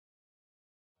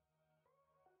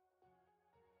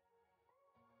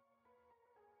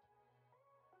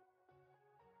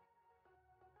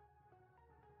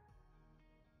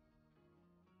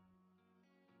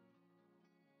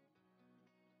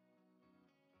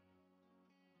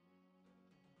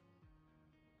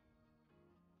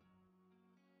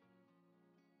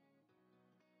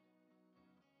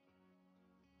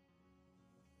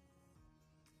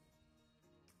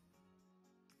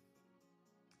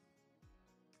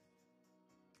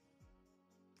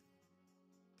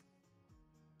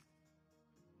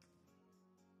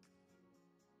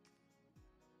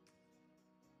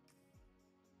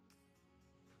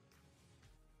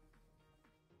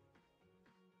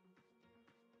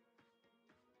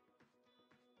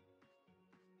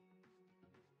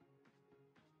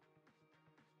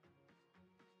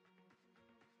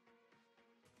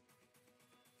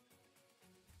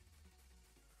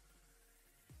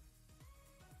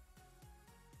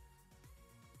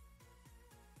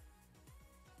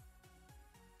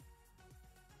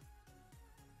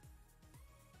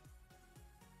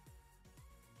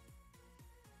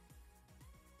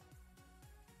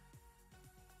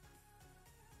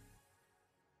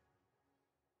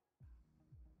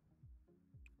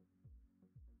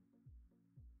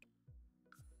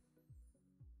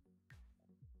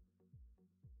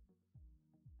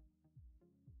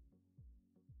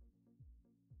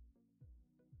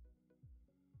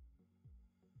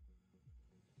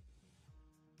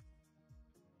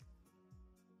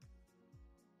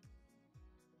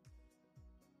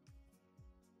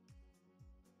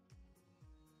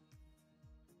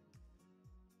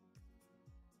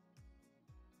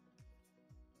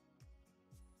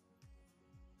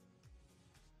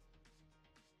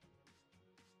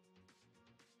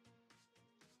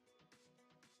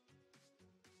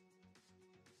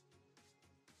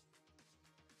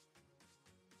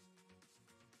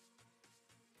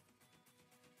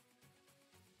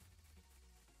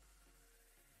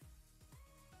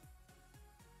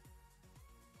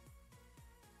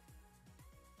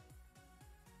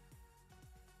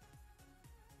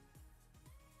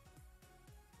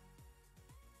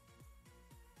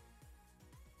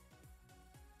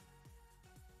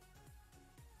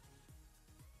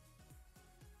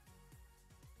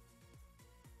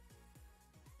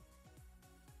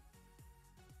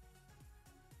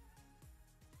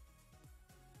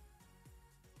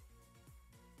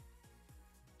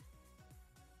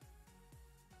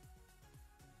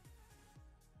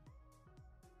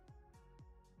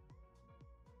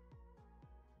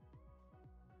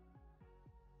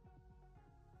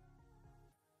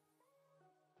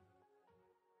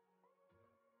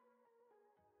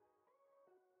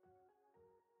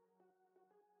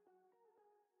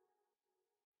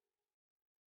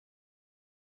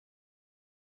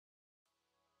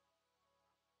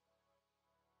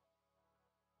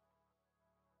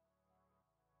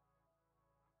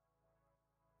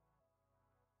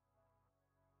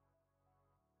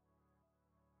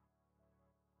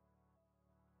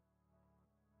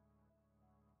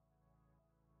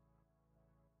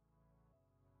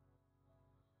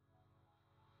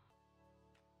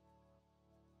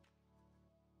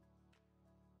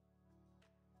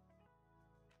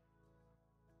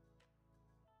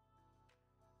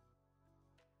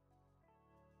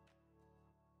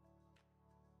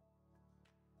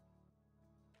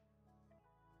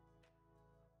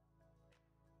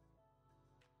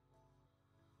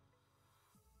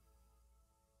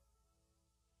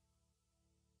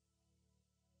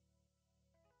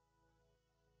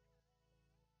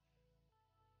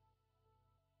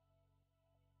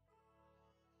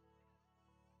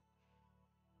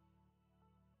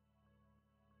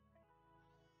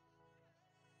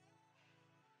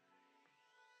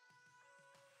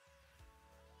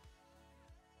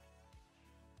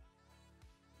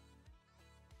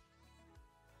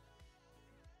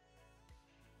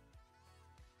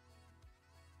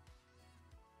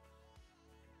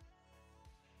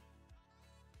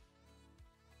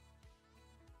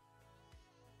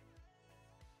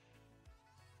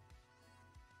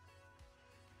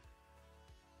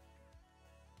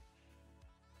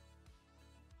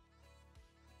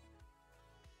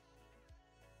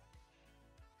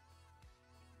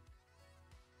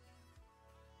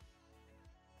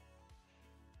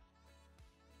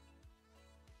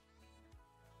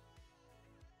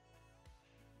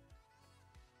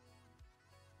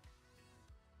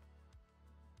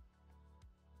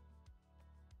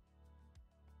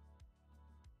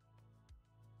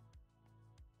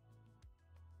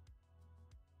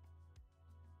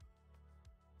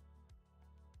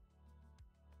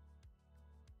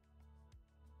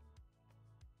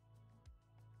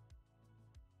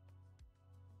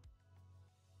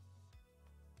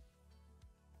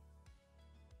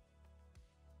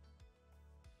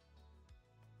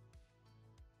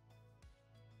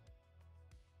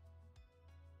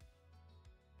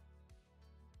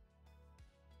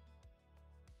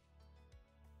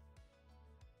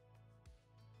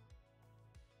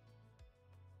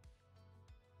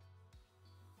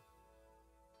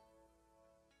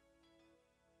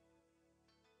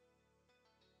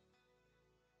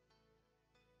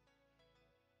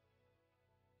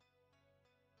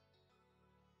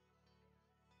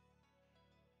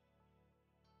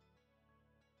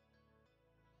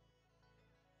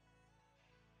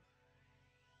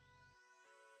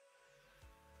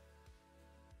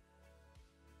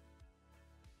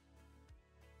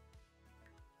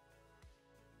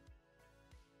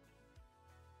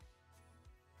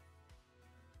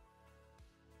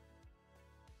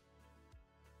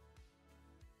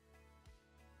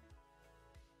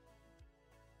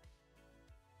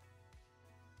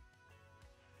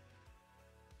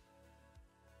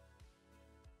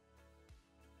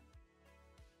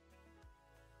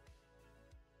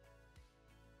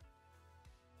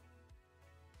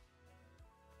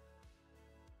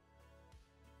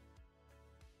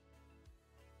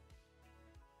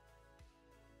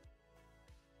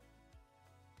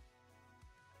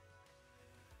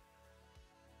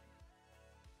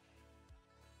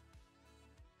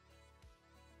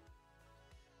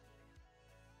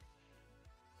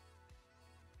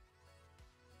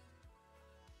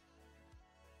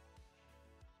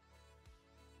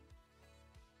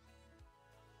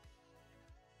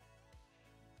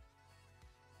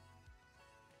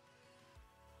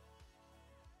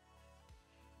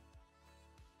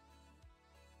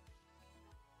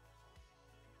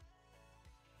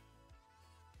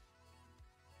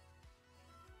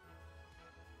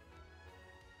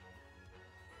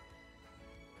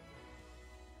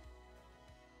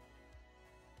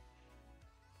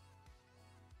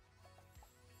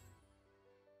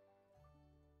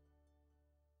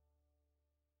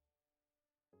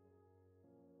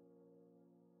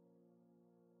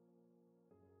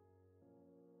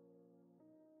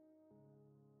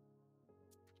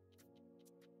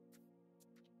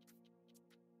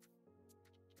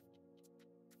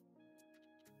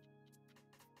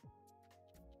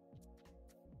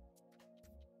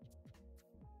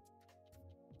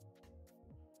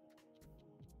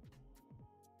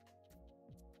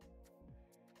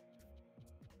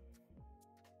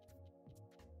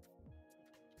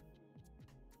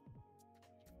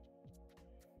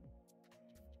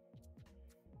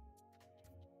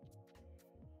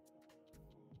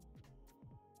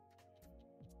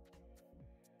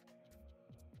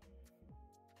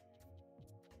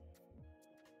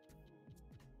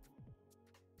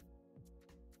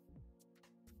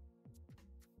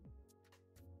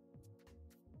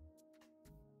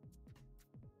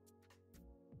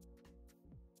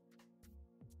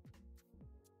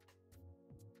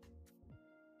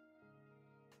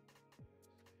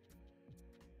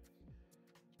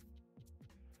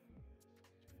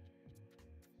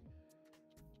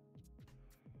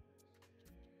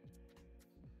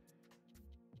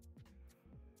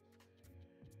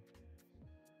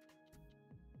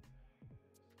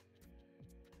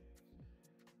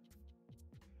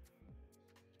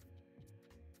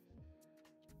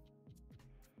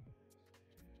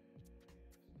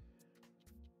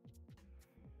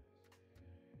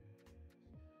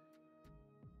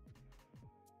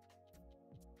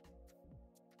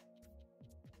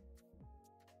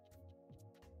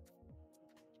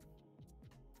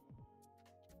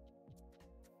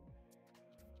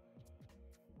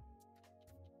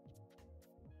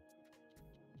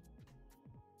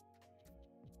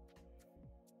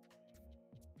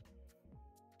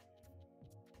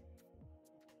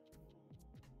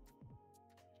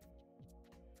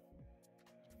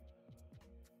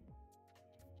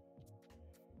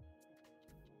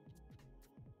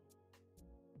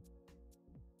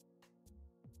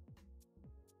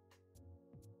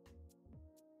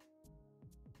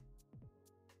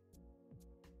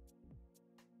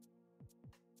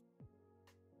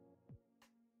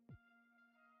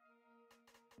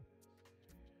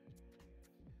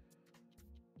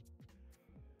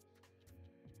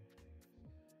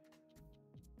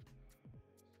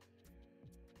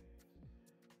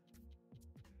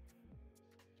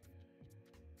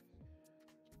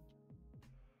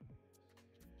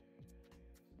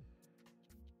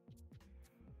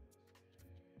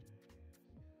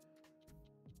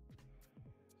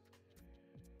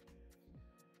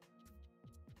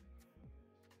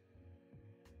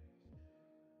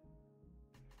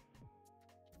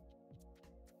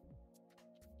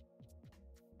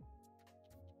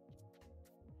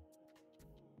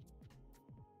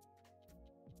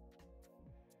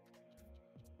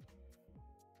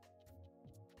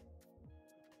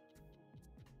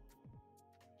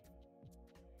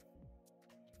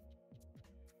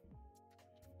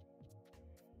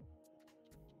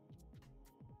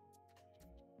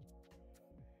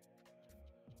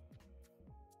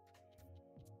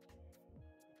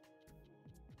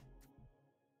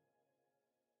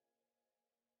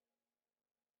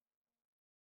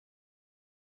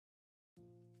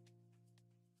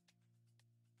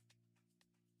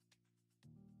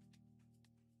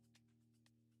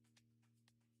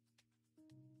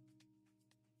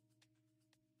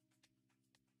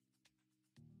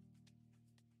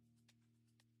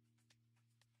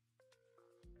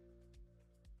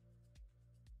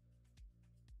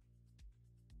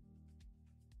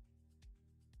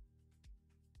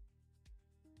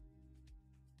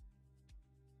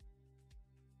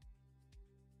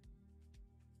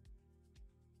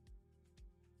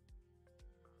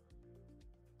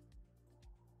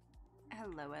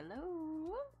Hello,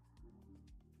 hello.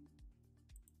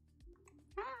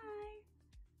 Hi.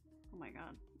 Oh my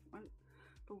god. What?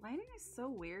 The lighting is so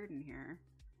weird in here.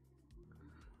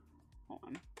 Hold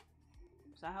on.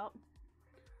 Does that help?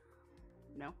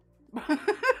 No.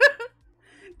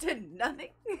 Did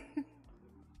nothing.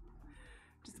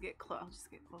 Just get close. Just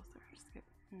get closer. Just get.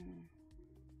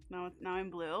 Now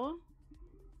I'm blue.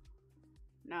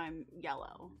 Now I'm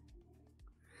yellow.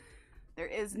 There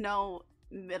is no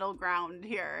middle ground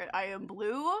here. I am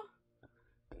blue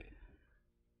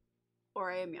or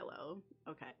I am yellow.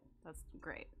 Okay, that's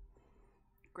great.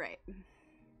 Great.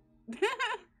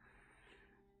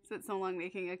 Spent so long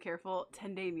making a careful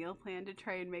 10-day meal plan to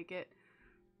try and make it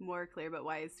more clear, but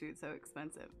why is food so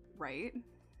expensive? Right?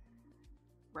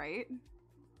 Right?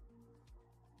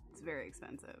 It's very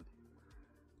expensive.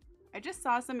 I just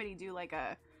saw somebody do like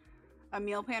a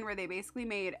meal plan where they basically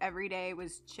made every day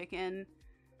was chicken,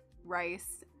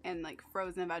 rice, and like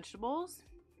frozen vegetables,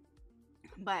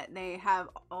 but they have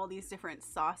all these different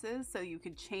sauces so you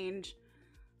could change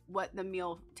what the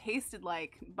meal tasted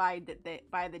like by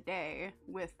the day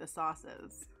with the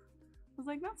sauces. I was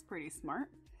like, that's pretty smart.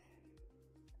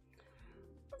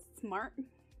 That's smart.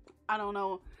 I don't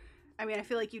know. I mean, I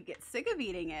feel like you'd get sick of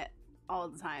eating it all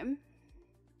the time,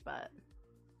 but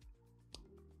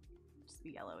just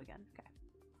be yellow again. Okay.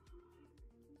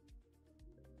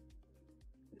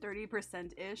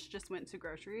 30%-ish just went to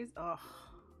groceries. Ugh.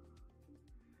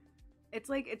 It's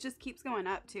like, it just keeps going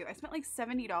up too. I spent like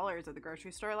 $70 at the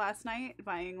grocery store last night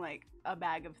buying like a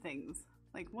bag of things.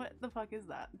 Like, what the fuck is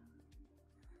that?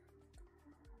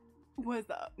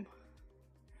 What's up?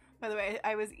 By the way,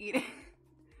 I was eating.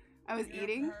 You're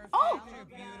perfect. Oh! You're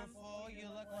beautiful. You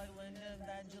look like Linda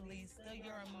Evangelista.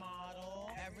 You're a model.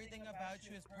 Everything about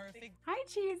you is perfect. Hi,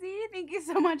 Cheesy. Thank you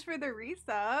so much for the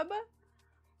resub.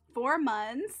 4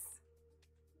 months.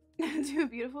 To a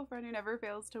beautiful friend who never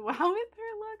fails to wow with her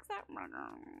looks.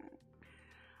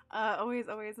 Always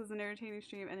is an entertaining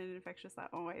stream and an infectious laugh.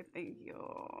 Oh, I thank you.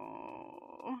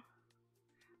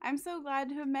 I'm so glad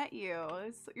to have met you.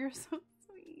 You're so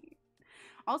sweet.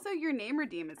 Also, your name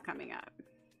redeem is coming up.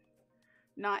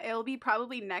 It'll be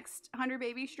probably next 100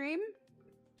 Baby stream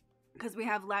because we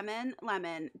have Lemon,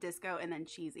 Disco, and then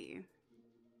Cheesy.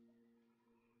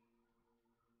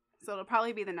 So it'll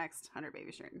probably be the next 100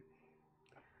 Baby stream.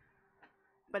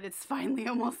 But it's finally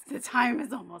almost, the time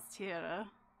is almost here.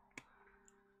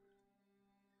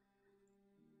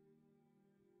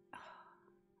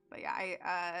 But yeah,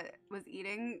 I was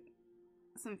eating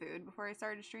some food before I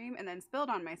started stream and then spilled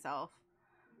on myself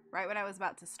right when I was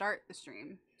about to start the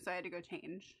stream. So I had to go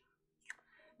change.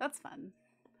 That's fun.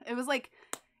 It was like,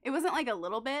 it wasn't like a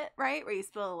little bit, right? Where you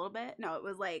spill a little bit. No, it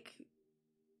was like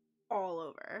all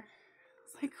over.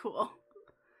 It's like, cool.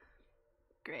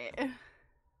 Great.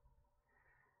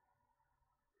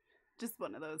 Just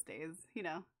one of those days, you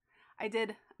know. I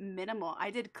did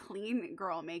clean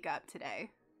girl makeup today,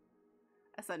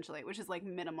 essentially, which is like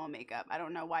minimal makeup. I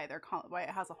don't know why why it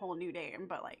has a whole new name,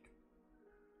 but like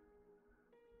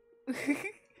it's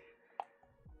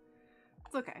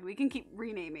okay. We can keep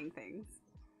renaming things.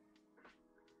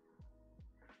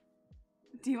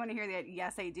 Do you want to hear the idea?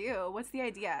 Yes, I do. What's the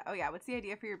idea? Oh yeah, what's the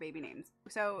idea for your baby names?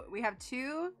 So we have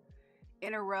 2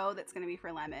 in a row that's going to be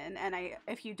for Lemon, and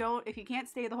if you can't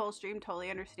stay the whole stream, totally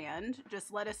understand.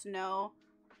 Just let us know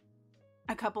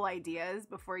a couple ideas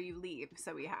before you leave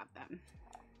so we have them.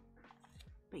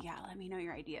 But yeah, let me know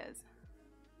your ideas.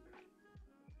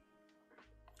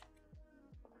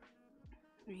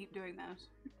 I keep doing this.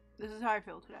 This is how I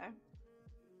feel today.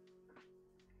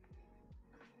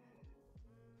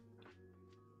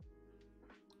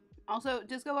 Also,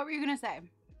 Disco, what were you gonna say?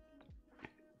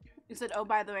 You said, oh,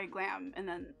 by the way, glam, and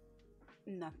then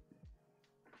nothing.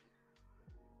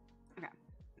 Okay.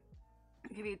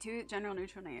 I'll give you 2 general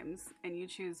neutral names, and you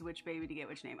choose which baby to get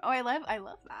which name. Oh, I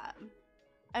love that.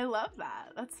 I love that.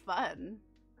 That's fun.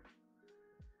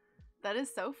 That is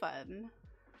so fun.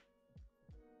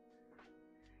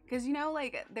 Because, you know,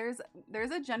 like, there's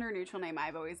a gender neutral name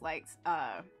I've always liked,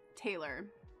 Taylor.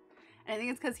 And I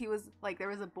think it's because he was, like, there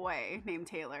was a boy named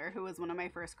Taylor who was one of my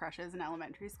first crushes in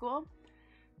elementary school.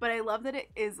 But I love that it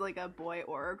is like a boy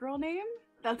or a girl name.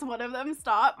 That's one of them.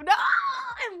 Stop. No!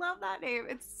 I love that name.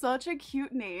 It's such a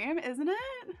cute name, isn't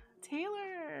it?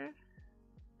 Taylor.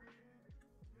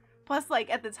 Plus, like,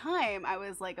 at the time, I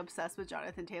was, like, obsessed with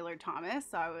Jonathan Taylor Thomas.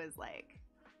 So I was like,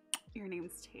 your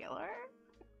name's Taylor?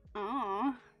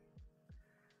 Aw.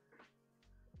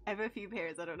 I have a few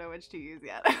pairs. I don't know which to use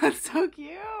yet. That's so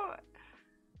cute.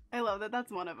 I love that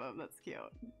that's one of them. That's cute.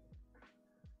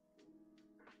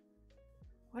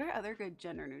 What are other good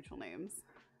gender neutral names?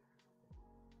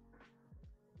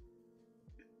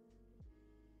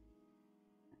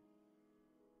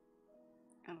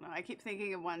 don't know. I keep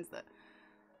thinking of ones that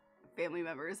family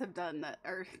members have done that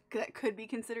could be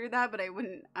considered that, but I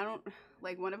don't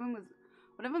like one of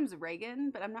them's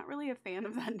Reagan, but I'm not really a fan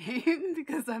of that name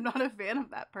because I'm not a fan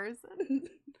of that person.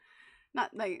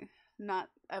 not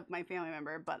of my family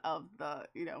member, but of the,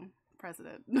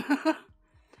 president.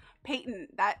 Peyton,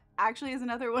 that actually is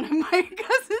another one of my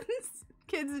cousin's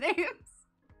kids' names.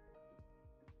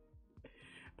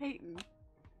 Peyton.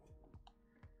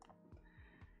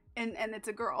 And it's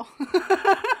a girl.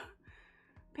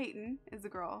 Peyton is a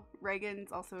girl.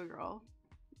 Reagan's also a girl.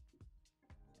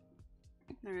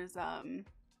 There's the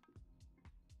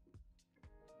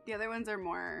other ones are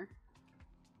more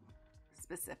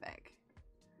specific.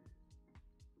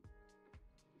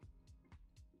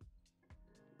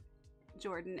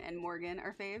 Jordan and Morgan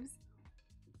are faves.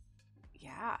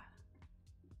 Yeah.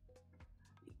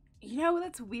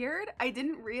 That's weird. I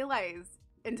didn't realize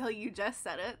until you just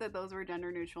said it that those were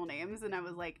gender neutral names, and I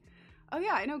was like, oh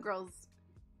yeah, I know girls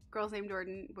named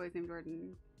Jordan, boys named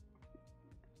Jordan.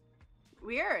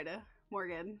 Weird.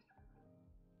 Morgan.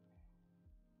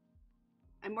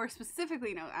 I more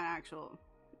specifically know an actual,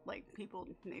 people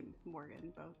named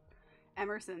Morgan, both.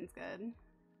 Emerson's good.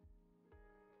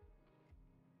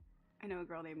 I know a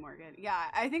girl named Morgan. Yeah,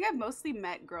 I think I've mostly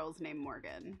met girls named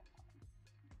Morgan.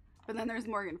 But then there's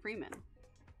Morgan Freeman.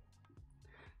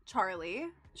 Charlie.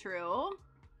 True.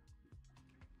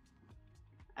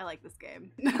 I like this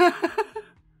game. I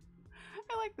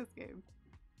like this game.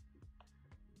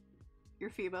 Your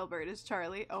female bird is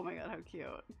Charlie. Oh my god, how cute.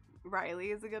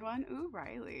 Riley is a good one. Ooh,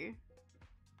 Riley.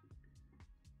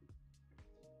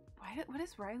 What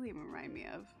does Riley remind me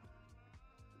of?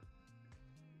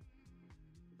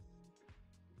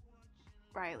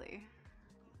 Riley.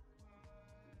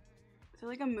 Is it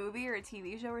like a movie or a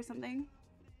TV show or something?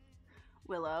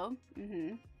 Willow.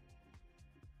 Mm-hmm.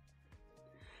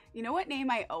 You know what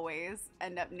name I always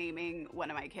end up naming one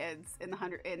of my kids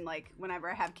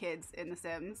whenever I have kids in The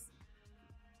Sims?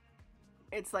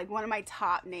 It's like one of my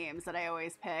top names that I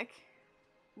always pick.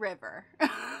 River.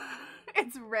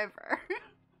 It's River.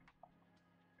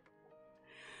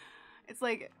 It's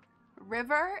like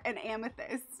River and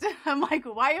Amethyst. I'm like,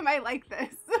 why am I like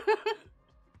this?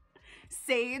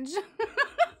 Sage.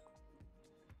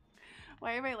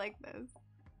 Why am I like this?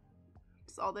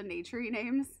 Just all the naturey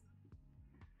names.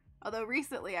 Although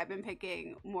recently I've been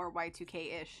picking more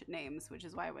Y2K-ish names, which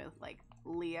is why I went with like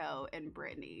Leo and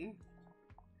Brittany.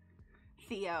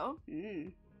 Theo.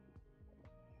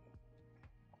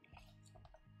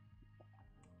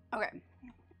 Okay,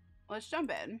 let's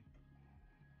jump in.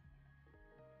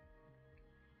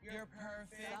 You're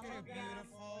perfect, you're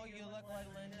beautiful, you look like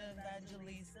Linda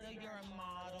Evangelista, you're a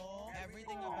model,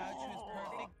 everything about you is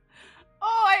perfect.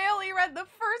 Oh, I only read the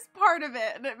first part of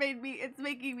it and it's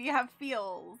making me have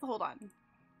feels. Hold on.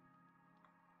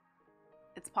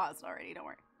 It's paused already, don't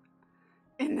worry.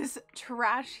 In this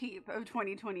trash heap of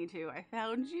 2022, I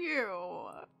found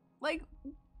you. Like,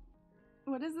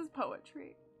 what is this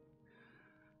poetry?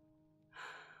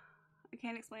 I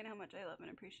can't explain how much I love and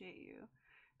appreciate you.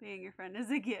 Being your friend is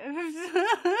a gift. I'm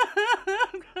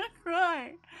gonna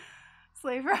cry.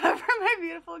 Slay forever, my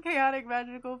beautiful, chaotic,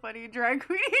 magical, funny, drag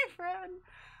queenie friend.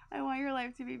 I want your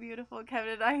life to be beautiful,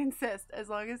 Kevin, and I insist, as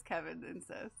long as Kevin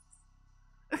insists.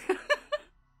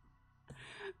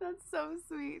 That's so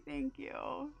sweet. Thank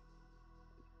you.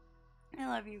 I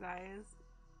love you guys.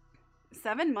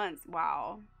 7 months.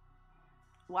 Wow.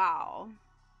 Wow.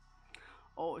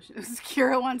 Oh,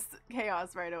 Kira wants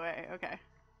chaos right away. Okay.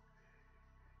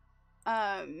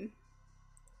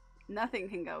 Nothing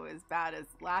can go as bad as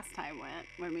last time went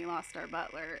when we lost our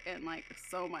butler and like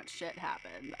so much shit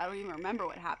happened. I don't even remember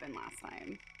what happened last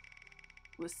time.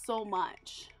 It was so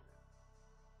much.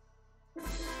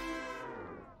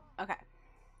 Okay.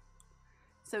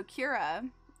 So Kira,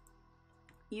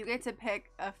 you get to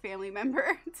pick a family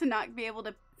member to not be able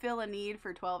to fill a need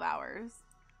for 12 hours.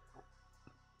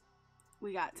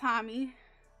 We got Tommy.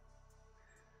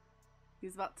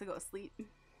 He's about to go to sleep.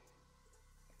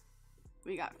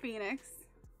 We got Phoenix.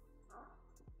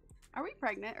 Are we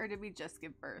pregnant or did we just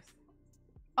give birth?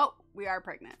 Oh, we are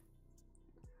pregnant.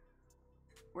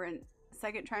 We're in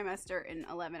second trimester in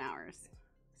 11 hours.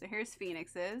 So here's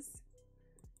Phoenix's.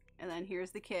 And then here's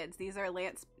the kids. These are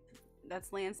Lance,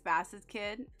 that's Lance Bass's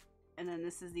kid. And then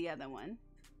this is the other one.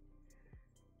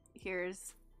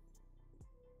 Here's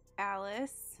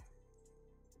Alice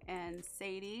and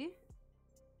Sadie.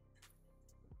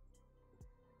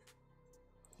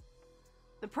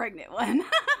 The pregnant one.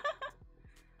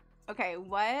 Okay,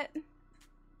 what?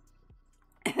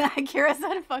 Kira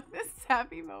said, fuck this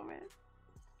happy moment.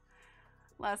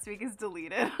 Last week is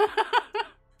deleted.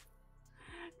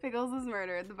 Pickles was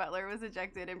murdered, the butler was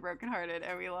ejected and brokenhearted,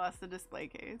 and we lost the display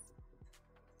case.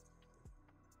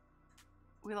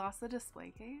 We lost the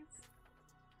display case?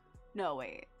 No,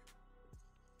 wait.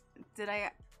 Did I...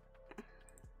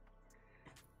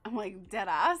 I'm like, dead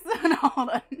ass? No, hold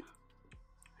on.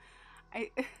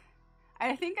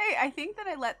 I think that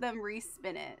I let them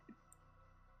respin it.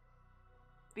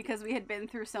 Because we had been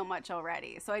through so much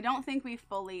already. So I don't think we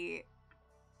fully...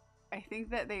 I think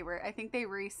they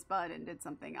respun and did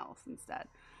something else instead.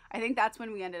 I think that's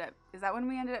when we ended up... Is that when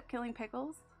we ended up killing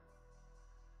Pickles?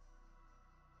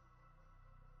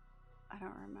 I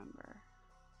don't remember.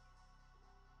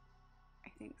 I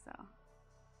think so.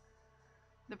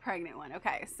 The pregnant one.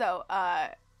 Okay, so,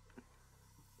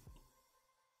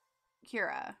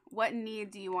 Kira, what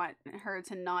need do you want her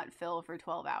to not fill for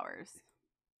 12 hours?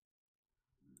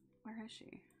 Where is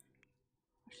she?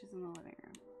 Oh, she's in the living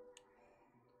room.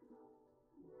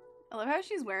 I love how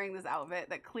she's wearing this outfit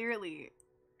that clearly,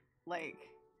 like,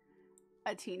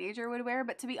 a teenager would wear.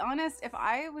 But to be honest, if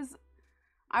I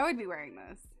would be wearing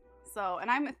this. So, and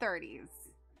I'm in 30s.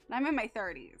 And I'm in my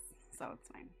 30s. So it's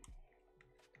fine.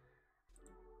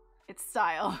 It's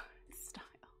style. It's style.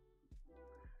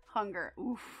 Hunger.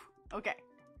 Oof. Okay.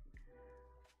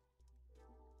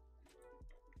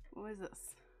 What is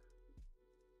this?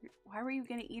 Why were you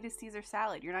gonna eat a Caesar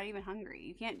salad? You're not even hungry.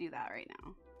 You can't do that right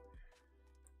now.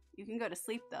 You can go to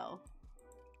sleep though.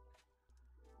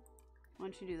 Why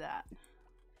don't you do that?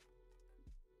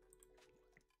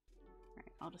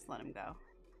 Alright, I'll just let him go.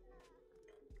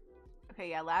 Okay,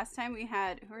 yeah, last time we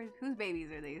had... Whose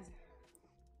babies are these?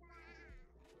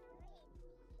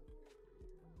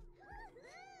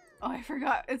 Oh, I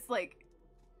forgot. It's like...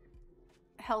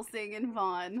 Helsing and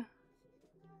Vaughn.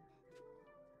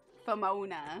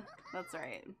 Pomona. That's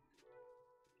right.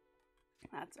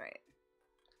 That's right.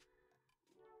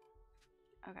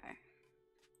 Okay.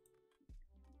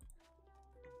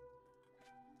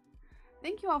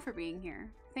 Thank you all for being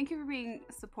here. Thank you for being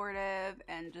supportive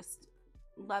and just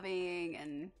loving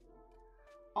and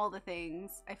all the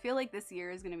things. I feel like this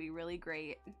year is going to be really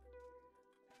great.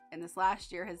 And this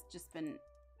last year has just been...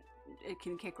 It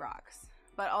can kick rocks.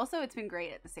 But also it's been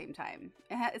great at the same time.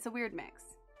 It's a weird mix.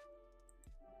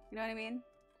 You know what I mean?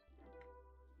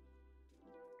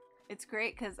 It's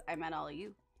great because I met all of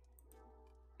you.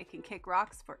 It can kick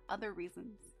rocks for other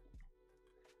reasons.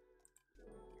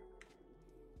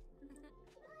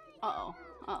 Uh-oh.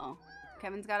 Uh-oh.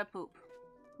 Kevin's gotta poop.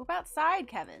 Poop outside,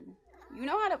 Kevin. You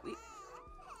know how to...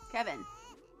 Kevin.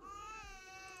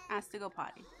 Has to go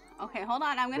potty. Okay, hold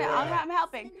on. I'm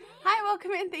helping. Hi,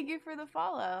 welcome in. Thank you for the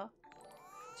follow.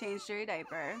 Changed your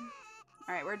diaper.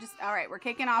 Alright, we're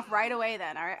kicking off right away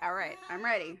then. Alright. I'm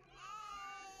ready.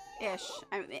 Ish.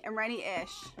 I'm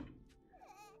ready-ish.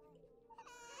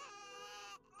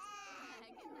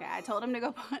 Okay, I told him to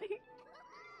go potty.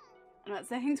 I'm not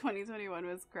saying 2021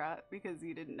 was crap because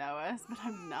you didn't know us, but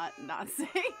I'm not saying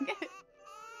it.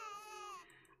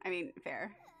 I mean,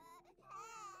 fair.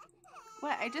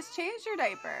 What? I just changed your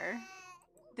diaper.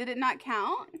 Did it not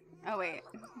count? Oh, wait.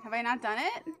 Have I not done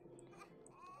it?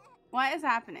 What is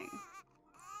happening?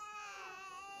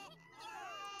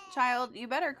 Child, you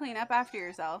better clean up after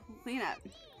yourself. Clean up.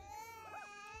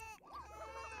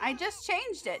 I just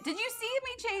changed it. Did you see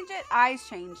me change it? I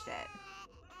changed it.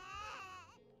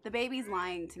 The baby's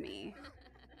lying to me.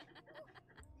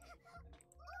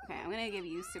 Okay, I'm gonna give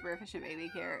you super efficient baby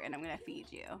care and I'm gonna feed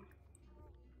you.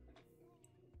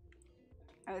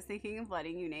 I was thinking of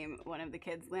letting you name one of the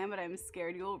kids Lamb, but I'm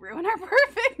scared you will ruin our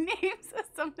perfect names with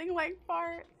something like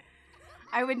Fart.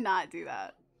 I would not do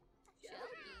that.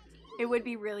 It would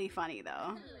be really funny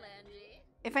though.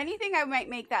 If anything, I might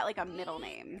make that like a middle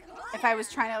name. If I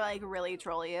was trying to like really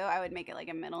troll you, I would make it like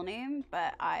a middle name,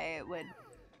 but I would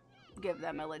give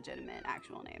them a legitimate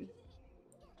actual name.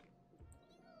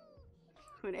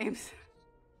 Who names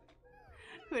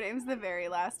the very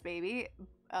last baby?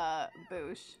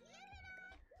 Boosh.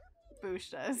 Boosh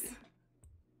does.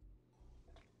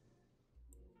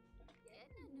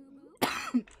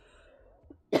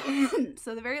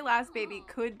 So the very last baby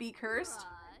could be cursed,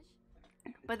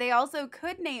 but they also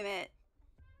could name it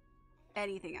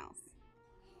anything else.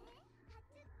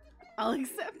 I'll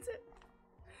accept it.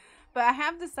 But I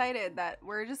have decided that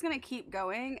we're just going to keep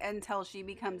going until she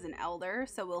becomes an elder,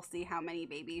 so we'll see how many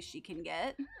babies she can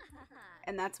get.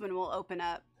 And that's when we'll open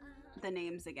up the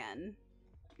names again,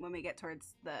 when we get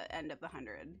towards the end of the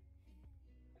 100.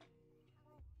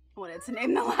 Wanted to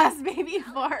name the last baby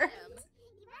Fart.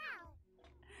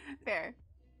 Fair.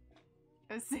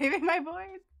 I was saving my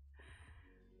voice.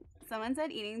 Someone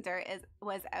said eating dirt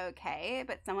was okay,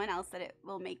 but someone else said it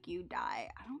will make you die.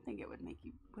 I don't think it would make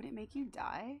you. Would it make you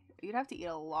die? You'd have to eat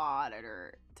a lot of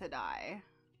dirt to die.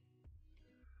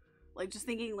 Like, just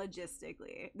thinking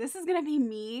logistically. This is gonna be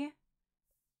me.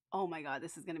 Oh my god,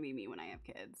 this is gonna be me when I have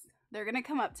kids. They're gonna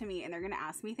come up to me and they're gonna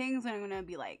ask me things and I'm gonna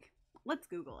be like, let's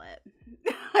Google it.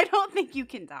 I don't think you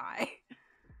can die.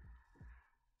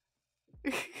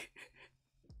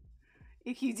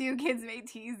 If you do, kids may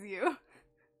tease you.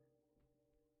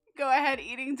 Go ahead,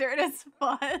 eating dirt is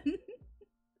fun.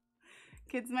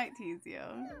 Kids might tease you.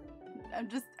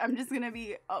 I'm just gonna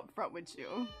be upfront with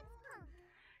you.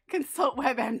 Consult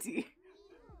WebMD.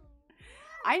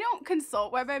 I don't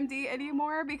consult WebMD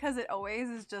anymore because it always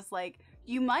is just like,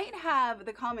 you might have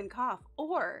the common cough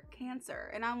or cancer.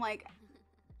 And I'm like,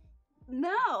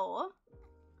 no.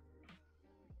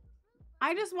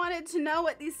 I just wanted to know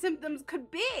what these symptoms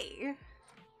could be.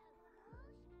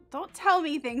 Don't tell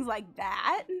me things like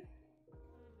that.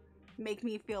 Make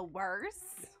me feel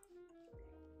worse.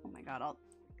 Oh my god,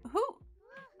 who?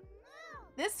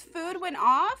 This food went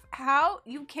off? How?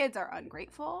 You kids are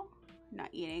ungrateful. Not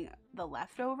eating the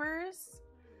leftovers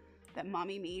that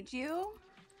mommy made you.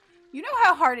 You know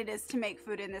how hard it is to make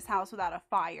food in this house without a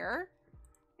fire.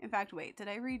 In fact, wait, did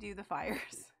I redo the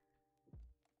fires?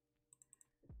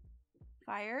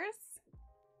 Fires?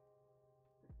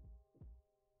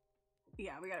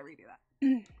 Yeah, we gotta redo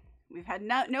that. We've had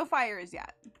no fires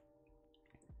yet.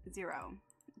 0.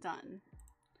 Done.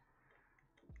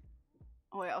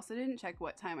 Oh, I also didn't check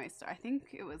what time I started. I think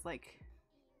it was like...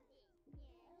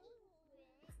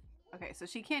 Okay, so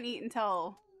she can't eat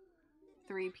until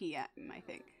 3 p.m., I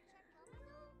think.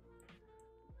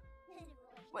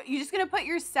 What, you just gonna put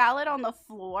your salad on the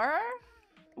floor?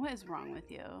 What is wrong with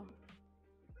you?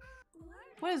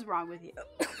 What is wrong with you?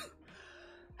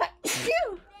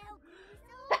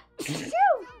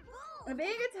 I'm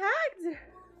being attacked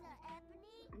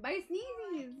by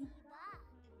sneezes.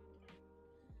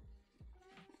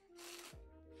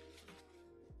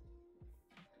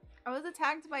 I was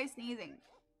attacked by sneezing.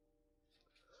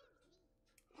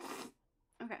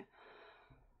 Okay.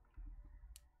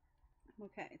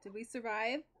 Okay, did we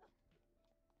survive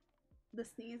the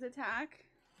sneeze attack?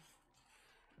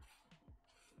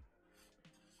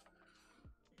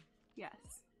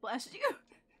 Yes. Bless you.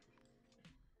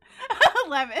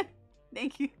 11.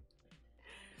 Thank you.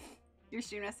 Your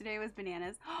stream yesterday was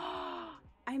bananas.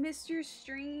 I missed your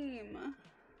stream.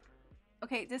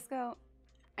 Okay, Disco,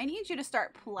 I need you to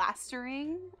start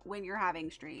plastering when you're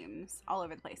having streams all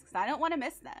over the place because I don't want to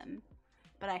miss them,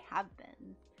 but I have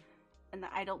been, and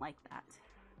I don't like that.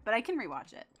 But I can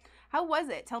rewatch it. How was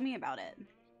it? Tell me about it.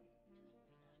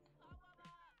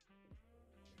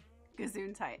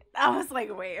 Gazoon tight. I was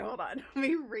like, wait, hold on. Let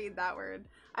me read that word.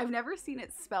 I've never seen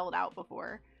it spelled out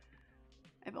before.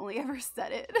 I've only ever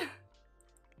said it.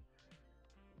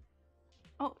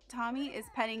 Oh, Tommy is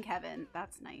petting Kevin.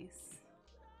 That's nice.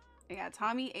 Yeah,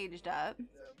 Tommy aged up.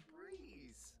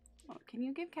 Oh, can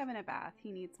you give Kevin a bath?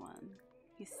 He needs one.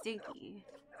 He's stinky.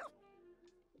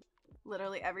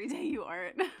 Literally every day you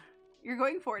aren't. You're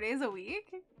going 4 days a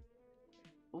week?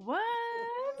 What?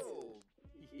 Oh,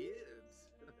 he is.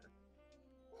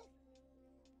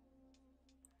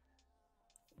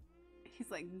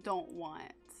 He's like, don't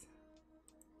want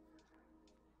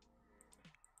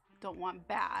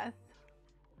bath.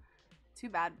 Too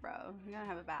bad, bro. You gotta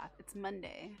have a bath. It's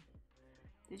Monday.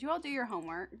 Did you all do your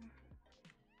homework?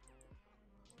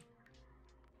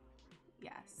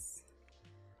 Yes.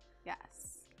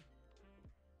 Yes.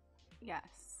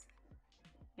 Yes.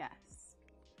 Yes.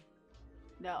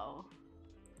 No.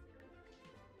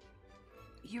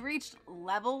 You reached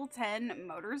level 10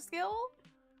 motor skill?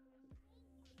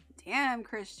 Damn,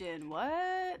 Christian,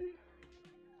 what?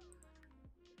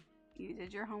 You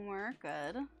did your homework,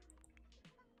 good.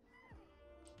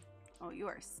 Oh, you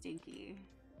are stinky.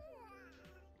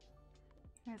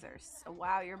 You guys are so,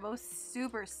 wow, you're both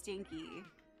super stinky.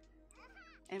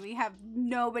 And we have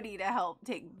nobody to help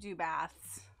do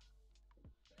baths.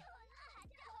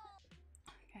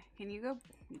 Okay, can you go?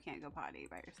 You can't go potty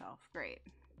by yourself. Great.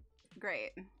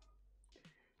 Great.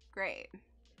 Great.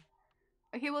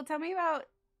 Okay, well, tell me about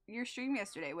your stream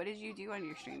yesterday. What did you do on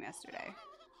your stream yesterday?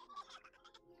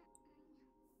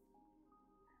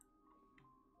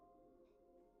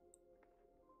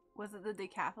 Was it the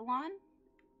decathlon?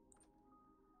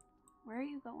 Where are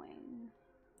you going?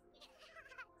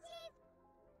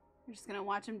 You're just gonna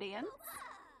watch him dance?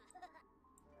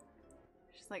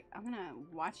 She's like, I'm gonna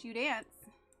watch you dance.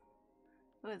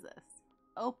 Who is this?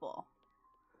 Opal.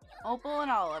 Opal and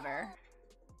Oliver.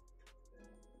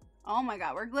 Oh my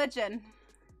god, we're glitching.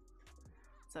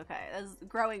 It's okay. That's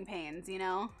growing pains, you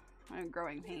know?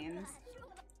 Growing pains.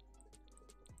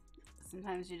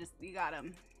 Sometimes you got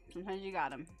them. Sometimes you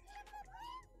got them.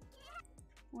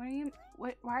 Why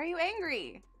are you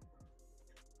angry?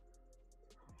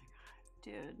 Oh my god.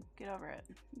 Dude, get over it.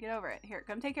 Get over it. Here,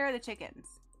 come take care of the chickens.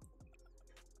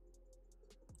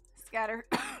 Scatter,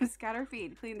 scatter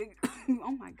feed. Clean the...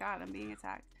 Oh my god, I'm being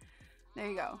attacked. There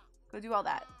you go. Go do all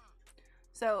that.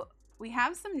 So, we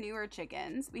have some newer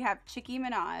chickens. We have Chickie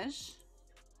Minaj.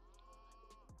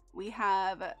 We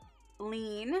have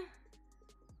Lean.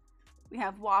 We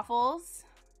have Waffles.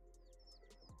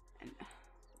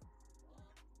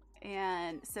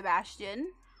 And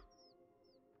Sebastian.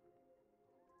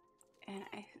 And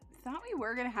I thought we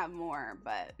were going to have more,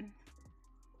 but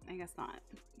I guess not.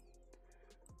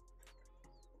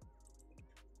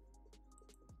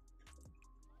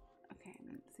 Okay,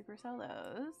 supercell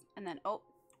those. And then, oh,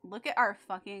 look at our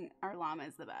llama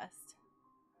is the best.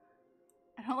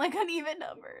 I don't like uneven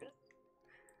numbers.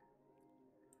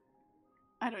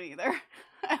 I don't either.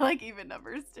 I like even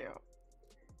numbers too.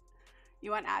 You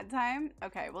want ad time?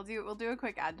 Okay, we'll do a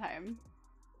quick ad time.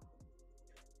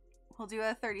 We'll do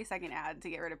a 30-second ad to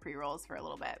get rid of pre-rolls for a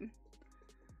little bit.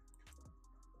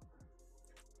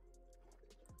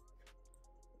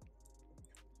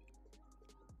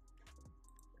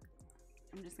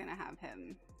 I'm just gonna have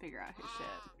him figure out his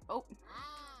shit. Oh,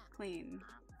 clean.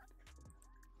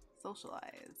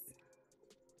 Socialize.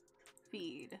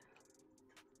 Feed.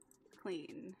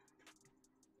 Clean.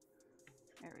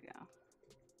 There we go.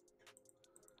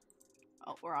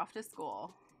 Oh, we're off to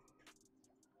school.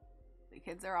 The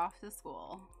kids are off to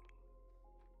school.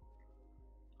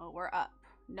 Oh, we're up.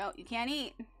 No, you can't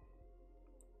eat.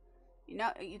 You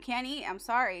know, you can't eat. I'm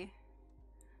sorry.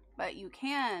 But you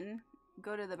can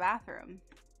go to the bathroom.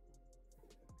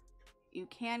 You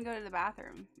can go to the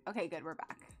bathroom. Okay, good. We're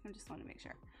back. I just want to make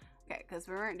sure. Okay, because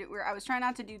I was trying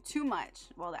not to do too much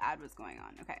while the ad was going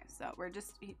on. Okay, so we're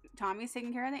just... Tommy's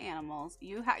taking care of the animals.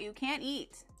 You can't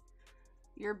eat.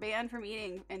 You're banned from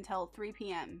eating until 3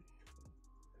 p.m.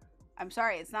 I'm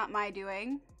sorry, it's not my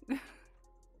doing.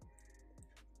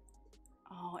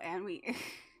 Oh, and we...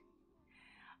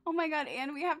 Oh my god,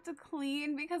 and we have to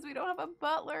clean because we don't have a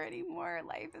butler anymore.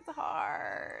 Life is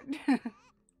hard.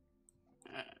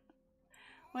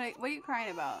 What are you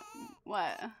crying about?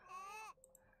 What?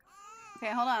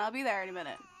 Okay, hold on. I'll be there in a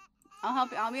minute. I'll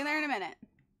help you. I'll be there in a minute.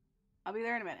 I'll be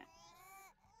there in a minute.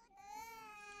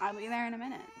 I'll be there in a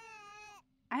minute.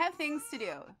 I have things to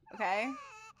do, okay?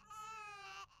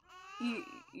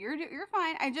 You're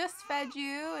fine. I just fed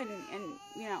you and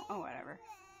you know, oh whatever.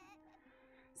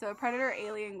 So a predator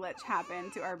alien glitch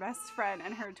happened to our best friend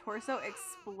and her torso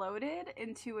exploded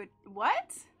into a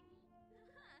what?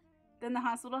 Then the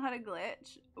hospital had a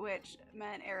glitch, which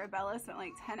meant Arabella spent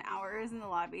like 10 hours in the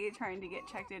lobby trying to get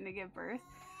checked in to give birth.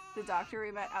 The doctor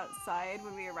we met outside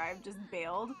when we arrived just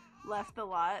bailed, left the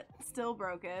lot, still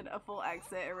broken, a full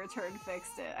exit, a return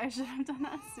fixed it. I should have done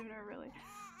that sooner, really.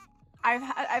 I've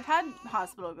had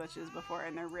hospital glitches before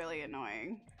and they're really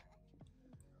annoying.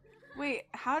 Wait,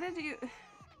 how did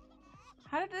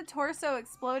the torso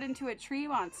explode into a tree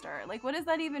monster? Like, what does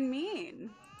that even mean?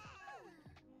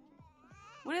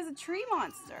 What is a tree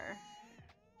monster?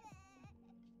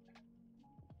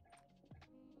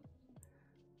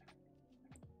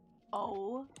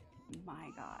 Oh my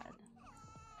god.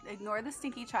 Ignore the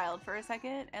stinky child for a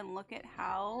second and look at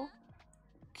how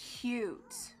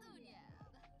cute.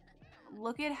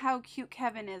 Look at how cute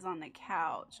Kevin is on the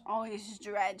couch. Oh, he's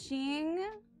stretching.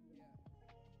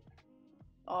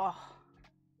 Oh.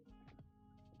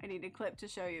 I need a clip to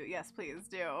show you. Yes, please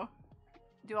do.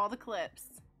 Do all the clips.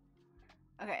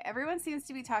 Okay, everyone seems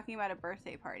to be talking about a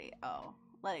birthday party. Oh,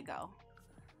 let it go.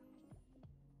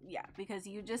 Yeah, because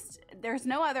there's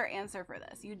no other answer for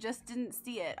this. You just didn't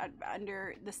see it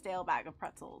under the stale bag of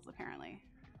pretzels, apparently.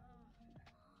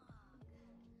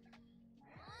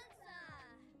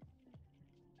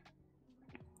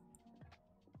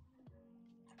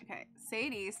 Okay,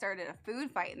 Sadie started a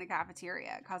food fight in the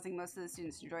cafeteria, causing most of the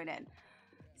students to join in.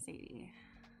 Sadie.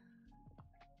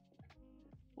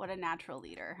 What a natural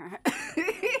leader.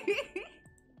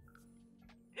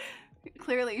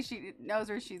 Clearly, she knows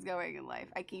where she's going in life.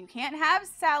 You can't have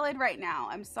salad right now.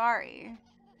 I'm sorry.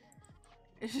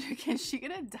 Is she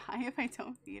gonna die if I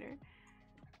don't feed her?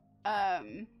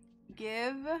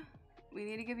 We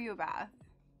need to give you a bath.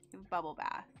 Give a bubble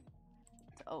bath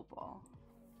to Opal.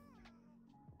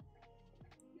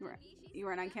 You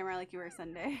weren't on camera like you were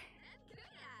Sunday.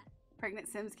 Pregnant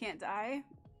Sims can't die?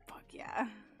 Fuck yeah.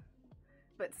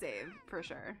 But save, for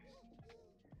sure.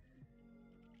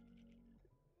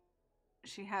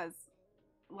 She has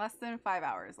less than 5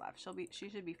 hours left. She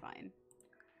should be fine.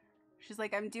 She's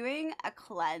like, I'm doing a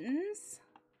cleanse.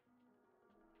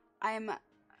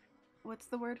 What's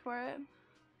the word for it?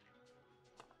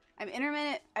 I'm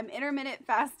intermittent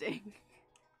fasting.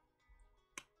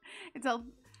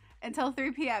 until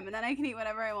 3 p.m. and then I can eat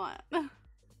whatever I want.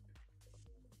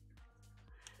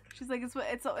 She's like,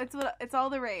 it's all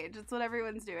the rage. It's what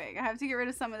everyone's doing. I have to get rid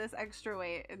of some of this extra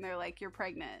weight, and they're like, you're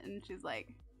pregnant, and she's like,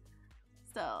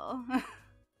 still.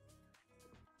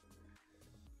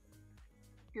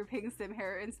 Your pink sim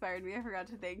hair inspired me. I forgot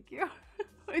to thank you.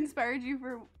 Inspired you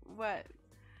for what?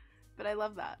 But I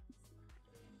love that.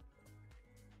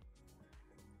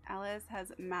 Alice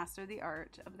has mastered the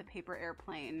art of the paper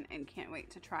airplane and can't wait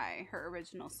to try her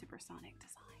original supersonic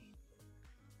design.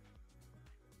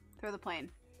 Throw the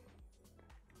plane.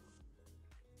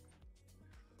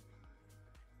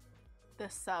 The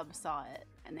sub saw it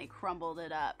and they crumbled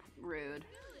it up. Rude.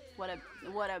 What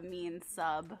a mean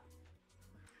sub.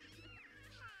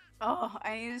 Oh,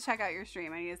 I need to check out your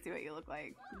stream. I need to see what you look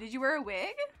like. Did you wear a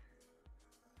wig?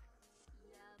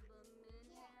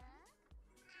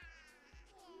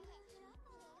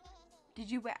 Did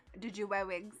you wear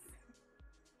wigs?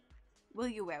 Will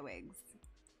you wear wigs?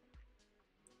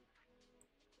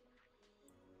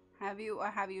 Have you or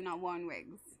have you not worn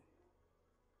wigs?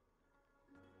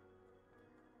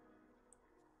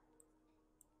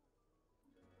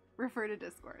 Refer to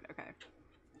Discord. Okay.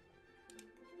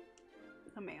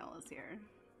 The mail is here.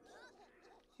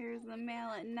 Here's the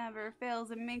mail. It never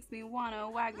fails. It makes me wanna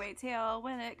wag my tail.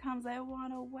 When it comes, I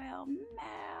wanna wail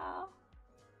mail.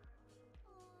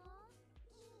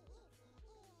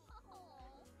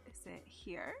 Is it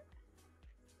here?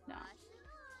 No.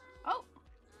 Oh.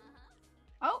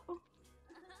 Oh.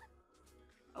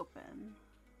 Open.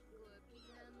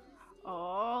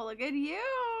 Oh, look at you.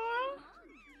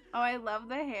 Oh, I love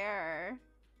the hair.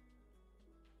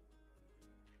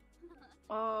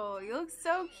 Oh, you look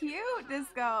so cute,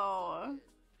 Disco.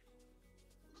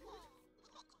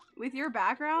 With your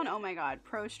background? Oh my god,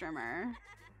 pro streamer.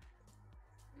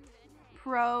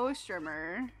 Pro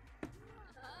streamer.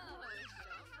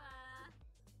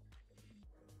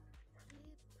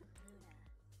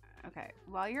 Okay,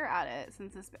 while you're at it,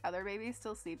 since this other baby's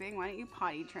still sleeping, why don't you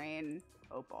potty train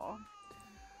Opal?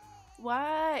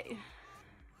 What?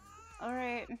 All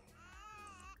right.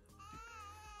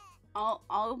 I'll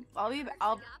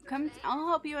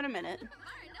help you in a minute.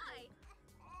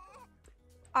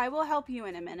 I will help you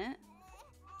in a minute.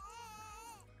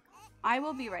 I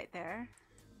will be right there.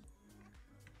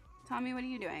 Tommy, what are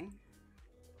you doing?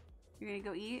 You're gonna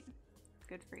go eat?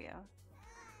 Good for you.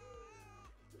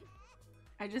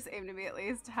 I just aim to be at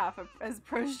least half as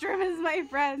pro stream as my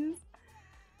friends.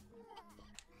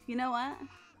 You know what?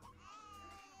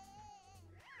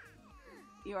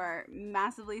 You are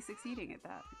massively succeeding at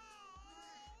that.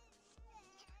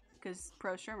 Because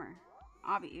pro streamer.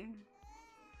 Obby.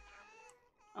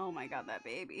 Oh my god, that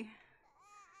baby.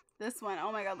 This one.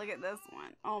 Oh my god, look at this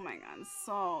one. Oh my god,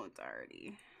 so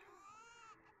dirty.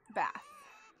 Bath.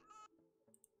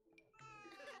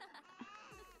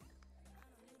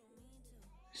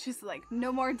 She's like,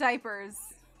 no more diapers.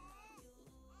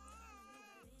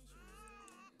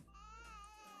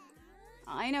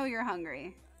 I know you're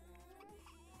hungry.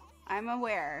 I'm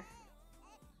aware.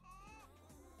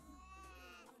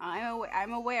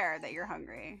 I'm aware that you're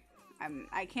hungry.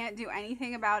 I can't do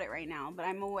anything about it right now, but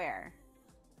I'm aware.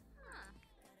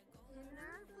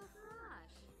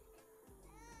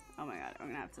 Oh my god, I'm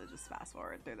gonna have to just fast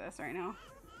forward through this right now.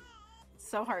 It's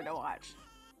so hard to watch.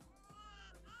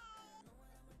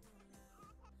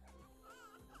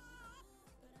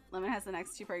 Lemon has the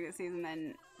next 2 pregnancies and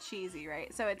then Cheesy,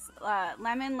 right? So it's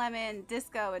Lemon, Lemon,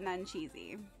 Disco, and then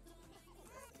Cheesy.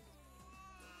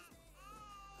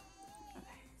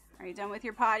 Okay. Are you done with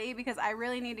your potty? Because I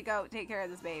really need to go take care of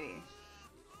this baby.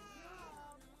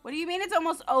 What do you mean it's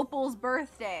almost Opal's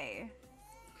birthday?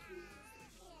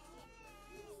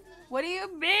 What do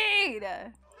you mean?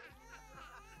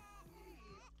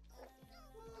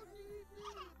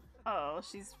 Oh,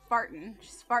 she's farting.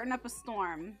 She's farting up a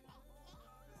storm.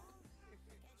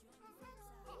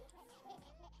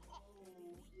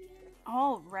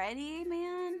 Already,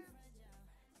 man?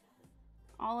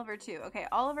 Oliver too. Okay,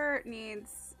 Oliver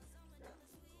needs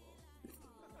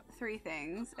 3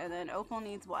 things, and then Opal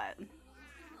needs what?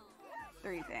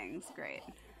 3 things. Great.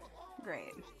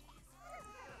 Great.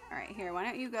 Alright, here, why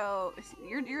don't you go...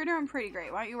 You're doing pretty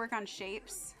great. Why don't you work on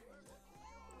shapes?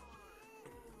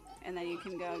 And then you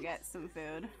can go get some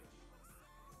food.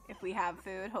 If we have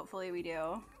food. Hopefully we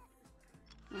do.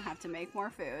 We'll have to make more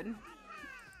food.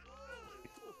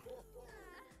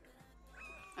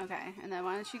 Okay, and then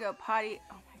why don't you go potty?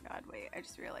 Oh my god, wait, I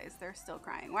just realized they're still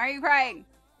crying. Why are you crying?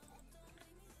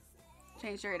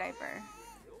 Change your diaper.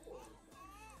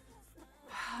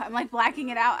 I'm like blacking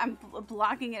it out. I'm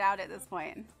blocking it out at this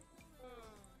point.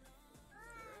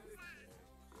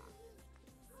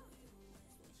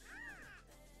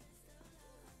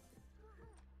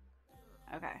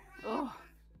 Okay. Oh,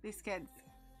 these kids.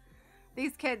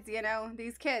 These kids, you know,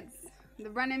 these kids.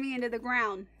 They're running me into the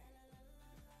ground.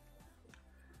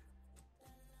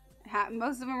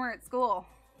 Most of them were at school.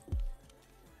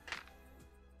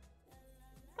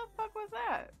 What the fuck was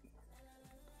that?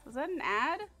 Was that an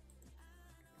ad?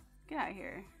 Get out of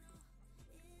here.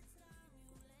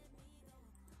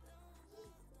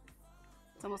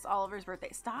 It's almost Oliver's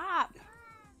birthday. Stop!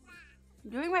 I'm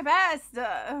doing my best.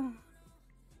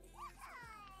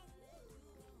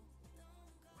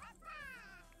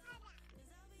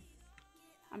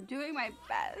 I'm doing my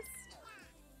best.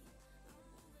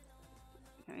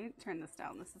 Let me turn this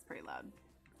down. This is pretty loud.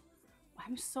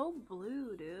 I'm so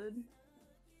blue, dude.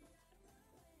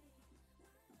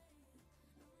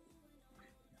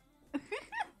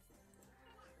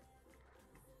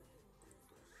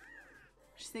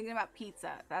 She's thinking about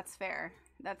pizza. That's fair.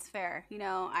 That's fair. You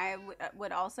know, I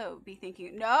would also be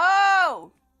thinking,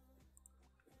 no!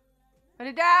 Put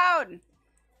it down!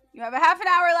 You have a half an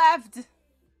hour left!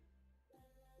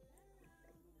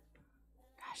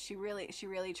 Gosh, she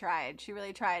really tried. She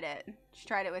really tried it. She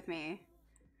tried it with me.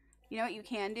 You know what you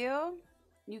can do?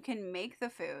 You can make the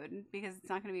food because it's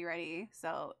not going to be ready.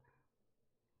 So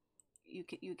you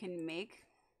can make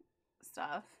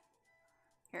stuff.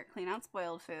 Here, clean out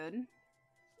spoiled food.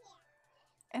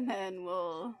 And then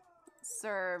we'll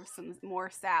serve some more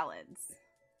salads.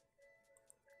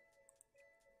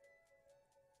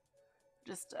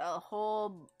 Just a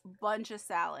whole bunch of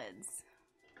salads.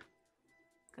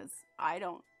 Because I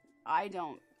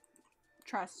don't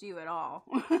trust you at all.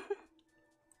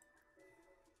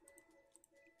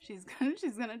 She's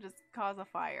gonna just cause a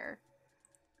fire.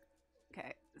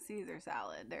 Okay, Caesar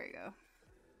salad. There you go.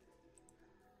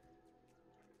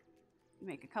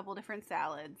 Make a couple different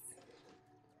salads.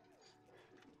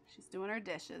 She's doing her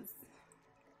dishes.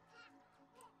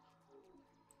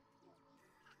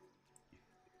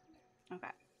 Okay.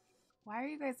 Why are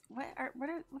you guys, what are,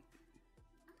 oh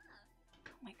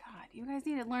my god, you guys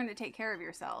need to learn to take care of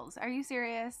yourselves. Are you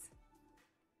serious?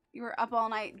 You were up all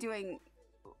night doing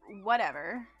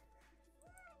whatever.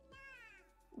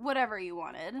 Whatever you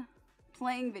wanted.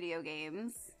 Playing video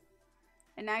games.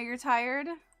 And now you're tired?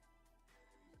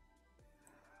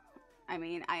 I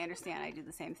mean, I understand I do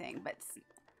the same thing, but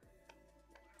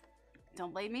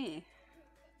don't blame me.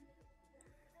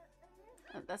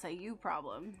 That's a you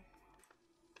problem.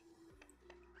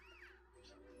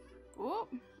 Ooh,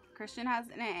 Christian has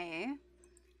an A.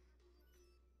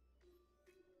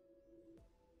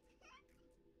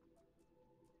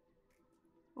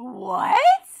 What?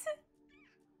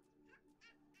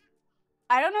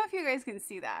 I don't know if you guys can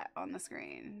see that on the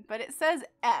screen, but it says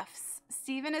F's.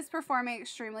 Steven is performing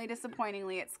extremely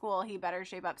disappointingly at school. He better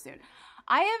shape up soon.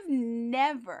 I have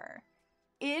never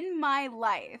in my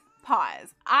life,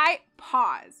 I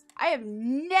have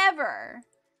never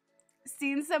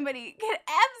seen somebody get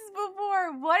F's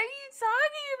before. What are you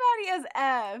talking about? He has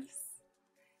F's.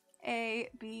 A,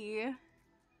 B,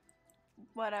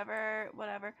 whatever.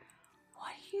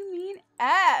 What do you mean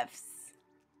F's?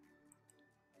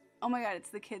 Oh my god, it's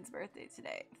the kid's birthday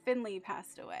today. Finley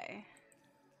passed away.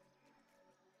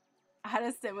 I had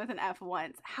a sim with an F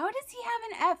once. How does he have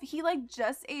an F? He like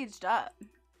just aged up.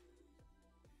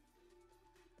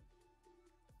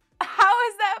 How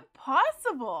is that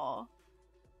possible?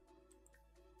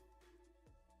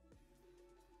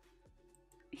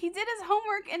 He did his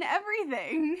homework and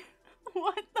everything.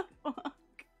 What the fuck?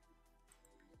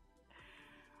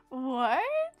 What?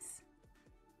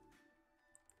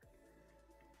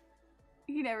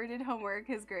 He never did homework.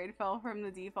 His grade fell from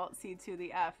the default C to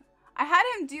the F. I had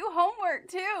him do homework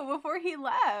too before he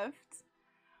left.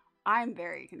 I'm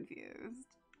very confused.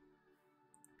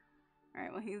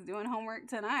 Alright, well, he's doing homework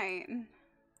tonight.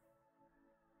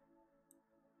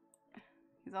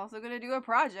 He's also going to do a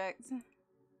project.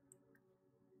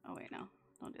 Oh, wait, no.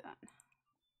 Don't do that.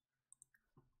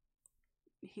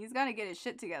 He's got to get his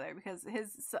shit together because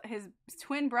his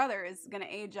twin brother is going to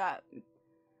age up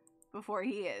before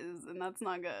he is, and that's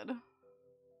not good.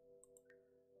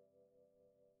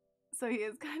 So he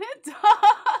is kind of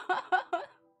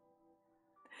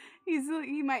dumb.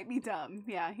 He might be dumb.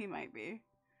 Yeah, he might be.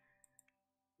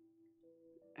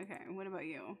 Okay, what about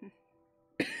you?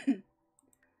 Do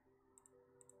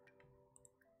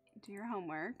your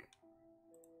homework.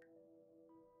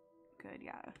 Good,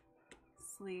 yeah.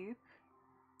 Sleep.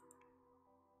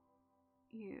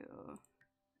 You.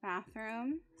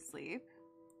 Bathroom. Sleep.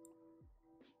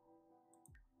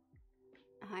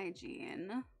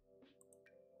 Hygiene.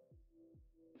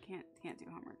 Can't do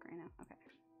homework right now. Okay.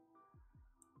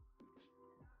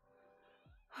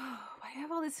 Why do you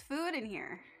have all this food in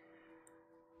here?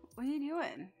 What are you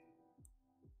doing?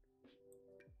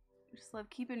 You just love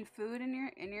keeping food in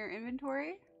your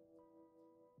inventory?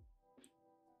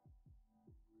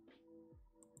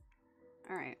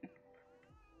 All right.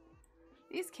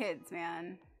 These kids,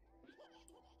 man.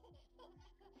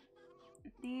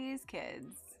 These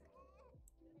kids.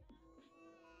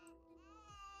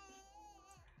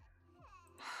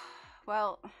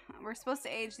 Well, we're supposed to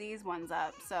age these ones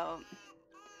up, so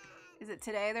is it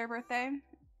today their birthday?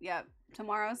 Yep.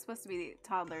 Tomorrow's supposed to be the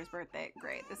toddler's birthday.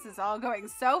 Great. This is all going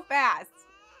so fast.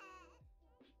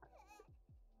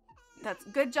 That's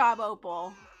good job,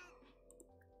 Opal.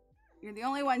 You're the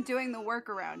only one doing the work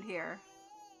around here.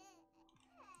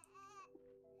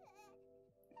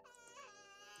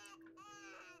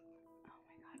 Oh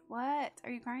my god. What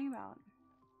are you crying about?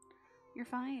 You're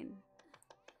fine.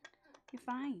 You're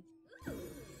fine.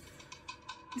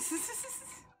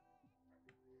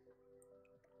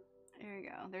 There you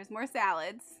go. There's more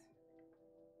salads.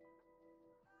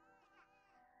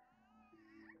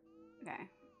 Okay.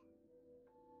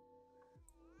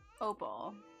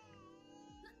 Opal.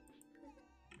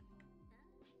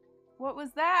 What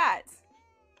was that?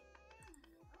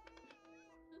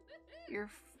 Your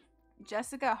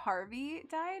Jessica Harvey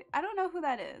died? I don't know who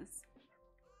that is.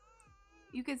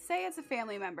 You could say it's a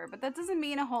family member, but that doesn't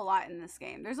mean a whole lot in this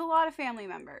game. There's a lot of family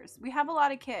members. We have a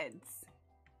lot of kids.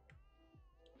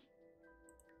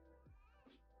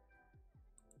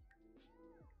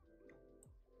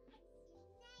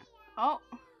 Oh.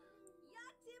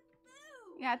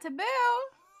 Yeah, taboo.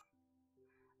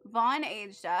 Vaughn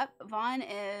aged up. Vaughn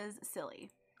is silly.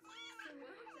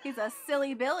 He's a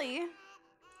silly Billy.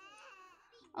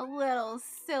 A little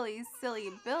silly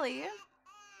Billy.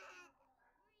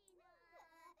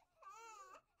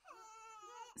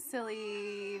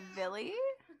 Silly Billy?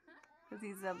 Because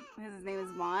his name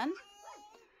is Vaughn.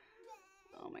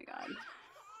 Oh my god.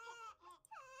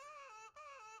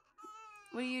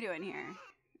 What are you doing here?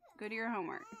 Go do your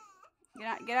homework.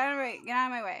 Get out of my way. Get out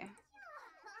of my way.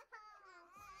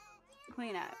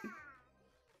 Clean up.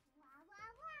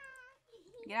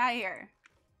 Get out of here.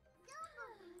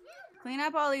 Clean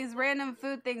up all these random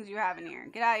food things you have in here.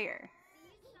 Get out of here.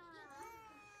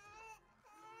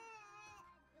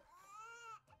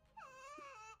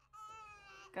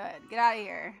 Good. Get out of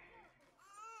here.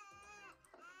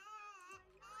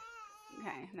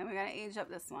 Okay, then we gotta age up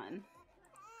this one.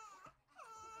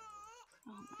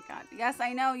 Oh my god. Yes,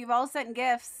 I know. You've all sent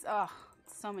gifts. Oh,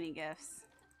 so many gifts.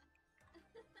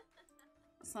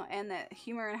 So, and the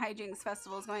Humor and Hijinks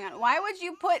Festival is going on. Why would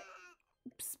you put...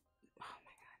 Oh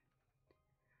my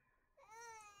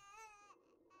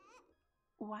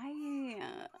god. Why...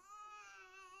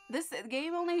 This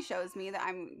game only shows me that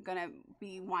I'm gonna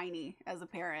be whiny as a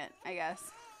parent, I guess.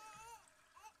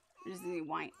 I just need to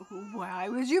whine. Why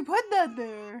would you put that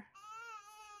there?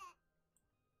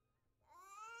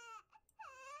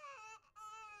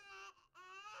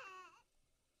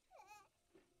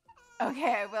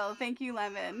 Okay, I will. Thank you,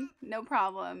 Lemon. No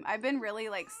problem. I've been really,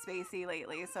 like, spacey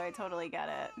lately, so I totally get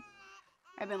it.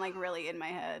 I've been, like, really in my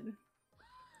head.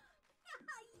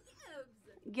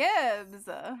 Gibbs!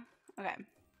 Okay.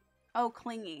 Oh,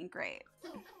 clingy. Great.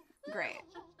 Great.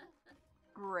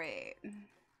 Great.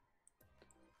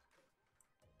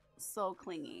 So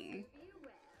clingy.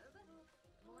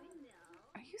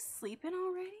 Are you sleeping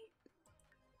already?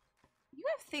 You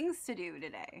have things to do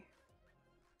today.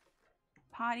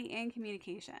 Potty and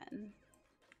communication.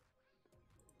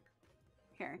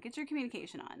 Here, get your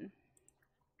communication on.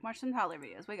 Watch some toddler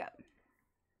videos. Wake up.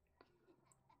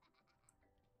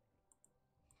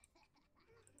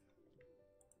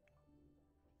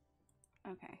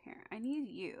 Okay, here. I need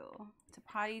you to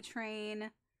potty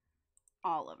train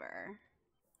Oliver.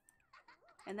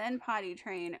 And then potty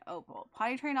train Opal.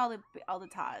 Potty train all the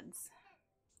Todds.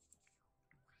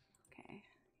 Okay.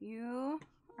 You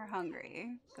are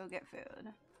hungry. Go get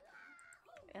food.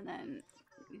 And then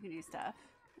you can do stuff.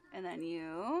 And then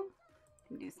you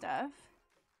can do stuff.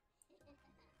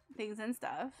 Things and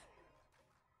stuff.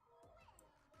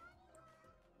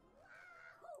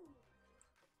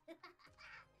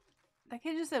 That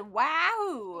kid just said,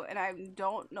 wow! And I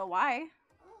don't know why.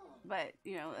 But,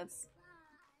 you know, that's...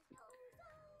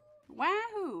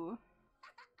 Wahoo!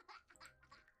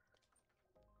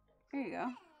 There you go.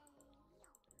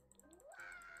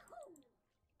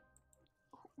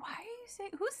 Why are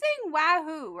saying? Who's saying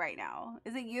wahoo right now?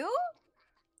 Is it you?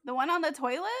 The one on the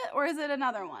toilet? Or is it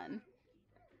another one?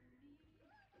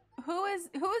 Who is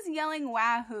yelling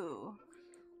wahoo?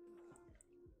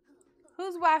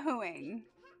 Who's wahooing?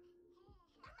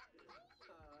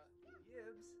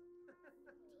 Yibs.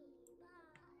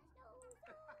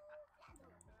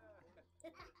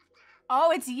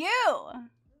 Oh, it's you.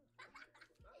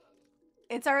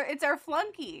 It's our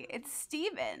flunky. It's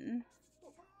Steven.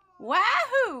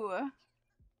 Wahoo!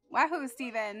 Wahoo,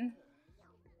 Steven.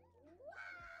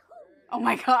 Oh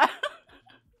my god.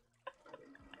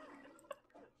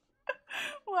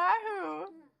 Wahoo.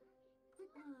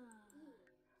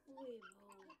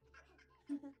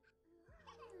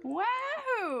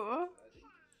 Wahoo.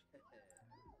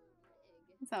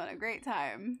 It's having a great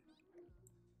time.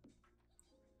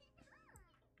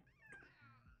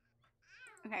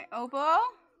 Okay, Opal.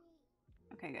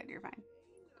 Okay, good, you're fine.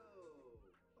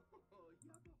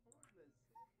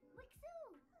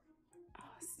 Oh,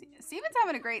 Steven's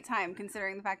having a great time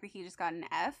considering the fact that he just got an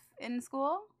F in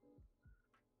school.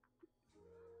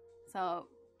 So,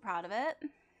 proud of it.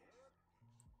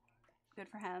 Good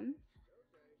for him.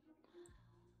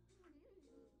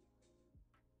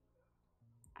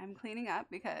 I'm cleaning up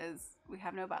because we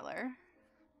have no butler.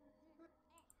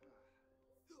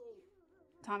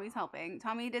 Tommy's helping.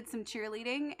 Tommy did some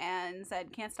cheerleading and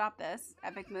said, can't stop this.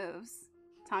 Epic moves.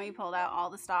 Tommy pulled out all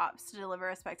the stops to deliver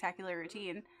a spectacular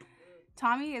routine.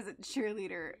 Tommy is a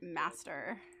cheerleader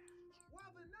master.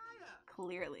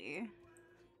 Clearly.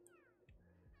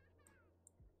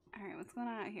 Alright, what's going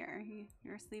on out here?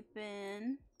 You're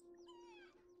sleeping.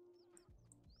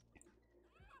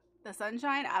 The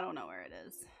sunshine? I don't know where it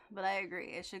is. But I agree.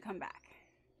 It should come back.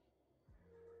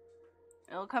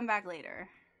 It'll come back later.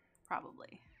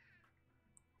 Probably.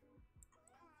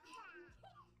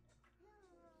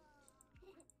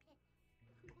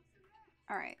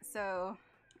 Alright, so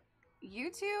you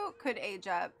two could age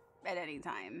up at any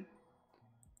time.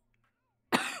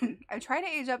 I try to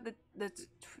age up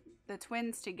the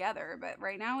twins together, but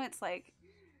right now it's like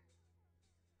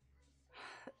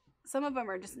some of them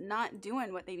are just not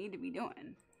doing what they need to be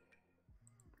doing.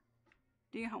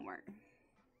 Do your homework.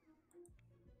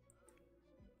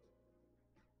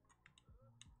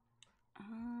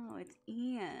 Oh, it's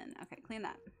Ian. Okay, clean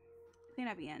that. Clean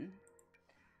up, Ian.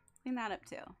 Clean that up,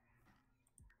 too.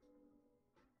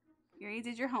 You already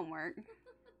did your homework.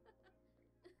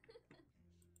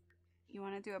 You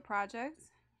want to do a project?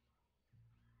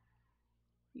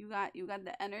 You got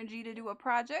the energy to do a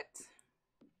project?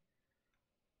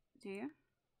 Do you?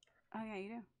 Oh, yeah, you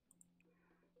do.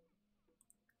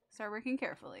 Start working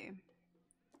carefully.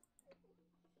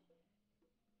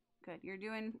 Good. You're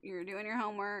doing your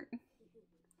homework.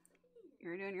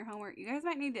 You're doing your homework. You guys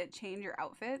might need to change your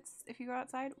outfits if you go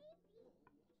outside,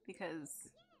 because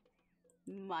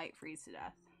you might freeze to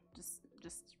death.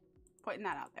 Just putting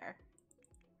that out there.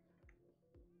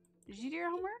 Did you do your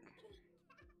homework?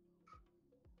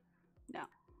 No.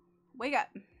 Wake up.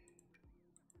 Do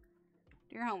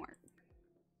your homework.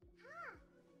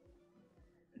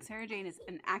 Sarah Jane is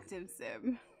an active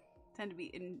sim. Tend to be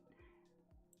in.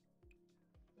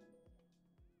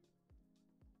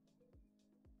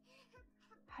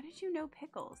 How did you know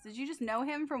Pickles? Did you just know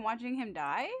him from watching him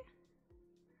die?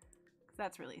 'Cause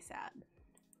that's really sad.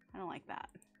 I don't like that.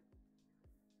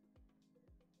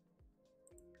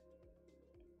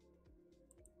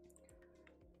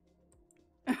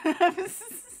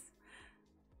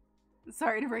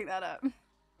 Sorry to bring that up.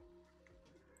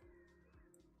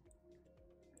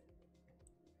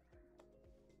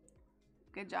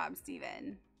 Good job,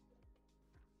 Steven.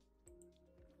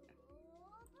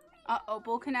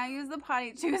 Opal can now use the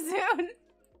potty too soon.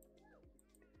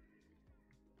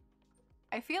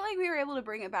 I feel like we were able to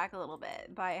bring it back a little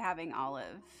bit by having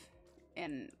Olive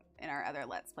in our other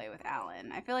Let's Play with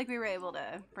Alan. I feel like we were able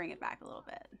to bring it back a little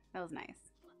bit. That was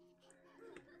nice.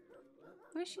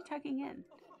 Who is she tucking in?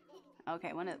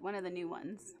 Okay, one of the new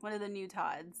ones. One of the new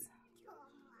Todds.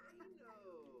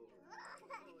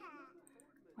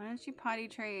 Why don't you potty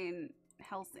train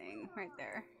Helsing right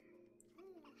there?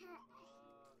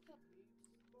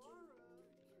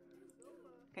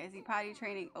 Okay, is he potty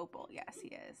training Opal? Yes, he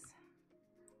is.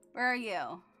 Where are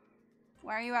you?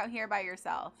 Why are you out here by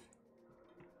yourself?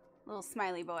 Little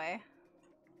smiley boy.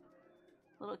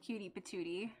 Little cutie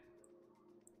patootie.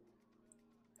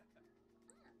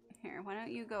 Here, why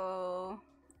don't you go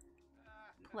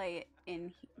play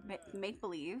in make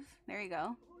believe? There you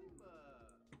go.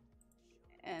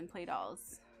 And play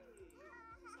dolls.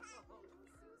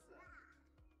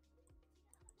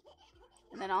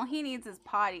 And then all he needs is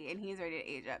potty, and he's ready to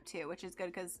age up too, which is good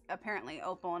because apparently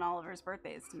Opal and Oliver's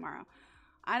birthday is tomorrow.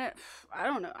 I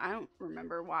don't know. I don't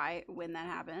remember when that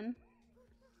happened.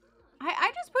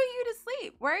 I just put you to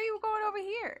sleep. Why are you going over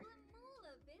here?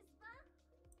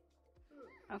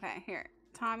 Okay, here.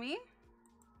 Tommy,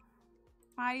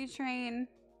 potty train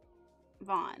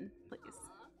Vaughn, please.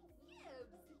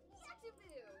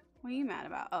 What are you mad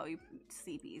about? Oh, you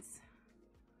sleepies.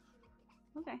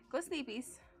 Okay, go sleepies.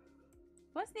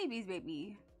 Go sleepies,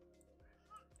 baby.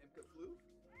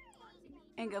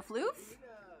 Inga Floof?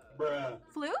 Bruh.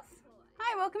 Floof?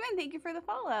 Hi, welcome in. Thank you for the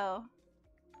follow.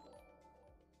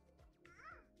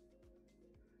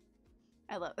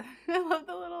 I love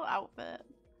the little outfit.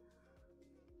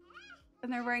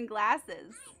 And they're wearing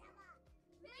glasses.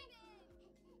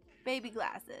 Baby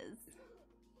glasses.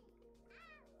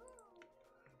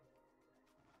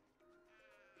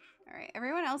 Alright,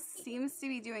 everyone else seems to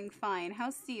be doing fine.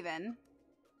 How's Steven?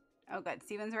 Oh, good.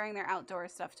 Steven's wearing their outdoor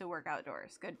stuff to work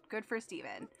outdoors. Good for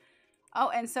Steven. Oh,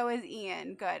 and so is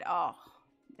Ian. Good. Oh,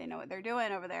 they know what they're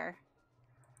doing over there.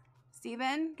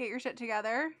 Steven, get your shit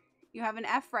together. You have an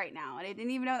F right now, and I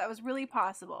didn't even know that was really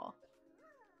possible.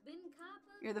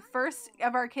 You're the first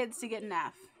of our kids to get an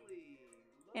F.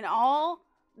 In all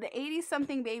the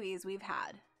 80-something babies we've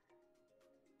had.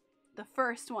 The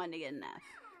first one to get an F.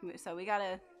 So we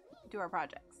gotta do our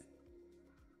projects.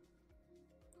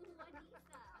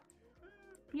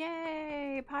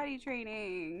 Yay! Potty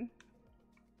training.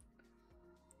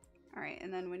 Alright,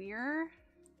 and then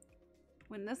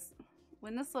when this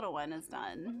little one is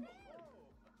done.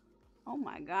 Oh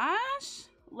my gosh!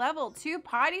 Level 2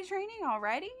 potty training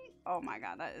already? Oh my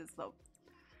god, that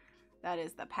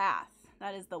is the path.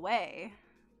 That is the way.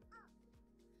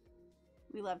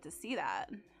 We love to see that.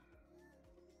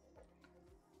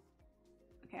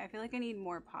 Okay, I feel like I need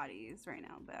more potties right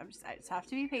now, but I just have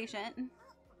to be patient.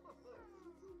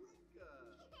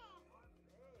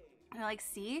 And like,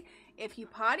 see, if you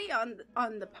potty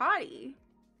on the potty,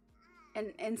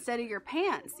 and instead of your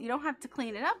pants, you don't have to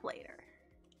clean it up later,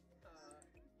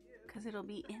 because it'll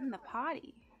be in the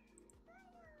potty.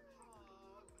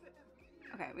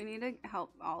 Okay, we need to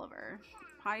help Oliver.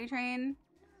 Potty train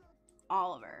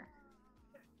Oliver.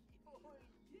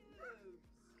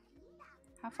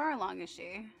 How far along is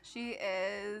she? She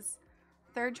is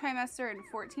 3rd trimester in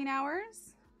 14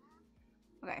 hours.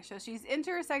 Okay, so she's into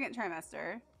her 2nd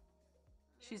trimester.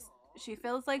 She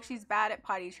feels like she's bad at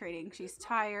potty training. She's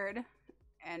tired,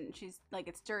 and she's like,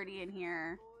 it's dirty in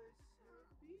here.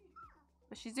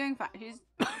 But she's doing fine.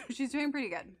 She's doing pretty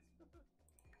good.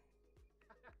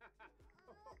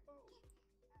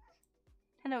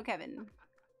 Hello, Kevin.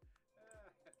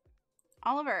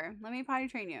 Oliver, let me potty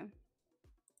train you.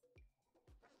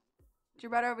 Get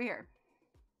your butt over here.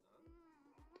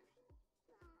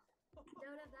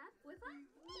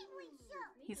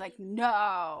 He's like,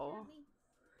 no.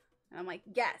 And I'm like,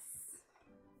 yes.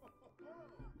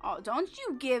 Oh, don't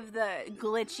you give the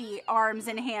glitchy arms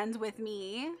and hands with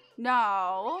me.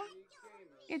 No.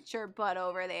 Get your butt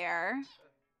over there.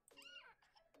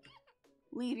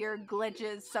 Leave your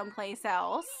glitches someplace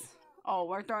else. Oh,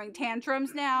 we're throwing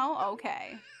tantrums now?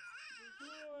 Okay.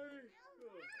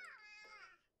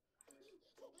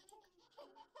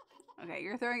 Okay,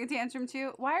 you're throwing a tantrum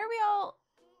too? Why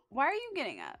are you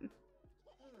getting up?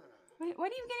 What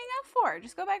are you getting up for?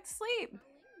 Just go back to sleep.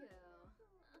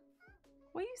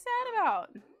 What are you sad about?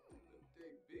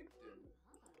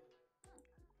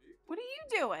 What are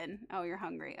you doing? Oh, you're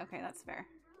hungry. Okay, that's fair.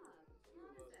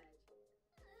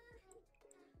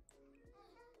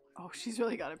 Oh, she's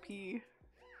really gotta pee.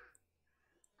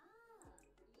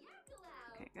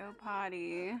 Okay, go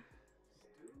potty.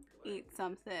 Eat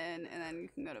something, and then you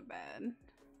can go to bed.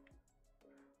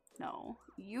 No,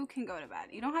 you can go to bed.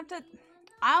 You don't have to.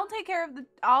 I'll take care of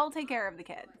the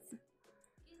kids.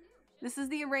 This is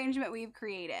the arrangement we've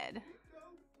created.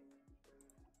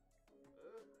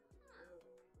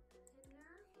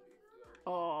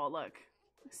 Oh, look.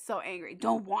 So angry.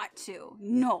 Don't want to.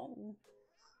 No.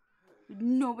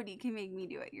 Nobody can make me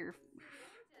do it.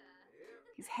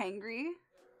 He's hangry.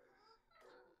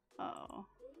 Oh.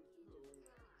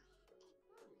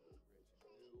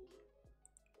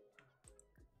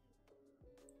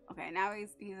 Okay, now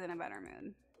he's in a better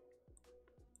mood.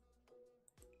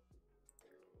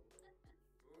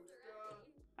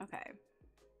 Okay.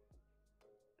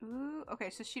 Ooh, okay,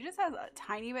 so she just has a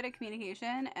tiny bit of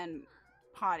communication and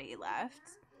potty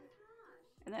left.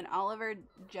 And then Oliver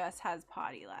just has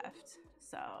potty left.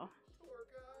 So,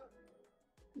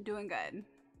 doing good.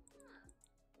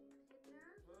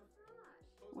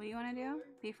 What do you want to do?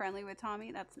 Be friendly with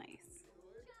Tommy? That's nice.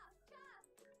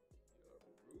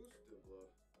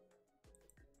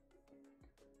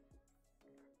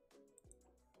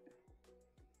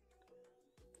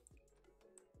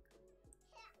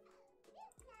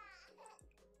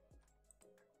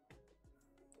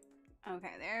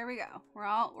 Okay, there we go. We're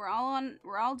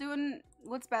all doing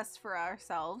what's best for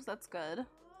ourselves. That's good.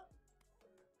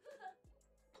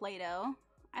 Play-Doh.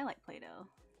 I like Play-Doh.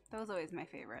 That was always my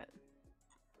favorite.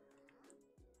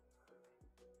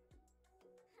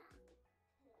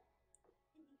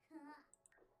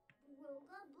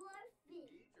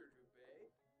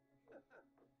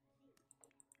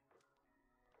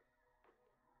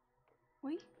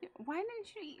 Wait, why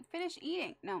didn't you finish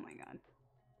eating? No, my God.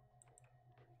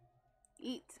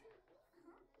 Eat.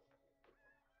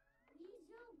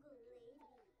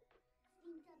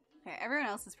 Okay, everyone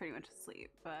else is pretty much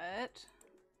asleep, but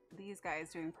these guys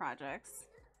doing projects.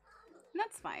 And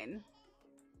that's fine.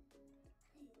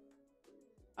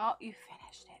 Oh, you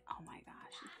finished it. Oh my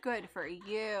gosh. Good for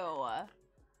you.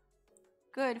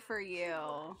 Good for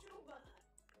you.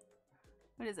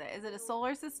 What is it? Is it a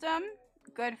solar system?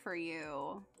 Good for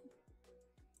you.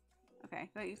 Okay,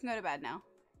 you can go to bed now.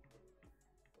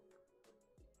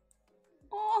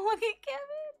 Oh, look at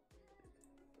Kevin.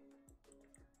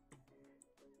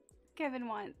 Kevin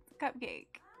wants a cupcake.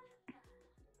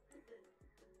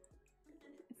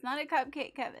 It's not a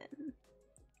cupcake, Kevin.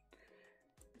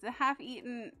 It's a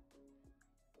half-eaten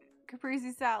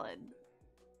caprese salad.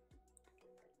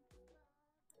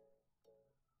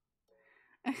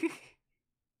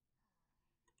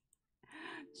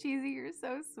 Cheesy, you're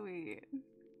so sweet.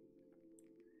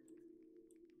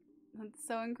 That's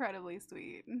so incredibly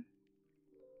sweet.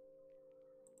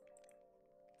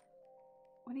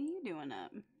 What are you doing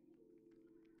up?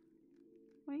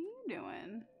 What are you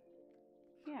doing?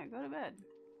 Yeah, go to bed.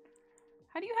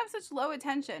 How do you have such low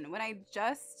attention when I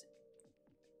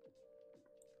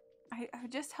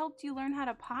just helped you learn how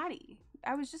to potty?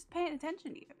 I was just paying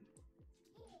attention to you.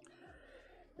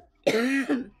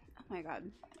 Oh my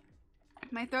God.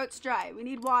 My throat's dry. We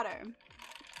need water.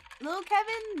 Little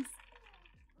Kevin's.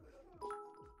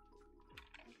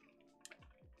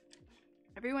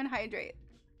 Everyone hydrate.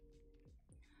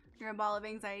 You're a ball of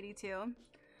anxiety too.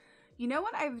 You know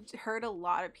what I've heard a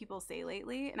lot of people say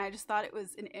lately, and I just thought it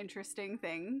was an interesting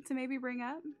thing to maybe bring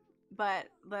up, but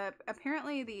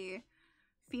apparently the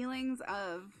feelings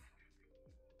of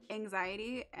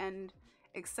anxiety and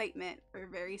excitement are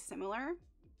very similar,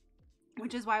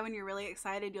 which is why when you're really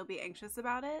excited, you'll be anxious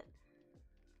about it.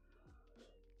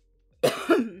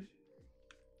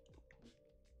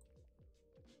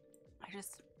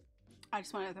 I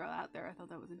just wanted to throw that out there. I thought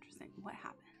that was interesting. What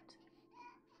happened?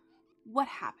 What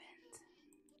happened?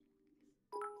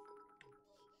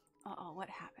 Uh-oh, what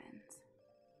happened?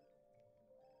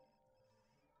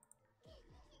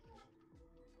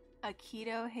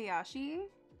 Akito Hayashi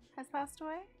has passed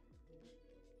away?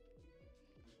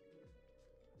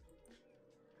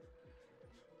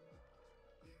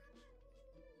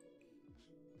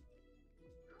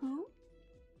 Who?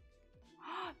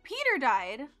 Peter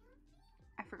died!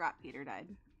 I forgot Peter died.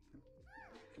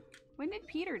 When did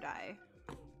Peter die?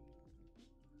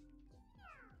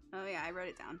 Oh yeah, I wrote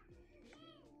it down.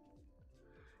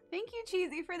 Thank you,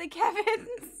 Cheesy, for the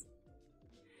Kevins.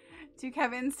 2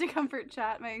 Kevins to comfort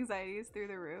chat. My anxiety is through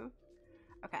the roof.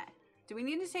 Okay. Do we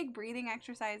need to take breathing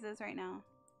exercises right now?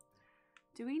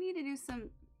 Do we need to do some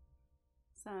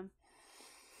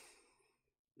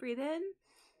breathe in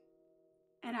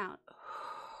and out.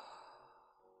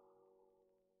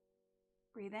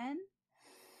 Breathe in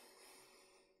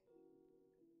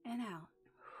and out.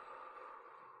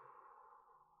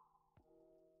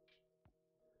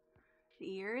 The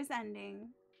year is ending.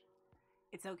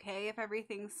 It's okay if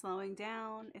everything's slowing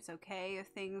down. It's okay if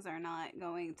things are not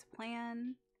going to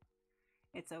plan.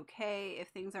 It's okay if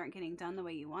things aren't getting done the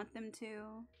way you want them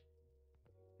to.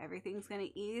 Everything's going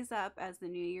to ease up as the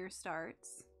new year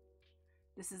starts.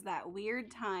 This is that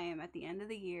weird time at the end of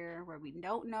the year where we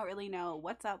don't really know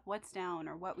what's up, what's down,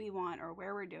 or what we want, or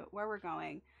where we're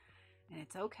going. And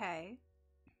it's okay.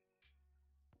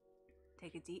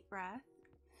 Take a deep breath.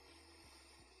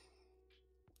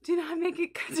 Do not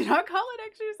call it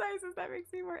exercises. That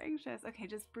makes me more anxious. Okay,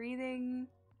 just breathing.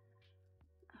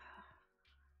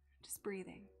 Just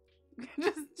breathing.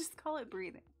 just call it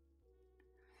breathing.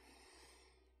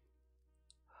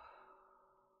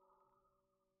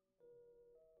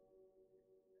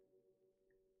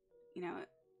 You know,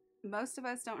 most of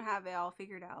us don't have it all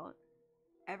figured out.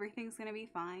 Everything's going to be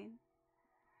fine.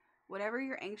 Whatever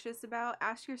you're anxious about,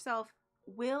 ask yourself,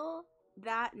 will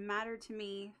that matter to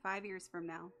me 5 years from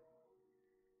now?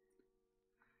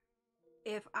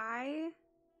 If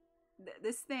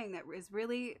this thing that is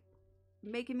really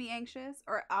making me anxious,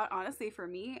 or honestly for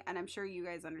me, and I'm sure you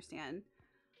guys understand,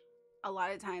 a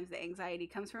lot of times the anxiety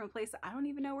comes from a place that I don't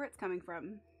even know where it's coming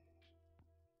from.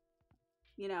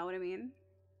 You know what I mean?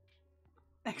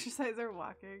 Exercise or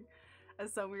walking.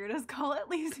 As some weirdos call it,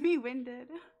 leaves me winded.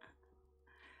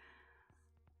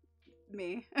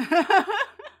 Me.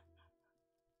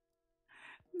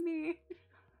 Me.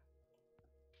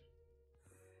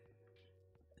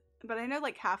 But I know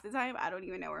like half the time I don't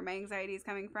even know where my anxiety is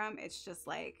coming from. It's just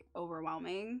like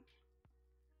overwhelming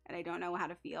and I don't know how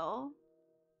to feel.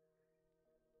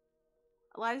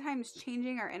 A lot of times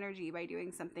changing our energy by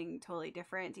doing something totally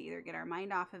different to either get our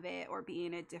mind off of it or be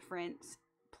in a different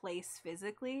place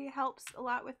physically helps a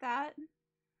lot with that.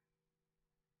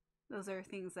 Those are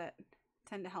things that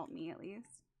tend to help me at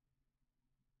least.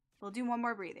 We'll do one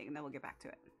more breathing and then we'll get back to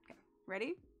it. Okay,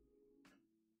 ready?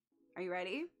 Are you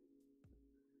ready?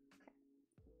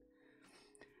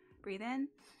 Okay. Breathe in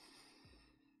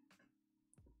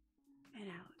and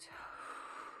out.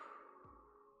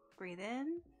 Breathe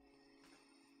in.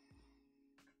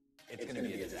 It's gonna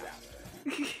be a disaster.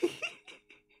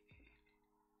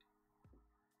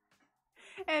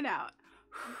 And out.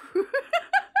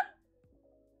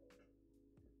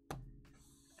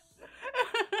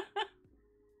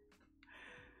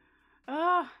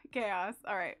 Oh, chaos.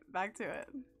 All right, back to it.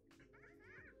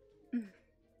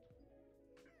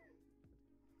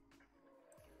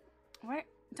 What?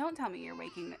 Don't tell me you're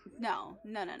waking them. No.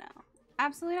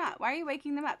 Absolutely not. Why are you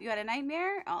waking them up? You had a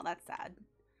nightmare? Oh, that's sad.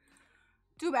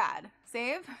 Too bad.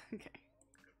 Save? Okay.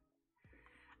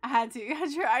 I had to. You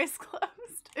had your eyes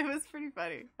closed. It was pretty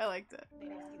funny. I liked it.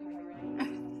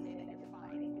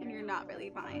 And you're not really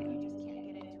fine.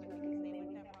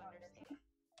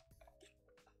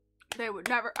 They would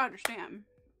never understand.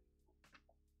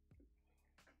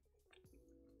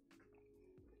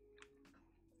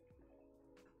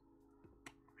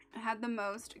 I had the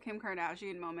most Kim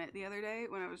Kardashian moment the other day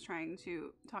when I was trying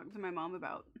to talk to my mom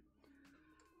about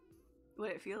what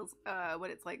it feels,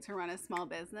 what it's like to run a small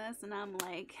business. And I'm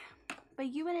like, but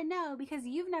you wouldn't know because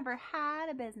you've never had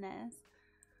a business.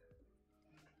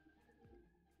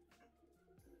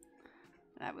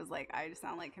 And I was like, I just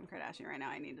sound like Kim Kardashian right now.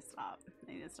 I need to stop.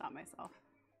 I need to stop myself.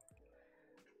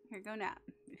 Here, go nap.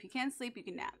 If you can't sleep, you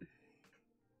can nap.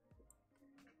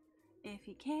 If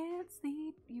you can't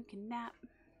sleep, you can nap.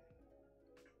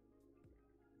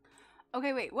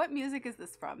 Okay, wait. What music is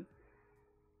this from?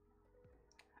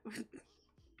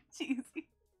 Cheesy.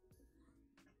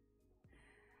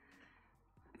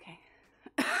 Okay.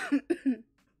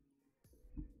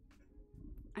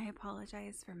 I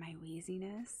apologize for my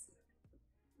wheeziness.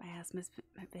 My asthma's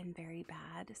been very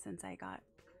bad since I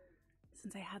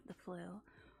had the flu.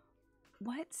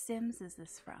 What Sims is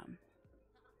this from?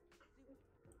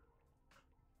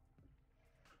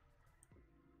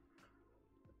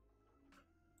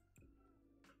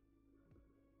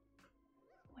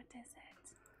 What is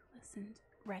it? Listen,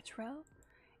 retro?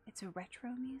 It's a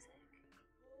retro music?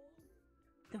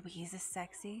 The wheeze is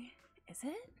sexy. Is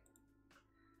it?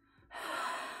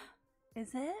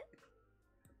 Is it?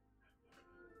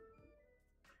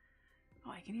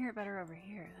 Oh, I can hear it better over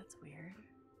here. That's weird.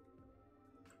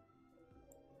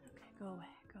 Okay, go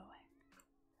away. Go away.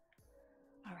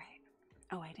 All right.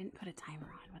 Oh, I didn't put a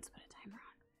timer on. Let's put a timer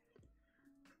on.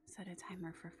 Set a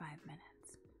timer for 5 minutes.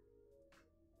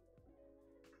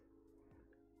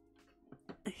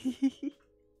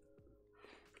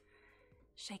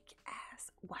 Shake your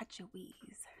ass. Watch your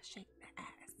wheeze. Shake the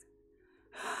ass.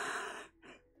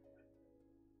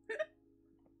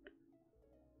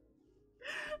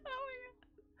 Oh my god.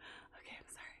 Okay, I'm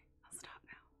sorry. I'll stop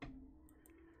now.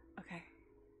 Okay.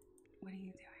 What are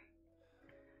you doing?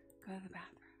 Go to the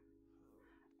bathroom.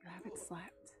 You haven't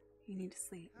slept. You need to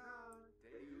sleep.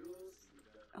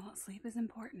 Oh, sleep is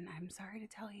important. I'm sorry to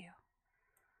tell you.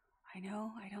 I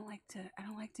know I don't like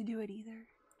to do it either.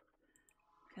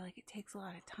 I feel like it takes a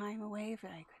lot of time away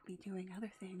that I could be doing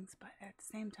other things, but at the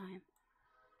same time,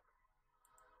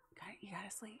 you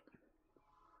gotta sleep.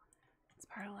 It's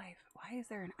part of life. Why is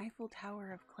there an Eiffel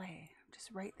Tower of clay just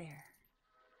right there?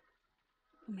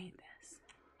 Who made this?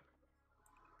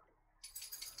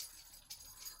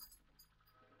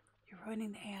 You're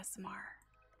ruining the ASMR.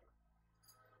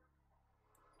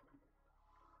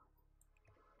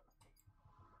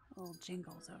 Little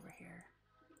jingles over here.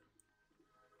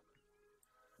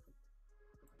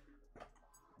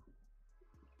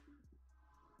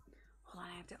 Hold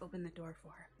on, I have to open the door for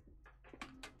her.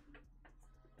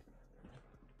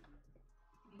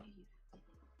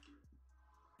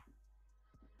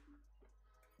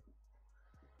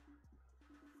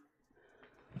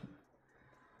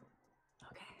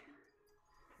 Okay.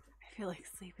 I feel like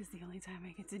sleep is the only time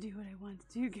I get to do what I want to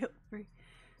do guilt-free,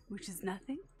 which is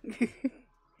nothing.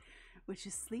 Which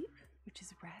is sleep, which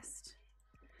is rest,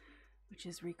 which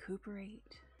is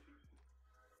recuperate.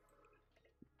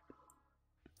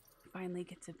 finally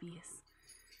get to be a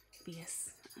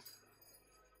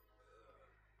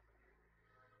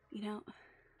you know,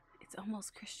 it's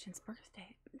almost Christian's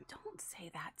birthday. Don't say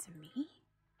that to me.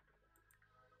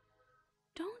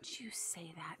 Don't you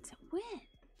say that to Win.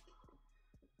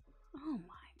 Oh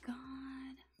my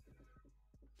God.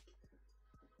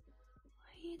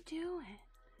 What are you doing?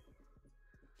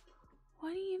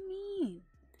 What do you mean?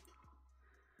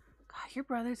 God, your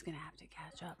brother's gonna have to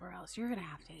catch up, or else you're gonna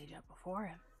have to age up before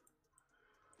him.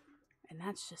 And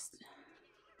that sucks.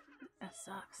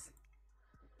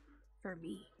 For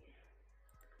me.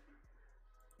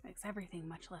 Makes everything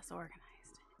much less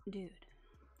organized. Dude.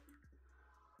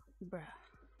 Bruh.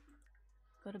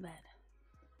 Go to bed.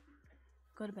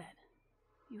 Go to bed.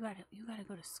 You gotta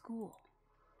go to school.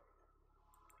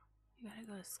 You gotta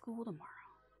go to school tomorrow.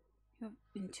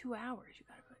 In 2 hours, you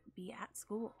gotta be at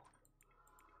school.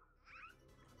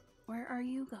 Where are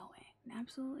you going?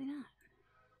 Absolutely not.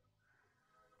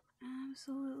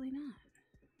 Absolutely not.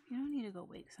 You don't need to go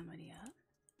wake somebody up.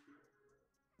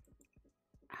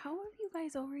 How have you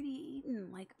guys already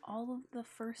eaten like all of the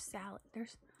first salad?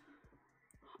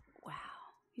 Wow.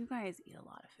 You guys eat a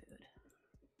lot of food.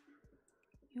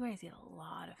 You guys eat a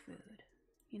lot of food.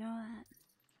 You know that?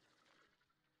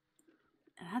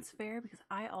 And that's fair because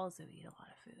I also eat a lot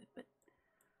of food, but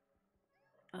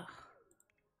ugh.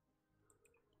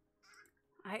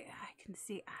 I can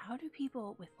see, how do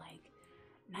people with like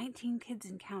 19 kids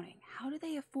and counting, how do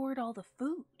they afford all the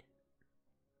food?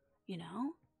 You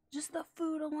know? Just the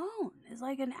food alone is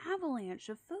like an avalanche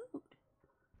of food.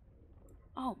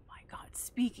 Oh my God,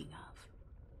 speaking of.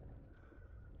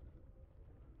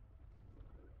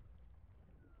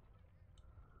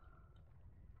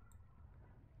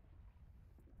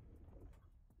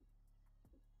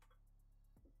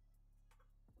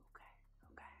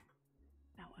 Okay.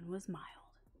 That one was mild.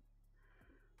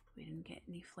 We didn't get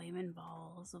any flaming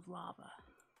balls of lava.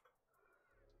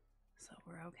 So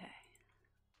we're okay.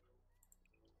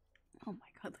 Oh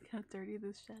my God, look how dirty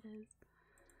this shed is.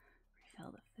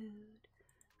 Refill the food.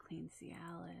 Clean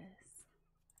Cialis.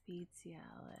 Feed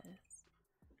Cialis.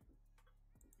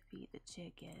 Feed the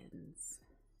chickens.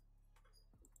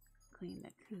 Clean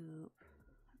the coop.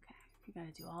 Okay, you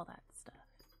gotta do all that stuff.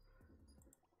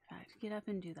 In fact, get up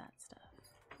and do that stuff.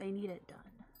 They need it done.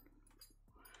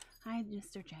 Hi,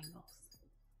 Mr. Jangles.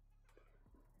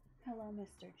 Hello,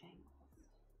 Mr. Jangles.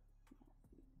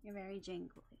 You're very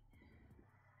jangly.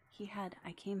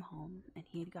 I came home and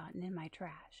he had gotten in my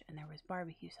trash and there was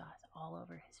barbecue sauce all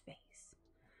over his face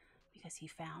because he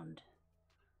found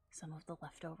some of the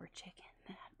leftover chicken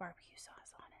that had barbecue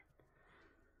sauce on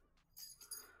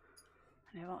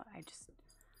it. And I just,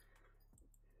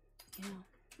 you know,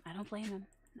 I don't blame him.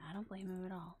 I don't blame him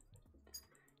at all.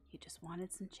 He just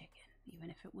wanted some chicken,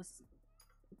 even if it was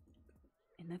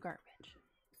in the garbage.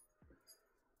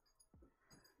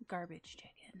 Garbage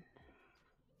chicken.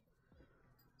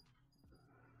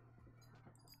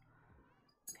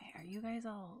 Okay, are you guys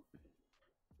all...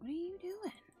 What are you doing?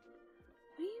 What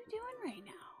are you doing right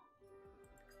now?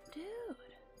 Dude.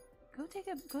 Go take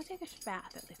a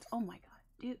bath at least. Oh my God,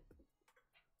 dude.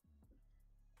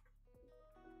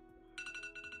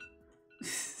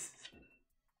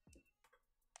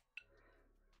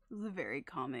 This is a very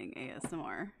calming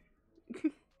ASMR.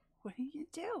 What are you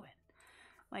doing?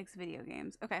 Likes video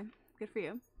games. Okay, good for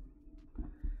you.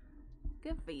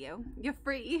 Good for you. You're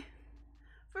free.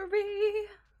 Free.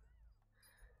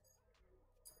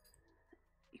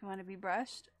 You want to be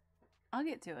brushed? I'll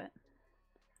get to it.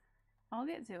 I'll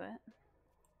get to it.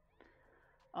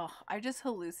 Oh, I just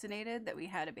hallucinated that we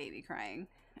had a baby crying.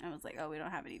 And I was like, oh, we don't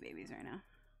have any babies right now.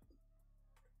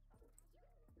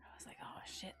 I was like, oh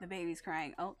shit, the baby's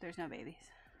crying. Oh, there's no babies.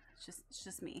 It's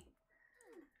just me.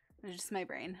 It's just my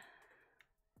brain.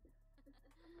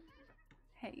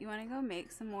 Hey, you want to go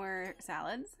make some more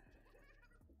salads?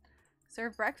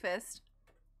 Serve breakfast.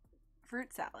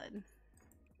 Fruit salad.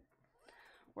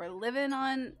 We're living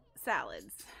on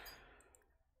salads.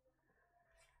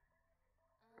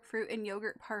 Fruit and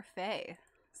yogurt parfait.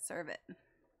 Serve it.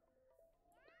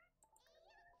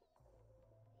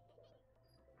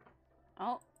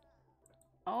 Oh.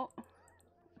 Oh.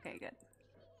 Okay, good.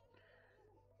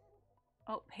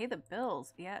 Oh, pay the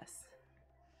bills. Yes.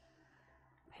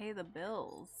 Pay the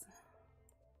bills.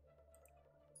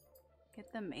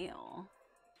 Get the mail.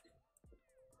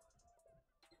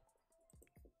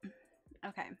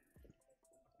 Okay.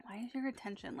 Why is your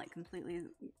attention like completely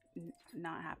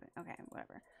not happening? Okay,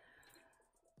 whatever.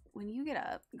 When you get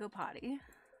up, go potty.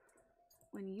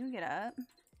 When you get up,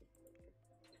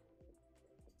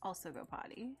 also go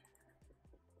potty.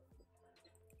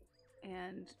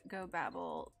 And go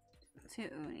babble to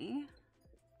Uni.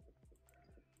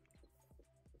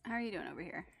 How are you doing over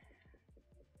here?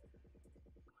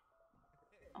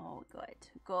 Oh, good.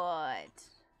 Good.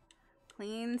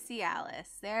 Clean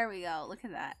Cialis. There we go. Look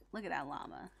at that. Look at that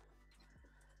llama.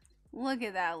 Look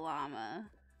at that llama.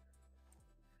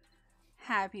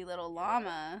 Happy little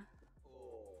llama.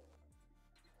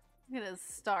 Look at his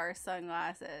star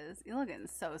sunglasses. You're looking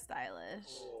so stylish.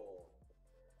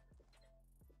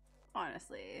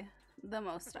 Honestly, the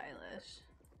most stylish.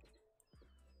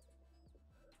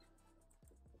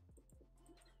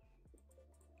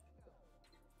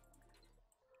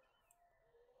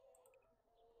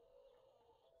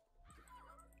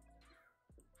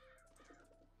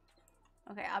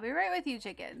 Okay, I'll be right with you,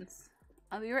 chickens.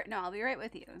 I'll be right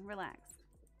with you. Relax.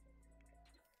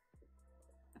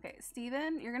 Okay,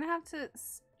 Steven, you're gonna have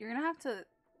to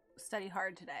study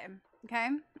hard today. Okay?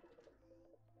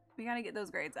 We gotta get those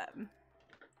grades up.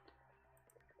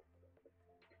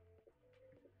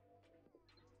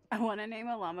 I want to name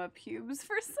a llama Pubes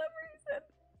for some reason.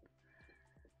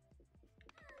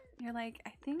 You're like,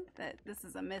 I think that this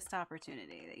is a missed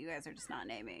opportunity that you guys are just not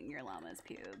naming your llamas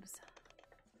Pubes.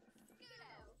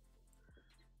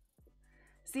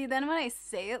 See, then when I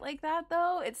say it like that,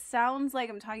 though, it sounds like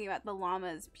I'm talking about the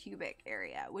llama's pubic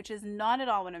area, which is not at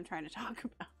all what I'm trying to talk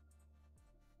about.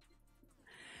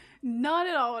 Not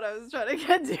at all what I was trying to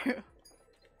get to.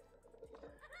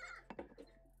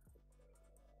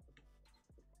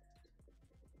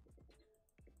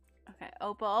 Okay,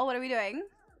 Opal, what are we doing?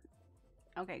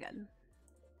 Okay, good.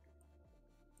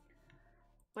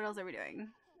 What else are we doing?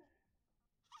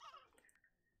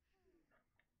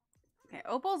 Okay,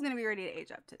 Opal's gonna be ready to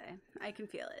age up today. I can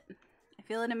feel it. I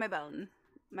feel it in my bone.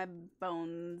 My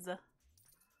bones.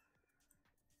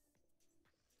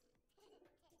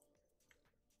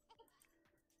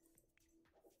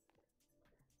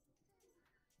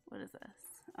 What is this?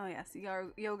 Oh yes,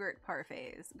 yogurt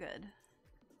parfaits. Good.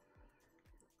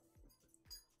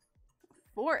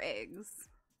 4 eggs.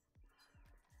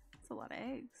 That's a lot of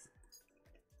eggs.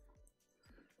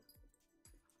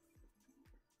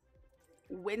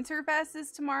 Winterfest is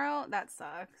tomorrow? That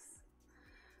sucks.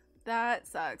 That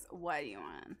sucks. What do you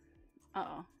want?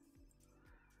 Uh-oh.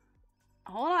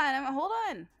 Hold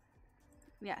on.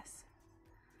 Yes.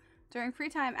 During free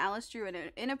time, Alice drew an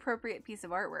inappropriate piece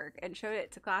of artwork and showed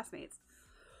it to classmates.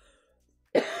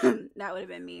 That would have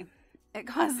been me. It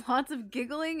caused lots of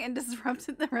giggling and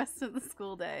disrupted the rest of the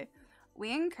school day.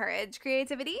 We encourage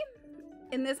creativity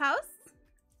in this house.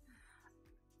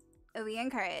 We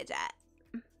encourage it.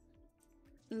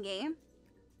 Okay.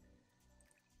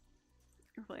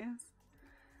 Please.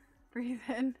 Breathe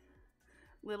in.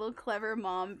 Little clever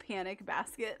mom panic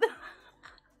basket. Oh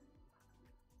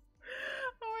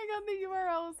my god, the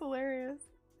URL is hilarious.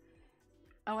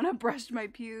 I want to brush my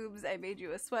pubes. I made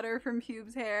you a sweater from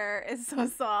pubes hair. It's so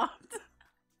soft.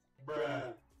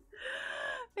 Bruh.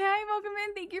 Hi, welcome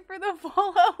in. Thank you for the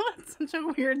follow. It's such a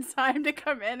weird time to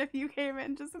come in if you came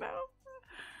in just now.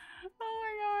 Oh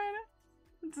my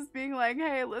god. Just being like,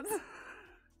 hey, let's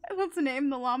name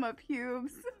the llama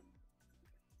Pubes.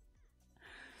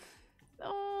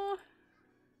 Oh.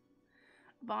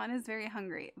 Vaughn is very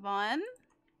hungry. Vaughn,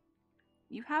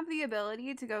 you have the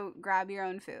ability to go grab your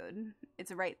own food.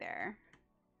 It's right there.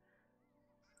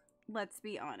 Let's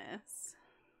be honest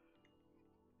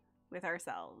with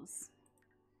ourselves.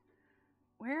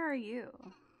 Where are you?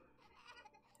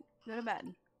 Go to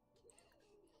bed.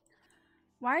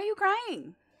 Why are you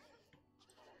crying?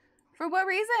 For what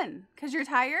reason? Because you're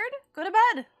tired? Go to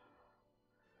bed.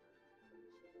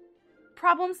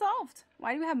 Problem solved.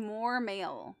 Why do we have more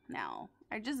mail now?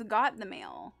 I just got the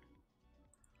mail.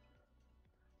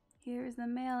 Here's the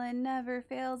mail, it never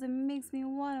fails. It makes me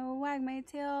want to wag my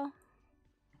tail.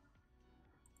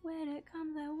 When it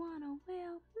comes, I want to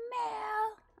wail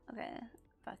mail. Okay,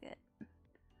 fuck it.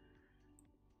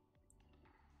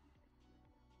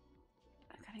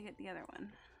 I gotta get the other one.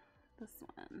 This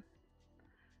one.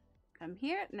 Come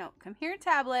here. No, come here,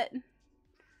 tablet.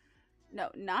 No,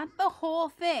 not the whole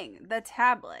thing. The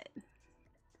tablet.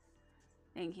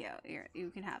 Thank you. Here, you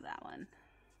can have that one.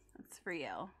 That's for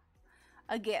you.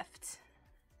 A gift.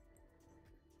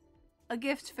 A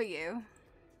gift for you.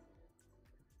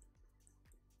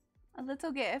 A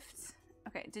little gift.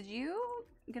 Okay, did you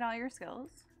get all your skills?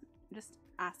 Just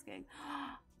asking.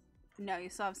 No, you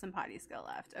still have some potty skill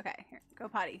left. Okay, here, go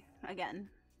potty again.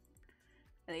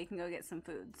 And then you can go get some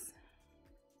foods.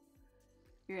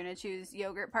 You're gonna choose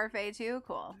yogurt parfait too?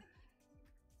 Cool.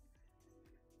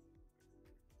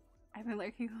 I've been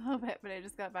lurking a little bit, but I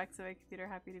just got back to my computer.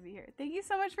 Happy to be here. Thank you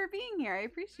so much for being here. I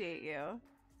appreciate you.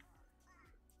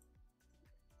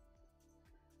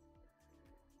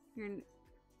 I'm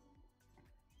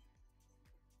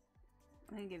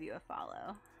gonna give you a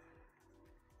follow.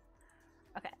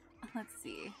 Okay, let's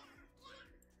see.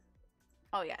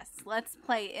 Oh yes, let's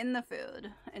play in the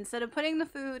food. Instead of putting the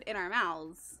food in our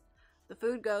mouths, the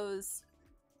food goes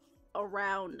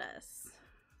around us.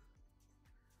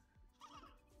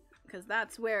 Because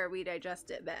that's where we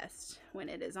digest it best, when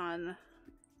it is on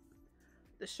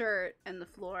the shirt and the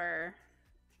floor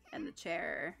and the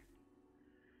chair.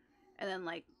 And then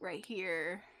like right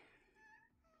here,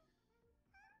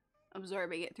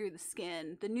 absorbing it through the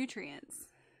skin, the nutrients.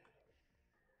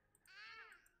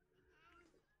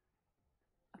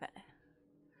 Okay.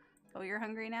 Oh, you're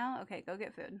hungry now? Okay, go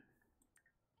get food.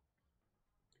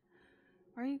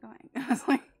 Where are you going? I was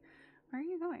like, where are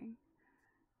you going?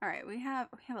 Alright, we have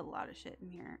a lot of shit in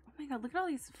here. Oh my god, look at all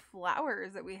these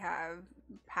flowers that we have.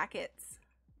 Packets.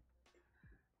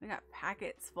 We got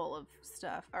packets full of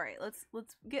stuff. Alright, let's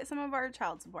get some of our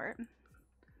child support.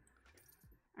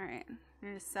 Alright, we're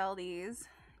gonna sell these.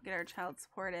 Get our child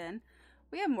support in.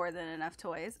 We have more than enough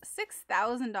toys.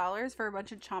 $6,000 for a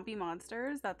bunch of chompy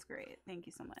monsters. That's great. Thank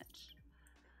you so much.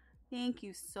 Thank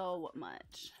you so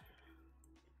much.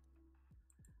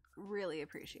 Really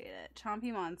appreciate it.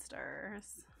 Chompy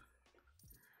monsters.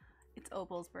 It's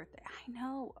Opal's birthday. I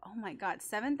know. Oh my god.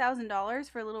 $7,000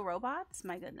 for little robots?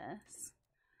 My goodness.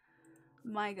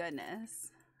 My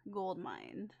goodness. Gold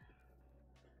mine.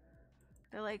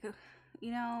 They're like,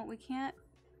 you know, we can't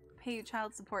pay you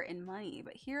child support in money,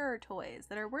 but here are toys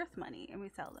that are worth money, and we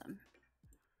sell them.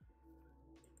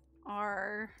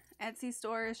 Our Etsy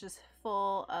store is just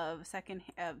full of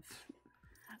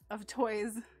of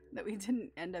toys that we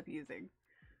didn't end up using.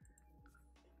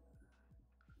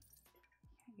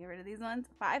 Get rid of these ones.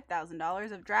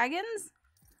 $5,000 of dragons?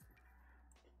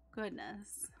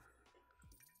 Goodness.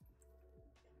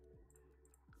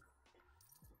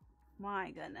 My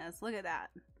goodness, look at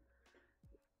that.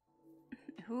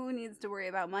 Who needs to worry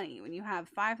about money when you have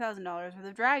 $5,000 worth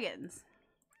of dragons?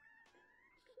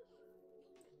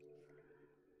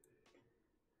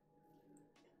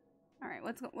 Alright,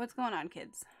 what's going on,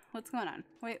 kids? What's going on?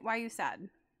 Wait, why are you sad?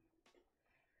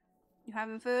 You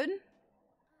having food?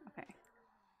 Okay.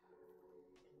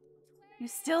 You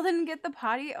still didn't get the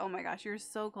potty? Oh my gosh, you're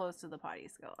so close to the potty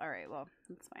skill. Alright, well,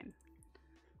 that's fine.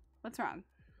 What's wrong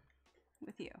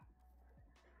with you?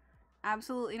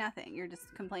 Absolutely nothing. You're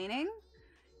just complaining?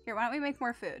 Here, why don't we make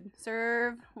more food?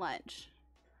 Serve lunch.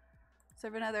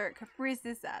 Serve another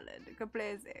caprese salad.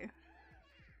 Caprese.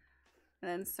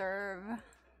 And then serve...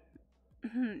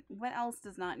 What else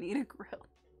does not need a grill?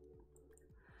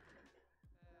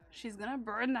 She's gonna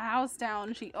burn the house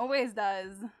down. She always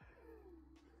does.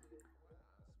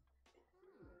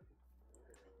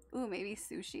 Ooh, maybe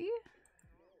sushi?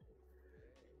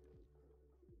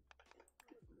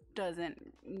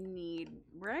 Doesn't need,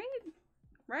 right?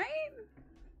 Right?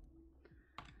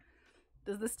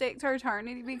 Does the steak tartare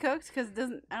need to be cooked? Because it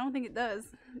doesn't, I don't think it does.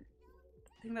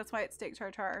 I think that's why it's steak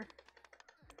tartare.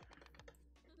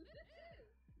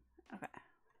 Okay.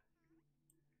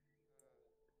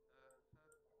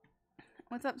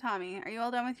 What's up, Tommy? Are you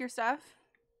all done with your stuff?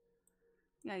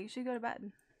 Yeah, you should go to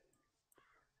bed.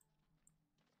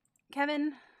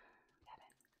 Kevin.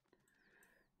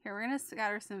 Here, we're gonna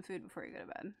scatter some food before you go to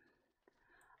bed.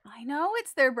 I know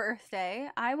it's their birthday.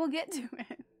 I will get to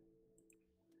it.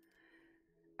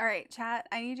 Alright, chat,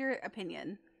 I need your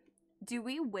opinion. Do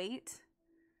we wait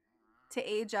to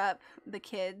age up the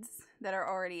kids that are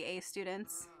already A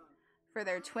students for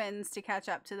their twins to catch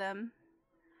up to them?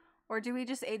 Or do we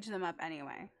just age them up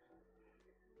anyway?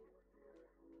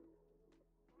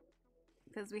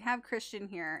 Because we have Christian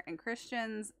here, and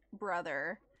Christian's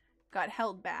brother got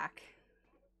held back.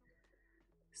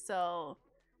 So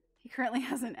he currently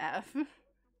has an F,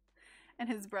 and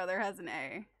his brother has an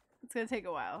A. It's gonna take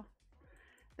a while.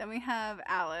 Then we have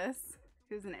Alice,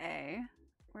 who's an A.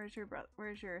 Where's your brother?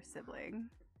 Where's your sibling?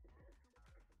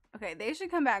 Okay, they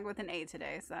should come back with an A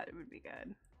today, so that would be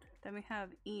good. Then we have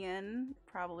Ian,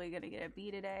 probably gonna get a B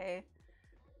today.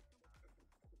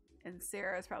 And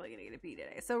Sarah's probably gonna get a B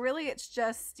today. So really it's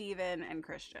just Steven and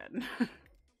Christian.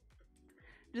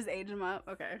 Just age them up?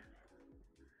 Okay.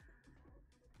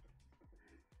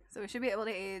 So we should be able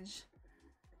to age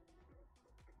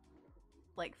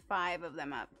like 5 of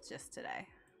them up just today.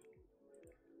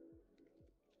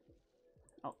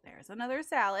 Oh, there's another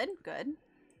salad. Good.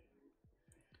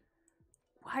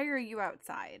 Why are you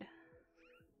outside?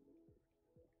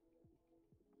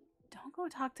 Don't go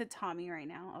talk to Tommy right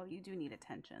now. Oh, you do need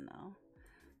attention though.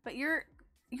 But you're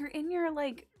in your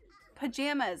like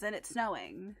pajamas and it's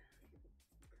snowing.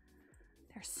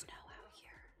 There's snow out here.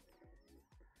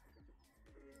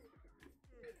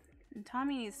 And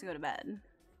Tommy needs to go to bed.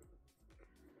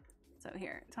 So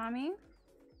here, Tommy,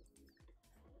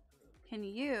 can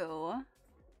you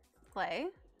play?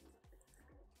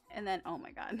 And then, oh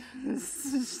my god.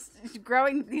 These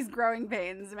growing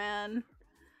pains, man.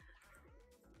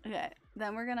 Okay,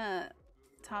 then we're gonna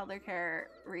toddler care,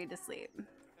 read to sleep.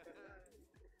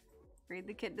 Read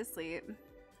the kid to sleep.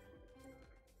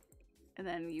 And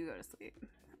then you go to sleep.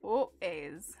 Oh,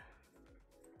 A's.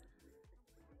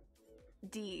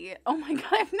 D. Oh my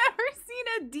god, I've never seen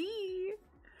a D.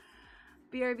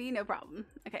 BRB, no problem.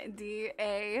 Okay, D,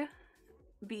 A,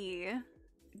 B,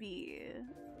 B,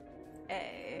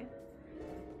 A.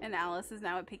 And Alice is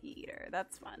now a picky eater.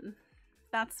 That's fun.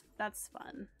 That's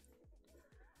fun.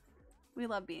 We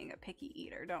love being a picky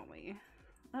eater, don't we?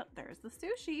 Oh, there's the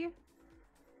sushi.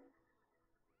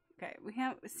 Okay,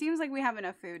 it seems like we have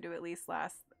enough food to at least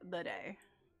last the day.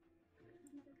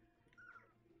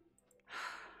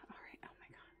 Alright, oh my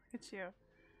god, look at you.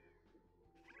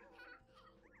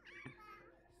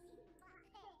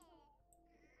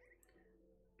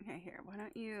 Okay, here, why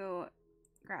don't you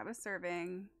grab a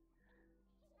serving,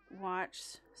 watch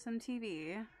some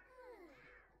TV,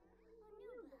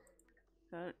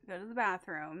 go to the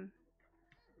bathroom,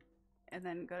 and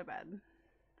then go to bed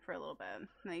for a little bit. And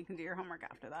then you can do your homework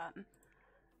after that.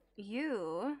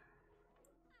 You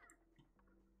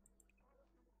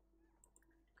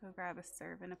go grab a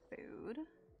serving of food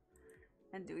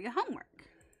and do your homework.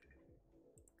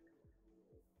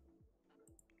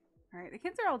 Alright, the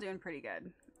kids are all doing pretty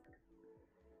good.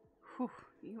 Whew,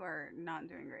 you are not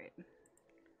doing great.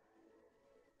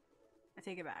 I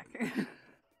take it back.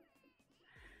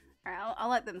 Alright, I'll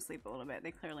let them sleep a little bit.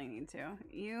 They clearly need to.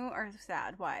 You are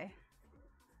sad. Why?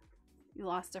 You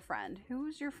lost a friend. Who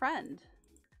was your friend?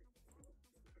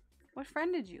 What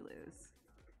friend did you lose?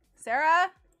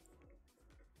 Sarah?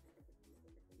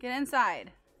 Get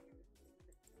inside.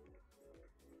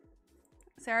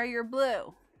 Sarah, you're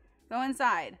blue. Go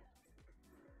inside.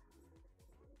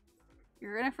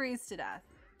 You're gonna freeze to death.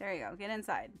 There you go. Get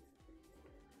inside.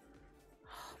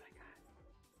 Oh my god.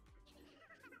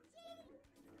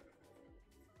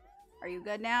 Are you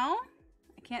good now?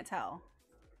 I can't tell.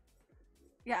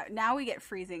 Yeah, now we get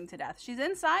freezing to death. She's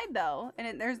inside though,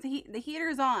 and there's the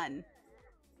heater's on.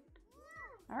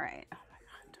 All right. Oh my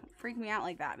god! Don't freak me out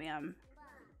like that, ma'am.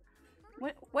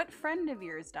 What friend of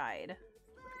yours died?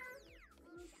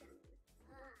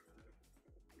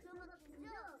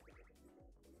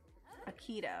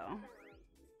 Akito.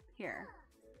 Here.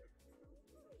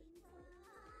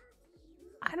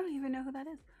 I don't even know who that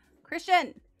is.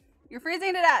 Christian! You're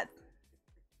freezing to death!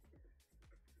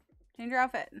 Change your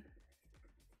outfit.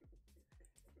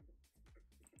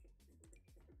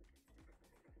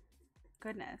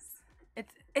 Goodness.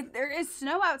 There is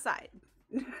snow outside.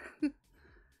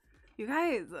 You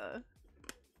guys.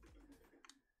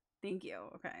 Thank you.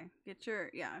 Okay. Get your,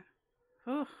 yeah.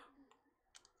 Whew.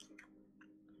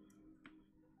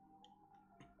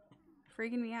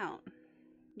 Freaking me out.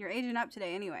 You're aging up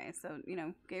today anyway, so, you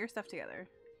know, get your stuff together.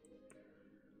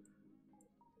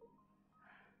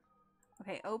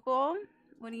 Okay, Opal,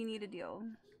 what do you need to do?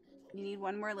 You need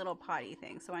one more little potty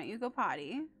thing, so why don't you go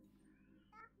potty?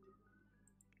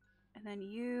 And then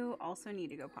you also need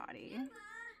to go potty.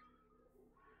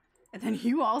 And then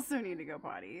you also need to go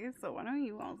potty, so why don't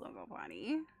you also go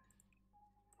potty?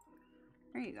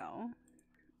 There you go.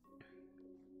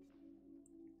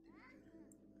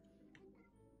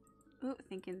 Ooh,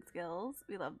 thinking skills.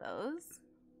 We love those.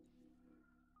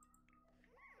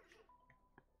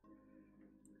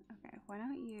 Okay, why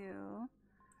don't you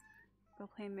go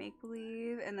play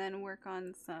make-believe and then work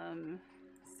on some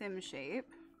sim shape.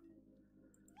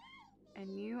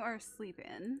 And you are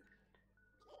sleeping.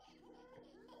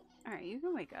 Alright, you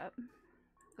can wake up.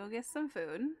 Go get some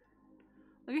food.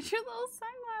 Look at your little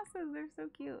sunglasses. They're so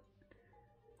cute.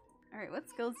 Alright, what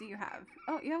skills do you have?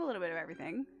 Oh, you have a little bit of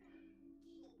everything.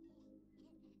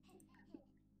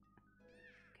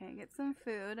 Okay, get some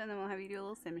food, and then we'll have you do a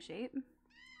little sim shape.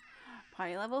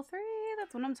 Potty level 3.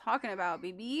 That's what I'm talking about,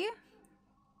 baby.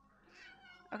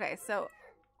 Okay, so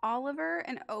Oliver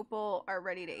and Opal are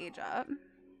ready to age up.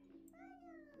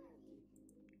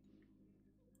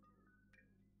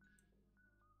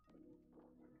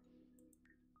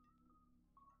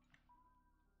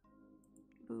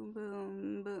 Boom,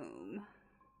 boom, boom.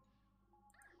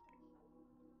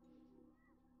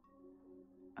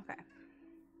 Okay.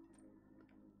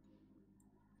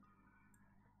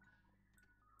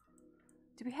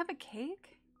 Do we have a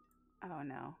cake? Oh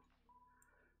no.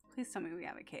 Please tell me we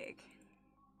have a cake.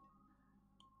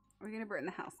 We're gonna burn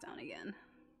the house down again.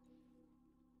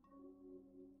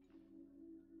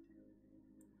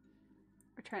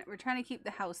 We're trying to keep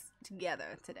the house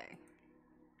together today.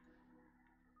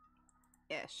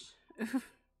 Ish.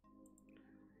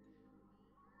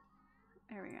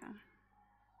 There we go.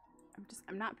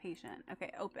 I'm not patient.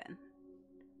 Okay, open.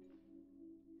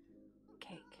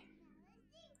 Cake.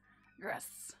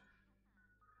 Yes.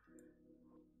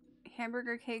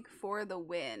 Hamburger cake for the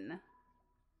win.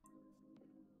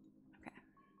 Okay.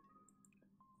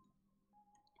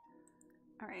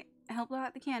 Alright. Help blow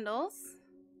out the candles.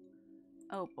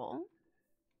 Opal.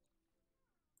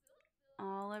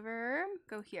 Oliver,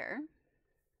 go here.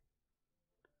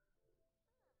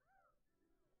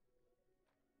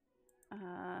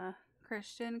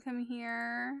 Christian, come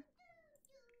here.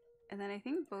 And then I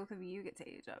think both of you get to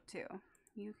age up too.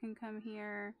 You can come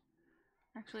here.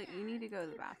 Actually, you need to go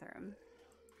to the bathroom.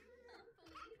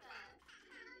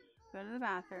 Go to the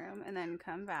bathroom and then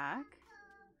come back.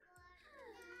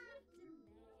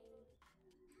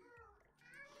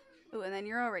 Oh, and then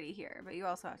you're already here, but you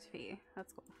also have to pee.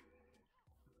 That's cool.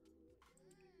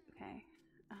 Okay.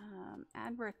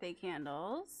 Add birthday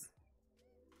candles.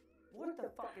 What the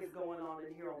fuck is going on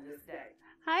in here on this day?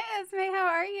 Hi, Esme. How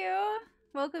are you?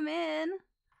 Welcome in.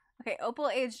 Okay, Opal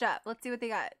aged up. Let's see what they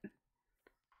got.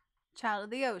 Child of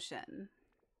the Ocean.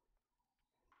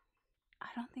 I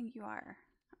don't think you are.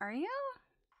 Are you?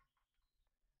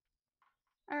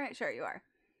 Alright, sure you are.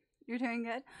 You're doing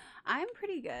good? I'm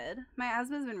pretty good. My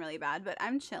asthma's been really bad, but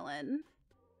I'm chilling.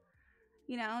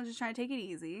 You know, just trying to take it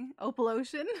easy. Opal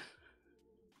Ocean.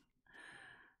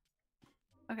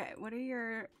 Okay, what are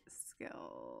your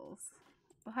skills?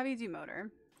 We'll have you do motor.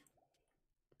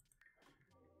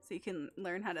 So you can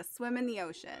learn how to swim in the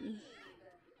ocean.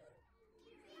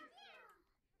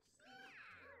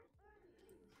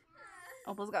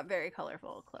 Opal's got very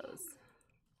colorful clothes.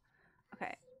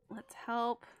 Okay, let's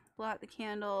help blow out the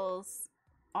candles.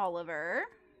 Oliver.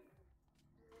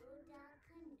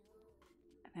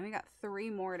 And then we got 3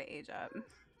 more to age up.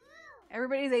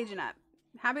 Everybody's aging up.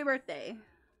 Happy birthday.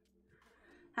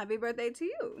 Happy birthday to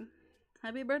you.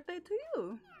 Happy birthday to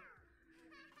you.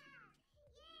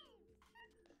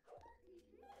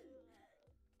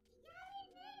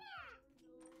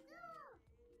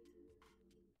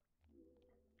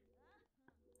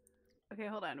 Okay,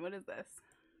 hold on. What is this?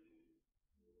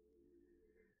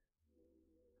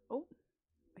 Oh,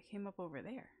 I came up over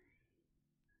there.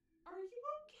 Are you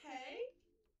okay?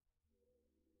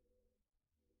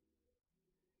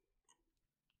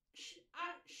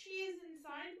 She is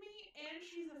inside me, and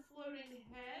she's a floating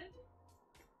head.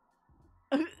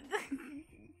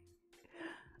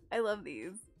 I love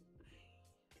these.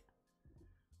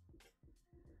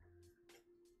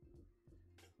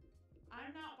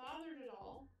 I'm not bothered at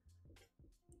all.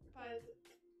 But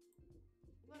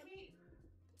let me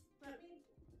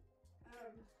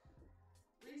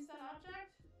reset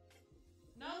object.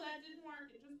 No, that didn't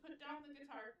work. It just put down the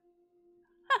guitar.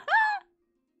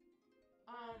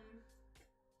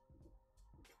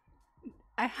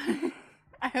 I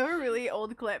have a really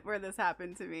old clip where this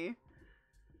happened to me.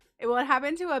 It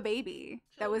happened to a baby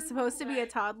that was supposed to be a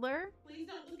toddler. Please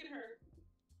don't look at her.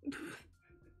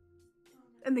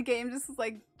 And the game just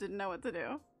like didn't know what to do.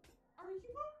 Are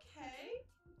you okay?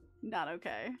 Not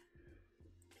okay.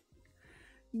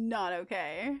 Not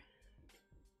okay.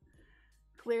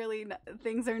 Clearly,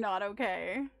 things are not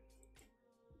okay.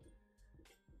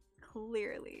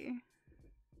 Clearly.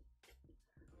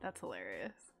 That's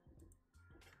hilarious.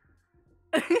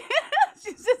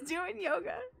 She's just doing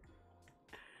yoga.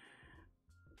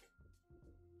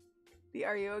 The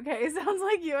 "are you okay" sounds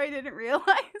like you. I didn't realize.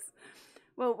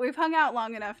 Well, we've hung out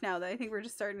long enough now that I think we're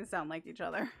just starting to sound like each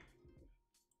other.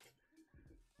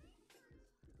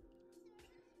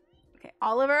 Okay,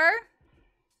 Oliver.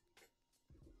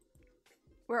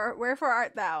 Wherefore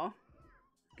art thou?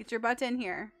 Get your butt in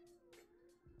here.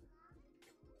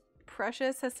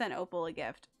 Precious has sent Opal a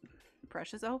gift.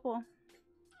 Precious Opal.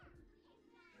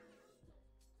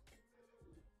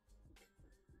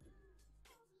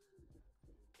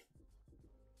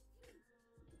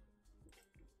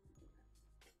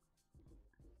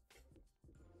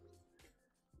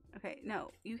 Okay, no.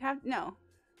 You have no.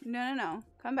 No.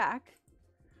 Come back.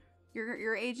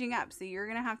 You're aging up, so you're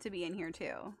gonna have to be in here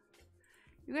too.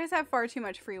 You guys have far too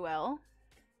much free will.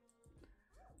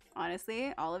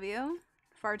 Honestly, all of you.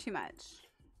 Far too much.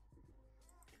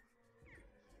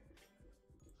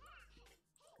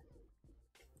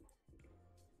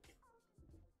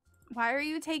 Why are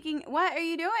you taking... What are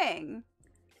you doing?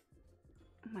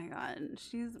 Oh my god.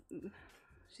 She's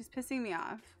pissing me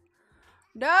off.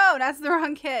 No, that's the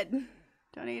wrong kid.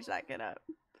 Don't age that kid up.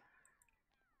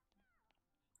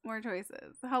 More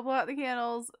choices. Help out the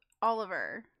candles.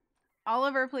 Oliver.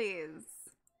 Oliver, please.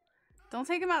 Don't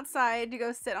take him outside to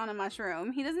go sit on a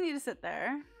mushroom. He doesn't need to sit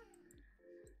there.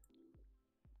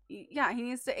 Yeah, he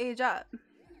needs to age up.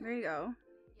 There you go.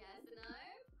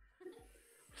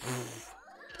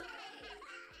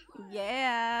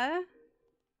 Yeah.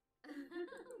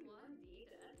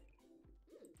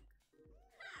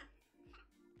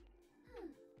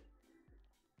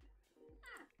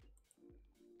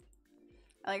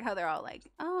 I like how they're all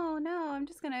like, oh no, I'm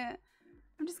just gonna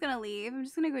leave. I'm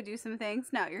just gonna go do some things.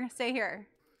 No, you're gonna stay here.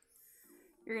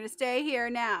 You're gonna stay here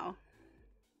now.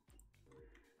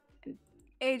 And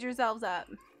age yourselves up.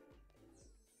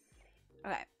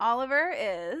 Okay, Oliver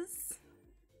is...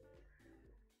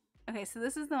 Okay, so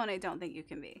this is the one I don't think you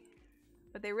can be.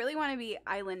 But they really want to be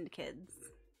island kids.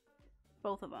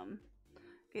 Both of them.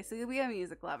 Okay, so you'll be a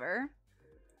music lover.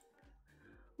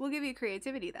 We'll give you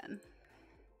creativity then.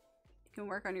 You can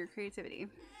work on your creativity.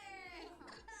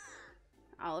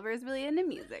 Oliver's really into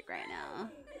music right now.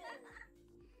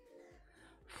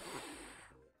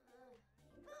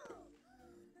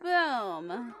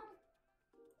 Boom.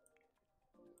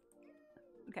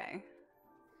 Okay.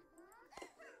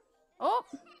 Oh!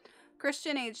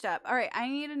 Christian aged up. Alright, I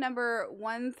need a number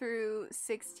 1 through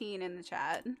 16 in the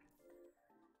chat.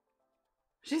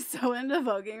 She's so into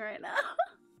voguing right now.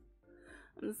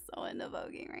 I'm so into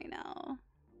voguing right now.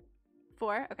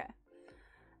 4? Okay.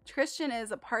 Christian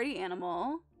is a party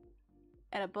animal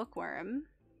and a bookworm.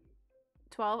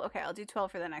 12? Okay, I'll do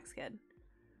 12 for the next kid.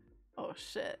 Oh,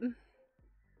 shit.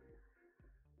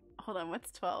 Hold on,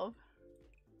 what's 12?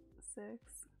 6.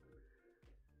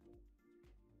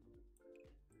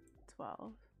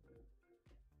 12.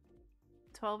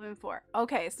 12 and 4.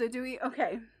 Okay, so do we...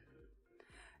 Okay.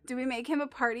 Do we make him a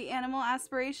party animal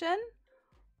aspiration?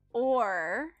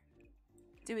 Or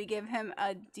do we give him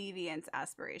a deviance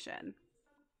aspiration?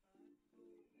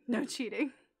 No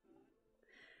cheating.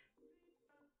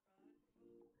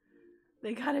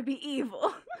 They gotta be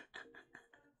evil.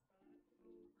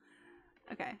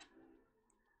 Okay.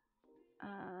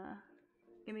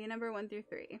 Give me a number 1 through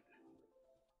 3.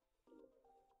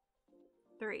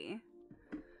 3.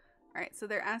 Alright, so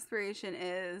their aspiration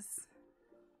is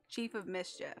Chief of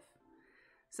Mischief.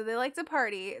 So they like to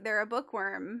party, they're a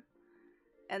bookworm,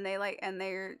 and they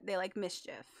like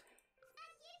mischief.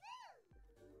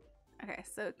 Okay,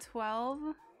 so 12.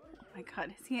 Oh my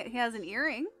god, he has an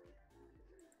earring.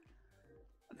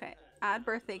 Okay, add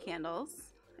birthday candles.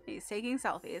 He's taking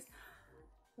selfies.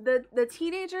 The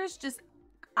teenagers just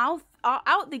out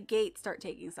the gate start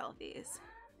taking selfies.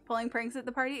 Pulling pranks at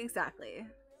the party? Exactly.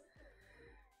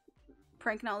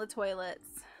 Pranking all the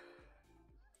toilets.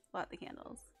 Blow out the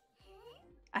candles.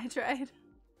 I tried.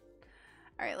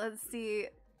 Alright, let's see.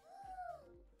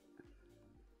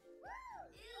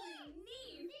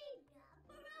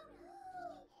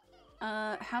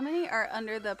 How many are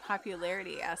under the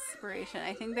popularity aspiration?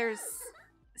 I think there's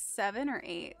 7 or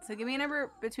 8. So give me a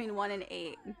number between 1 and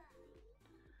 8.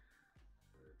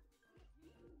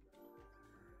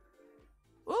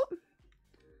 Oop.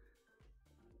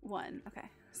 1. Okay.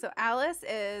 So Alice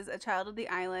is a child of the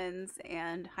islands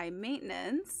and high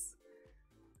maintenance.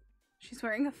 She's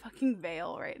wearing a fucking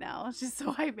veil right now. She's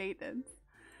so high maintenance.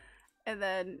 And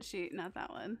then not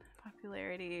that one.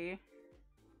 Popularity.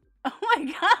 Oh my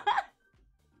god.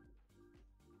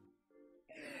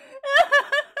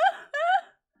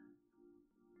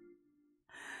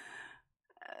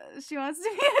 She wants to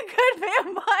be a good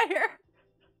vampire.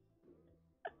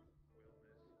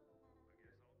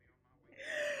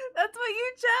 That's what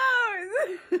you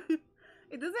chose.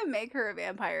 It doesn't make her a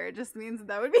vampire. It just means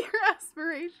that would be her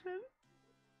aspiration.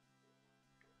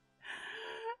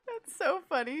 That's so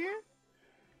funny.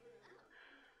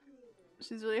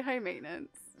 She's really high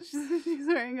maintenance. She's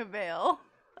wearing a veil.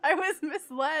 I was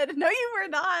misled. No, you were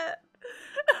not.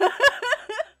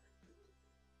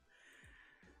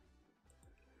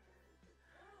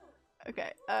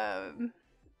 Okay,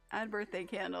 add birthday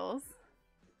candles.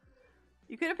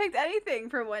 You could have picked anything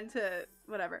from 1 to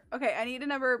whatever. Okay, I need a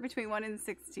number between 1 and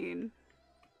 16.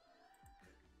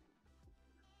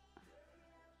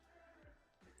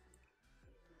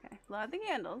 Okay, blow out the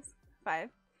candles. 5.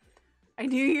 I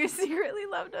knew you secretly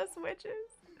loved us witches.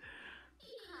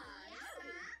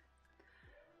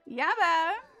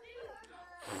 Yabba!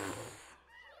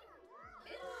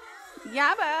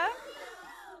 Yabba!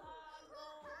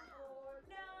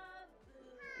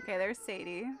 Okay, there's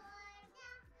Sadie.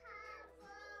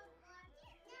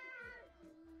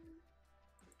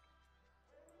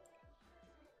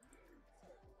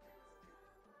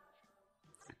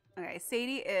 Okay,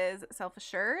 Sadie is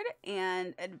self-assured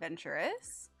and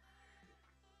adventurous.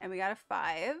 And we got a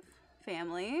 5.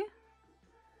 Family.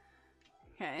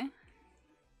 Okay.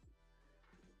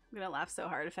 I'm gonna laugh so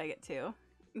hard if I get 2.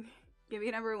 Give me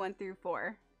number 1 through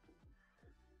 4.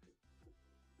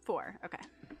 4, okay.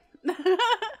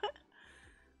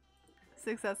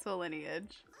 Successful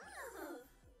lineage.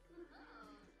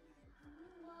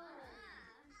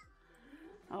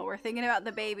 Oh, we're thinking about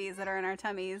the babies that are in our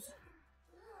tummies.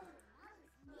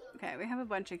 Okay, we have a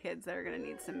bunch of kids that are gonna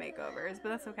need some makeovers, but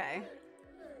that's okay.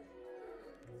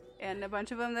 And a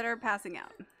bunch of them that are passing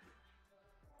out.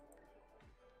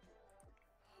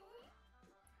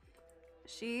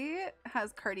 She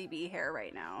has Cardi B hair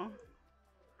right now.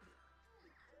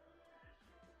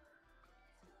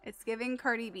 It's giving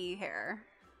Cardi B hair.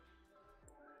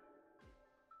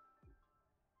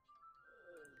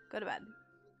 Go to bed.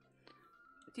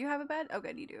 Do you have a bed? Oh,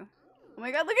 good, you do. Oh my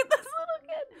god, look at this little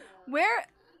kid. Where?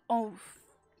 Oh.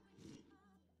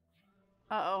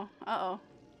 Uh-oh. Uh-oh.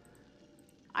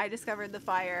 I discovered the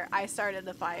fire. I started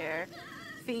the fire.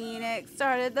 Phoenix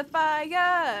started the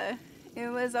fire. It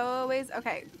was always...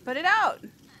 Okay, put it out.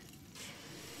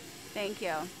 Thank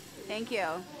you. Thank you.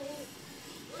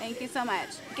 Thank you so much.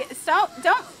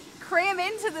 Don't cram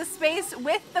into the space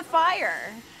with the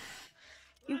fire.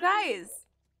 You guys,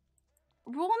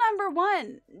 rule number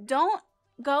 1, don't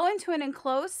go into an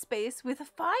enclosed space with a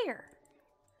fire.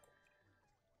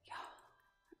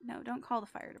 No, don't call the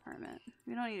fire department.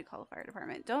 We don't need to call the fire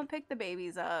department. Don't pick the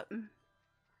babies up.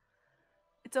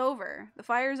 It's over. The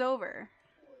fire's over.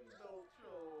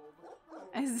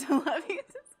 I still love you,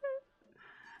 sister.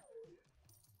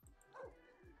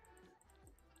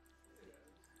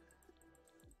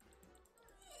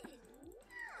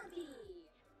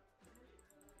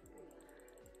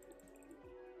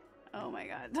 Oh my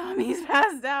god, Tommy's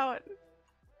passed out.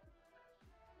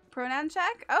 Pronoun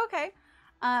check? Okay.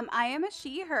 I am a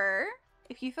she, her.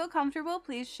 If you feel comfortable,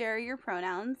 please share your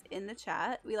pronouns in the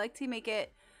chat. We like to make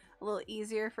it a little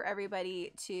easier for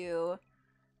everybody to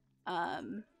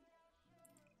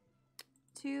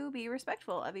be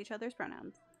respectful of each other's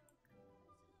pronouns.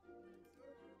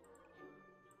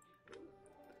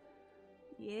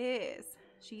 Yes.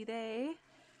 She, they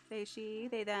she,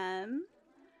 they, them.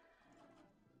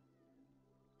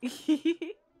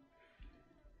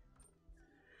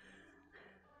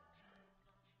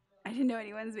 I didn't know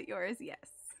anyone's but yours. Yes.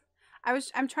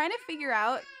 I'm trying to figure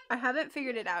out, I haven't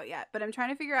figured it out yet, but I'm trying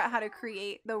to figure out how to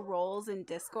create the roles in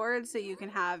Discord so you can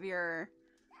have your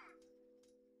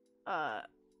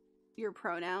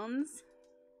pronouns.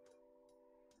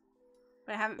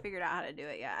 But I haven't figured out how to do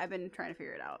it yet. I've been trying to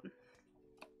figure it out.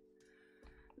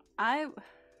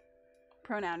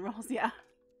 Pronoun roles, yeah.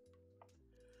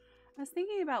 I was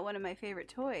thinking about one of my favorite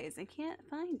toys. I can't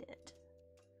find it.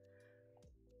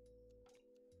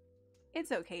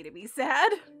 It's okay to be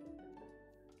sad.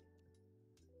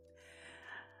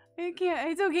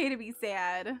 It's okay to be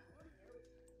sad.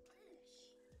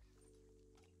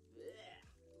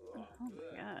 Oh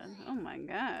my god. Oh my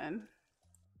god.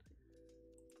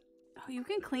 Oh, you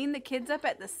can clean the kids up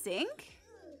at the sink?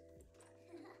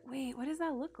 Wait, what does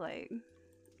that look like?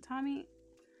 Tommy,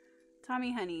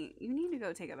 honey, you need to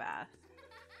go take a bath.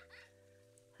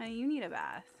 Honey, you need a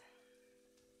bath.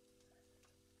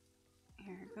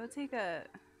 Here, go take a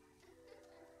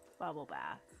bubble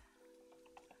bath.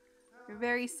 You're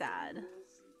very sad.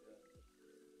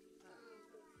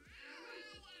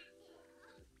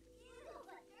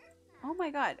 Oh my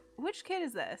god, which kid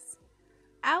is this?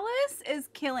 Alice is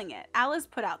killing it. Alice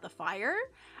put out the fire.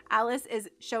 Alice is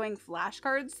showing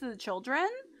flashcards to the children.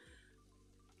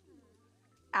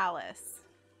 Alice.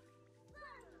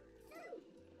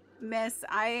 Miss,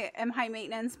 I am high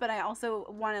maintenance, but I also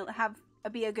want to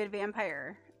be a good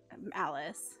vampire.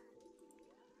 Alice.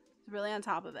 Really on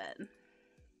top of it. I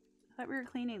thought we were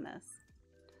cleaning this.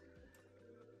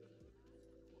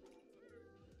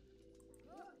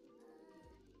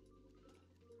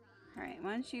 Alright,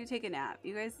 why don't you take a nap?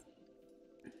 You guys...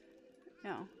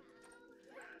 No.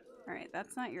 Alright,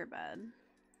 that's not your bed.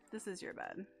 This is your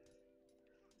bed.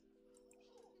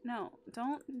 No,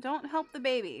 don't help the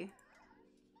baby.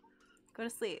 Go to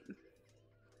sleep.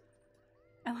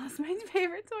 I lost my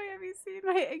favorite toy. Have you seen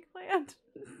my eggplant?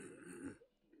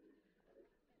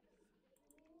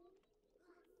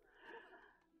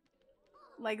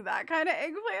 Like that kind of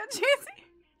eggplant, Chasey?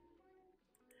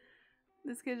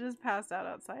 This kid just passed out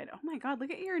outside. Oh my god,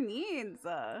 look at your needs.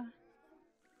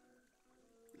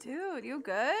 Dude, you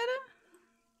good?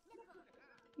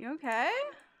 You okay?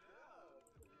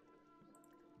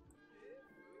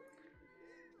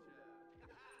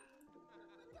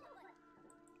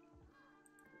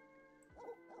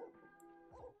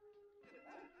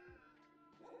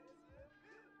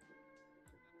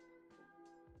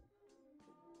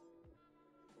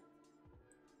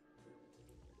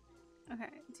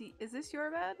 Okay, is this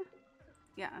your bed?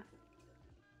 Yeah.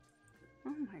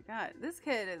 Oh my god, this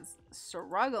kid is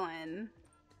struggling.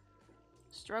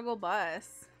 Struggle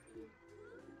bus.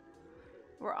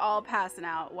 We're all passing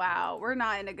out. Wow, we're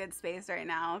not in a good space right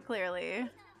now, clearly.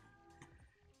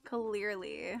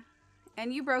 Clearly.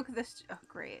 And you broke this. Oh,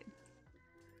 great.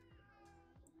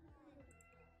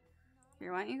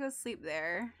 Here, why don't you go sleep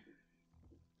there?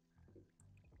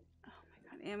 Oh my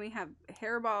god, and we have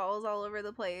hairballs all over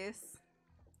the place.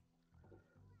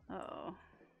 Uh-oh.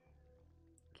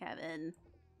 Kevin.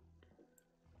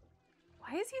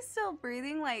 Why is he still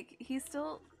breathing like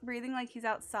he's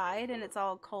outside and it's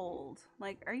all cold?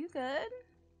 Like, are you good?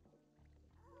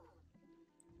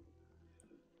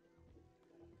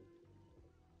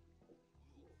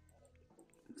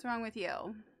 What's wrong with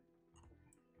you?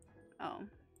 Oh.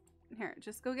 Here,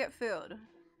 just go get food.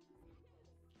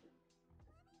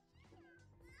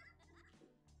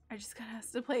 I just got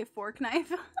asked to play fork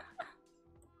knife.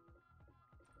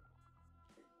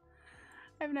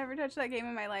 I've never touched that game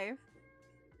in my life.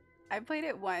 I played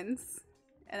it once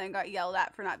and then got yelled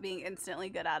at for not being instantly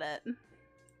good at it.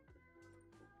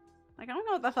 Like, I don't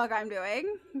know what the fuck I'm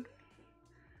doing.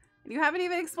 You haven't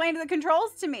even explained the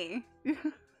controls to me. And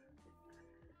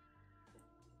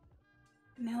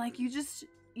they're like, you just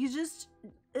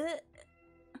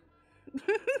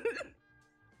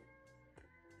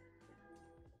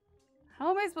How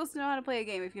am I supposed to know how to play a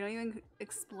game if you don't even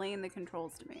explain the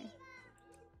controls to me?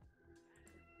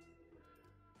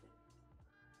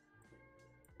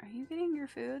 Are you getting your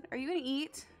food? Are you gonna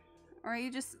eat? Or are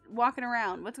you just walking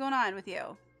around? What's going on with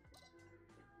you?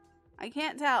 I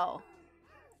can't tell.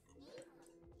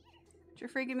 You're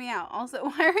freaking me out. Also,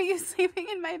 why are you sleeping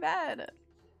in my bed?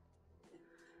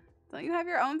 Don't you have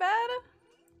your own bed?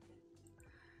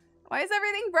 Why is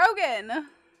everything broken?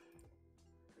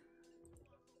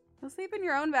 Go sleep in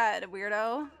your own bed,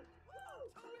 weirdo. I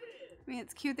mean,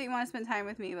 it's cute that you want to spend time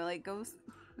with me, but like, go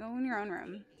in your own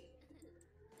room.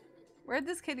 Where'd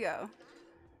this kid go?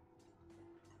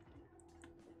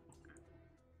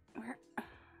 Where?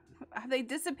 Have they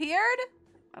disappeared?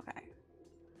 Okay.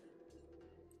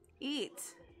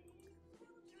 Eat.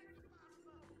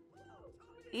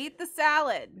 Eat the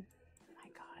salad. Oh my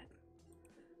god.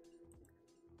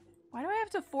 Why do I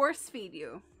have to force feed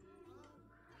you?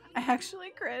 I actually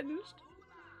cringed.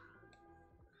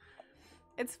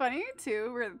 It's funny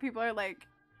too, where people are like,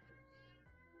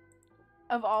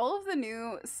 of all of the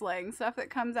new slang stuff that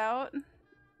comes out,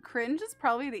 cringe is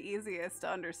probably the easiest to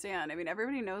understand. I mean,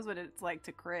 everybody knows what it's like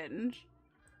to cringe.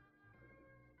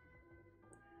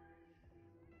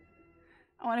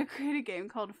 I want to create a game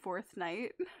called Fourth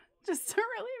Night, just to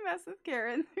really mess with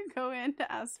Karen who go in to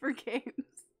ask for games.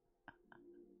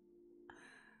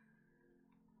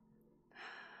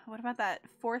 What about that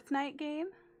Fourth Night game?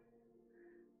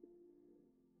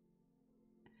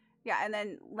 Yeah, and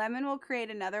then Lemon will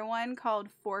create another one called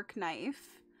Fork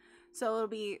Knife. So it'll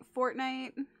be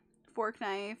Fortnite, Fork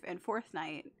Knife, and Fourth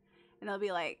Night. And they'll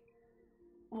be like,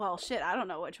 well, shit, I don't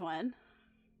know which one.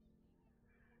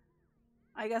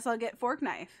 I guess I'll get Fork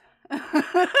Knife.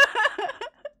 I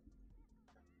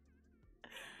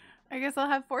guess I'll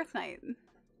have Fourth Night.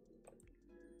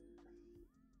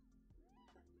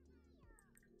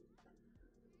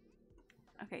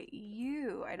 Okay,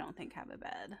 you, I don't think, have a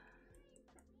bed.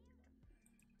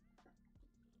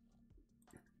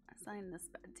 Assign this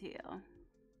bed to you.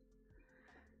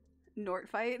 Nort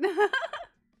fight?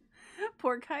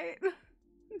 Pork fight?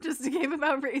 Just a game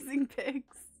about raising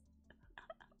pigs.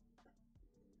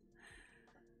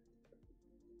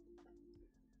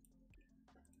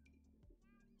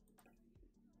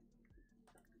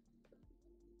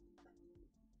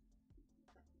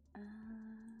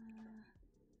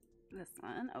 This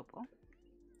one, Opal.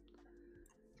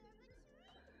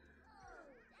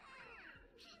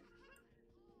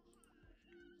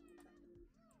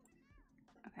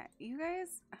 Okay, you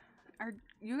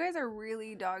guys are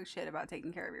really dog shit about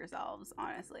taking care of yourselves,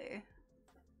 honestly.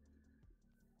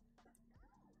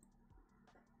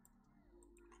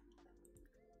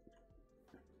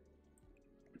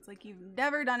 It's like you've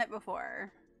never done it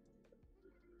before.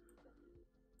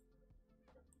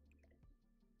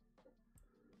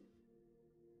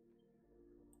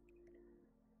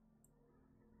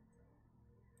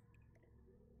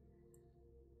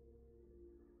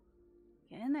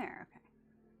 Get in there, okay.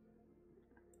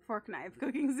 Fork knife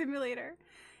cooking simulator.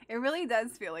 It really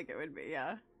does feel like it would be,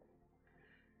 yeah.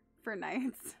 For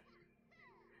nights.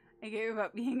 I gave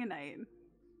up being a knight.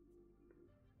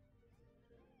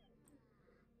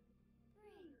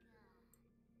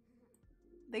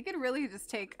 They could really just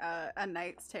take a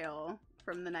Knight's Tale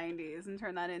from the 90s and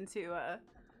turn that into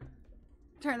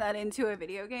turn that into a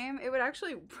video game. It would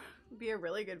actually be a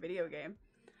really good video game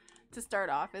to start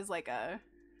off as like a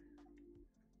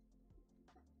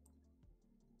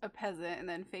peasant and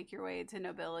then fake your way to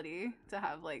nobility to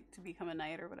have like to become a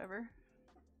knight or whatever.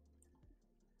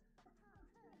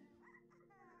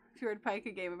 Fjord Pike,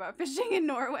 a game about fishing in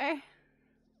Norway.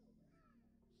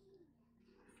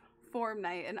 Form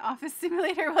night, an office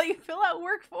simulator while you fill out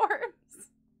work forms.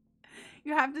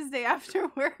 You have to stay after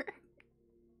work.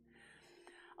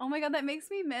 Oh my god, that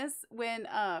makes me miss when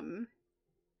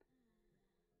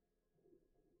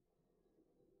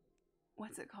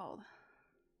what's it called?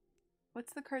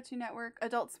 What's the Cartoon Network?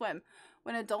 Adult Swim.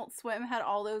 When Adult Swim had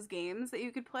all those games that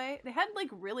you could play, they had like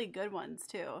really good ones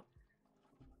too.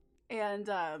 And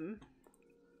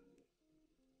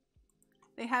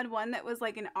they had one that was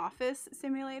like an office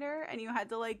simulator, and you had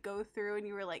to like go through and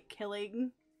you were like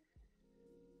killing.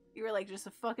 You were like just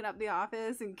fucking up the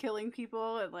office and killing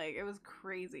people, and like it was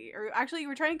crazy. Or actually, you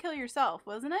were trying to kill yourself,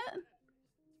 wasn't it?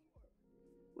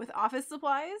 With office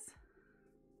supplies?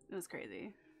 It was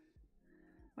crazy.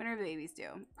 When are babies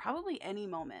due? Probably any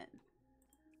moment.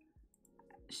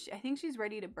 I think she's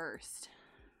ready to burst.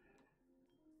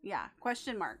 Yeah,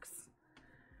 question marks.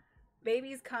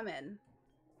 Baby's coming.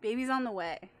 Baby's on the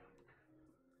way.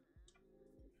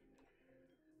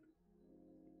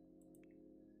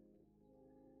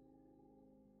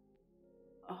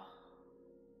 Oh.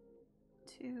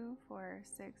 2, 4,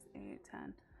 6, 8,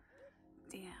 10.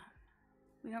 Damn.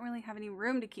 We don't really have any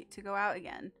room to go out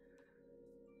again.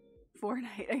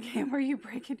 Fortnite, a game where you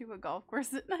break into a golf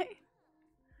course at night.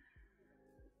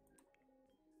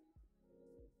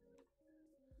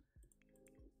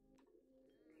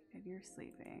 Good, you're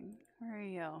sleeping. Where are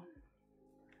you? Have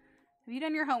you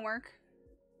done your homework,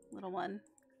 little one?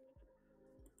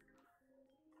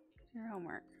 Do your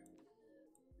homework.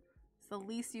 It's the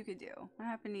least you could do. What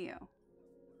happened to you?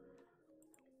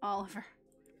 Oliver.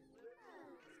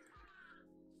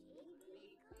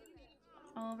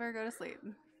 Oliver, go to sleep.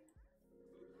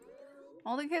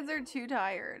 All the kids are too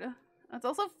tired. It's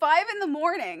also 5 in the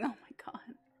morning. Oh my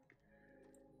god.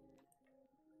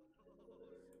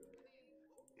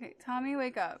 Okay, Tommy,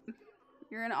 wake up.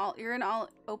 You're in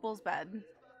Opal's bed.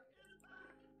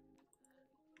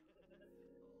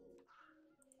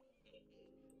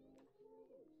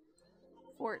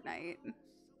 Fortnite.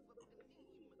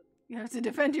 You have to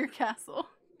defend your castle.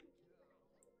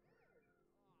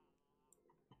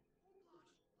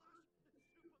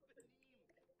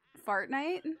 Fart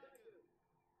night?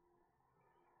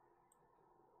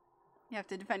 You have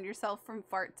to defend yourself from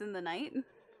farts in the night?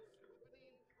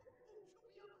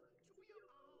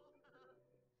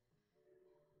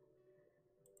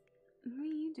 What are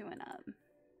you doing up?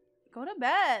 Go to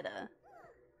bed.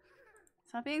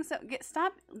 Stop being so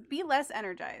be less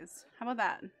energized. How about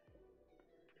that?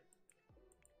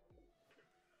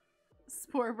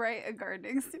 Spore Bright, a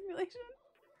gardening simulation.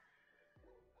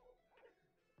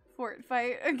 Fort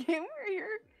Fight, a game where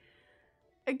you're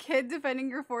a kid defending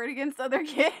your fort against other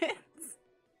kids.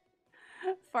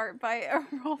 Fart Bite, a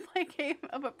roleplay game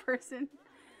of a person's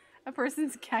a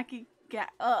first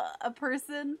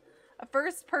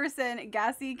person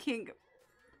gassy kink.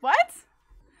 What?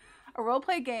 A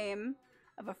roleplay game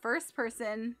of a first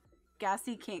person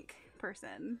gassy kink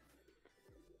person.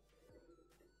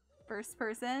 First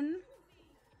person,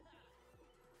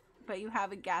 but you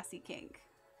have a gassy kink,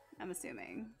 I'm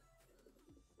assuming.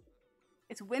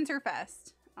 It's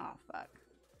Winterfest. Oh, fuck.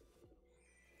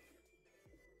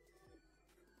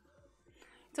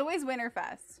 It's always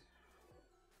Winterfest.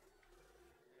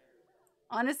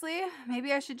 Honestly,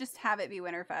 maybe I should just have it be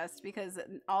Winterfest because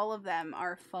all of them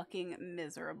are fucking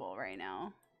miserable right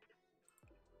now.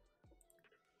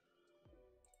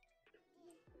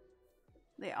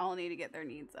 They all need to get their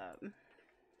needs up.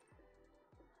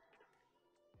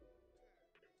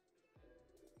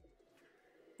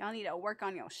 Y'all need to work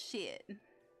on your shit.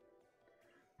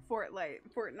 Fortnite,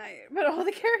 but all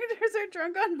the characters are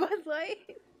drunk on Bud Light.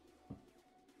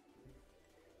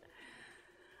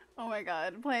 Oh my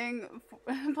god, playing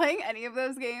any of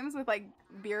those games with like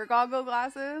beer goggle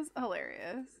glasses,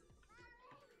 hilarious.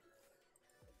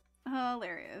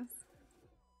 Hilarious.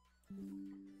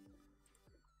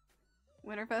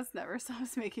 Winterfest never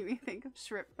stops making me think of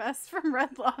Shrimp Fest from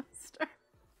Red Lobster.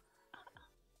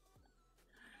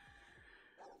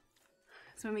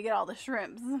 It's when we get all the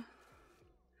shrimps.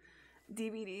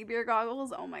 DVD beer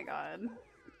goggles, oh my god.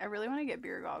 I really want to get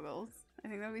beer goggles. I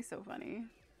think that would be so funny.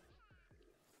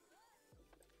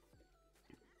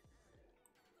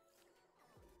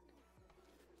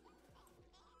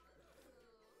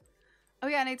 Oh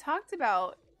yeah, and I talked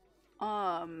about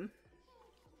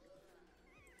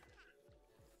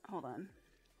Hold on.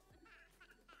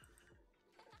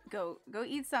 Go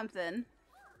eat something.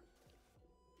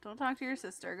 Don't talk to your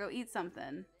sister. Go eat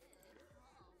something.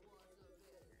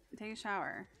 Take a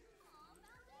shower.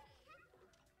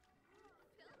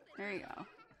 There you go. Oh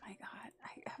my god.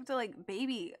 I have to like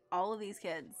baby all of these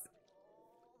kids.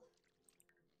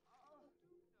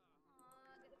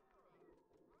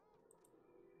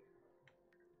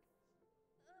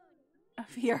 A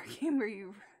VR game where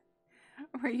you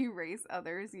race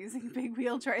others using big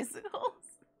wheel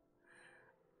tricycles.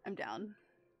 I'm down.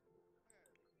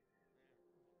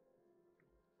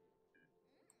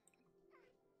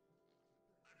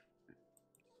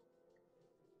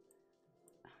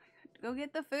 Oh my god. Go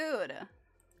get the food.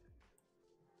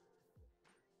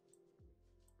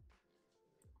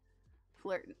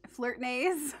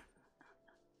 Flirtnays.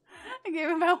 A game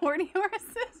about horny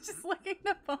horses. Just licking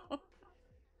the phone.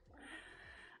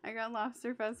 I got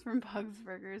Lobster Fest from Pugs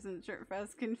Burgers and Shrimp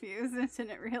Fest confused and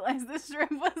didn't realize the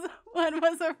shrimp one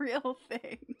was a real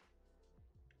thing.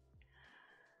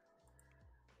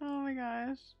 Oh my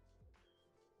gosh.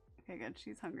 Okay, good.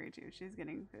 She's hungry too. She's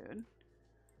getting food.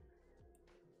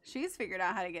 She's figured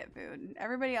out how to get food.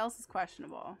 Everybody else is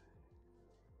questionable.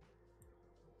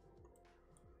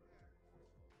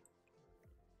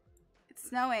 It's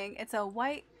snowing. It's a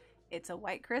white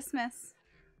Christmas.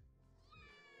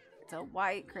 It's a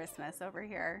white Christmas over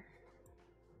here.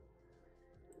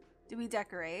 Do we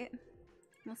decorate?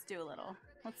 Let's do a little.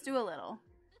 Let's do a little.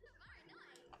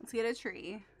 Let's get a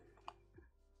tree.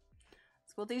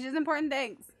 School teaches important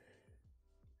things.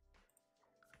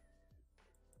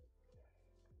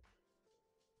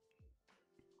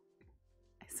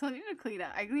 I still need to clean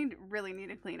up. I really need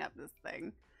to clean up this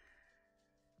thing.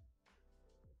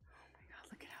 Oh my god,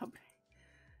 look at how big.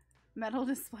 Metal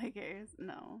display case.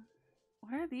 No.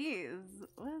 What are these?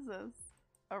 What is this?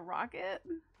 A rocket?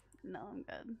 No, I'm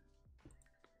good.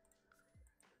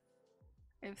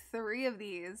 I have 3 of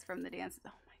these from the dance.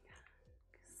 Oh my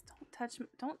god.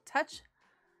 Don't touch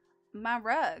my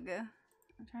rug.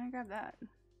 I'm trying to grab that.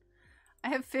 I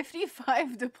have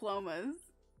 55 diplomas.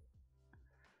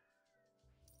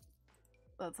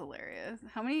 That's hilarious.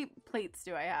 How many plates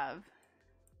do I have?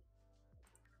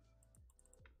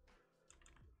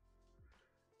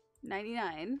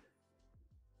 99.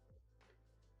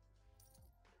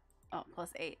 Oh,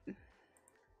 plus 8.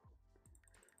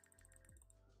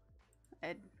 I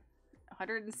had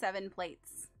 107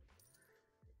 plates.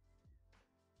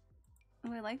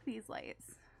 Oh, I like these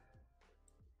lights.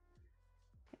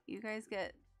 You guys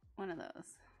get one of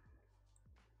those.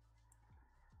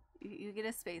 You get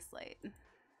a space light.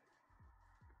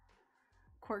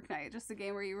 Cork night, just a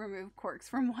game where you remove corks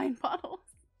from wine bottles.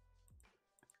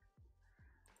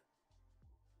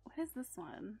 What is this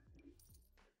one?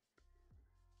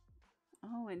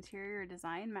 Oh, interior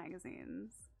design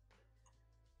magazines.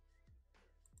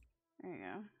 There you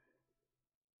go.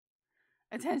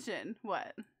 Attention.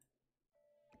 What? Oh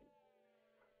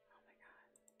my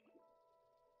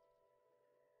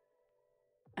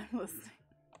god. I'm listening.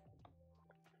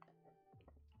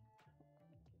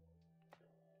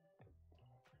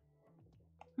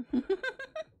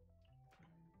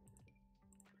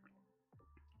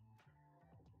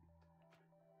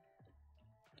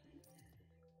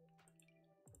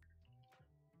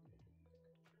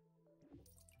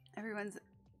 Everyone's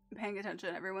paying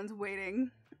attention. Everyone's waiting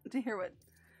to hear what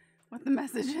the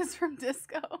message is from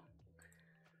Disco. Oh,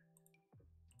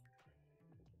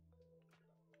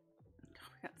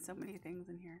 we got so many things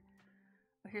in here.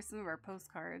 Oh, here's some of our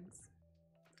postcards.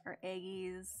 Our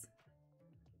eggies.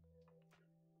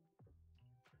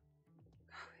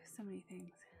 Oh, we have so many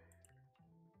things.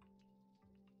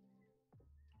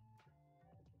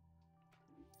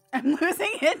 I'm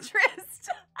losing interest.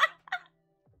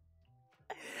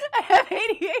 I have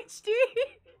ADHD.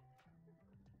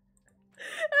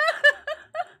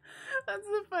 That's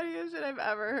the funniest shit I've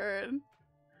ever heard.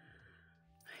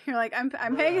 You're like, I'm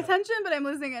paying attention, but I'm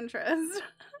losing interest.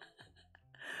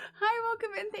 Hi, welcome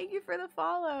in. Thank you for the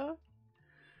follow.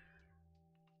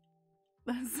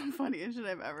 That's the funniest shit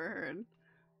I've ever heard.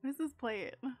 What is this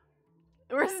plate?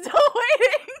 We're still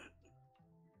waiting.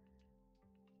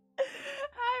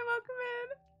 Hi, welcome in.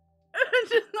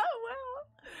 Just not well.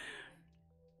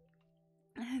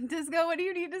 Disco, what do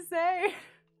you need to say?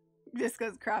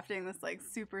 Disco's crafting this like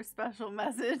super special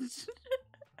message.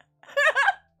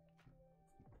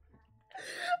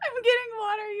 I'm getting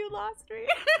water, you lost me.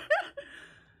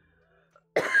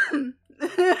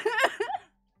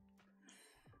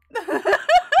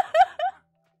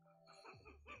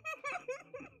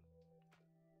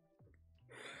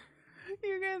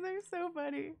 You guys are so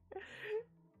funny.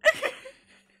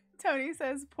 Tony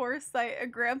says, poor sight, a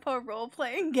grandpa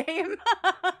role-playing game.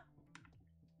 I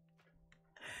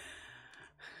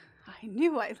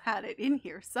knew I had it in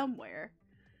here somewhere.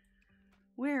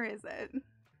 Where is it?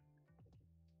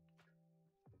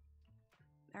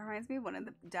 That reminds me of one of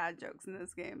the dad jokes in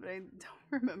this game, but I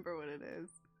don't remember what it is.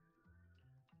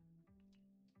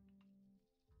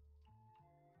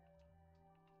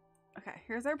 Okay,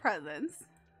 here's our presents.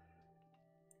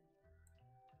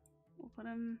 We'll put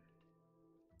them...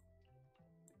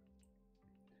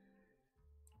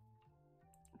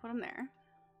 Put them there.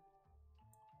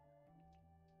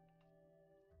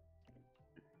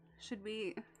 Should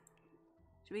we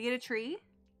get a tree?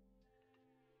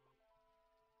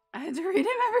 I had to read him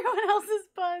everyone else's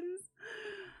puns.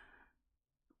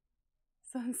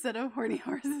 So instead of horny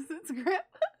horses, it's grandpa.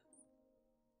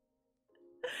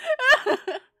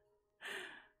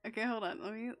 Okay, hold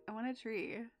on. I want a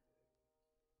tree.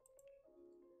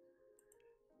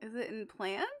 Is it in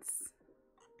plants?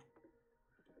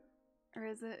 Or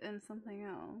is it in something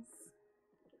else?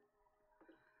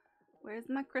 Where's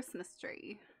my Christmas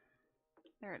tree?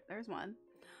 There's one.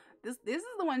 This is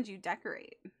the ones you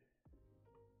decorate.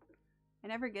 I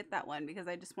never get that one because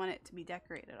I just want it to be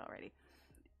decorated already.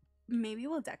 Maybe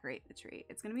we'll decorate the tree.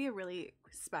 It's gonna be a really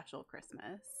special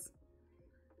Christmas.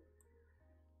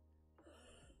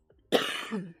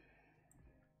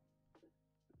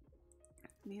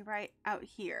 Be right out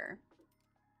here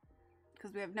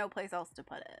because we have no place else to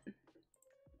put it.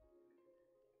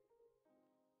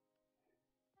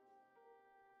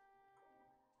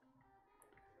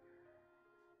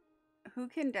 Who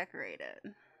can decorate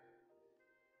it?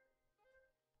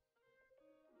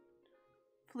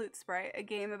 Flute Sprite, a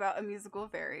game about a musical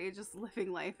fairy just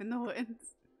living life in the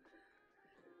woods.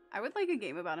 I would like a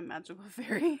game about a magical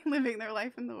fairy living their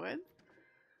life in the woods.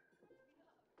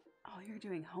 Oh, you're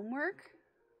doing homework?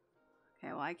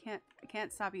 Okay, well I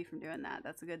can't stop you from doing that.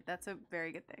 That's a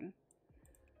very good thing.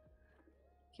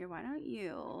 Here, why don't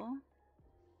you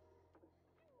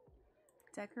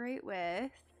decorate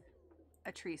with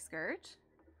a tree skirt?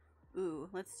 Ooh,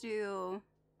 let's do...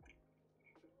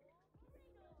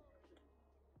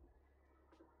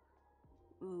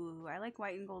 Ooh, I like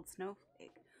white and gold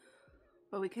snowflake.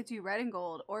 But we could do red and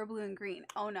gold or blue and green.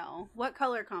 Oh no. What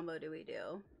color combo do we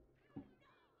do?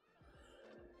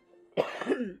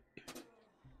 I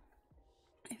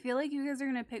feel like you guys are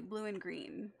gonna pick blue and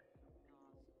green.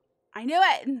 I knew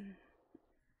it!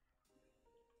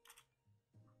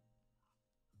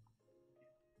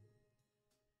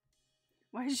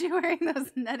 Why is she wearing those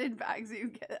netted bags you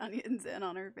get onions in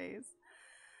on her face?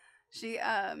 She,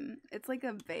 it's like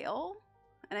a veil.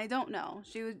 And I don't know.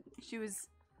 She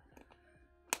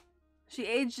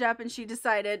aged up and she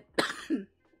decided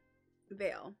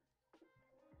veil.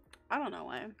 I don't know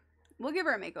why. We'll give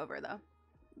her a makeover though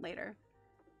later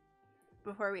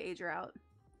before we age her out.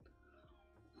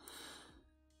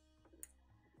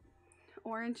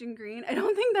 Orange and green. I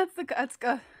don't think that's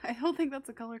I don't think that's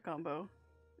a color combo.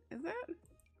 Is it?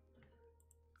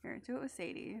 Here, do it with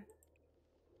Sadie.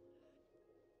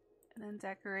 And then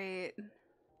decorate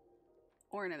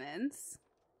ornaments.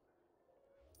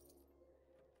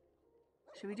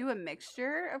 Should we do a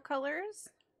mixture of colors?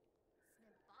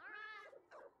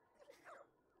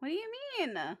 What do you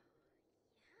mean?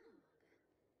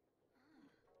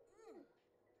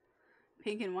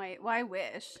 Pink and white. Why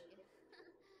wish?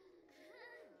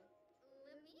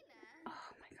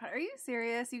 Oh my god, are you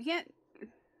serious? You can't...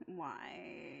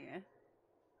 Why?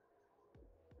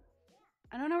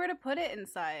 I don't know where to put it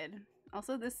inside.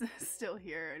 Also, this is still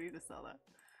here. I need to sell that.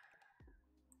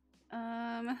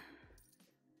 I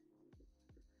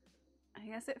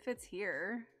guess it fits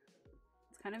here.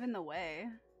 It's kind of in the way.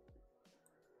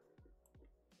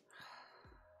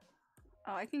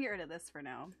 Oh, I can get rid of this for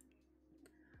now.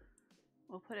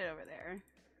 We'll put it over there.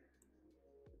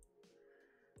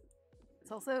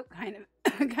 It's also kind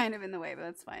of in the way, but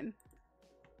that's fine.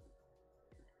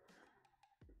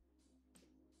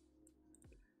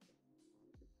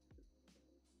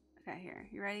 Okay, here.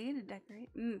 You ready to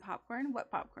decorate? Popcorn? What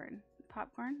popcorn?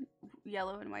 Popcorn?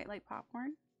 Yellow and white like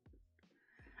popcorn?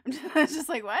 I'm just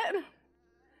like, what?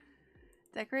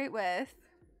 Decorate with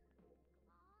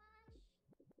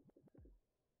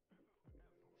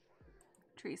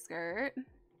tree skirt,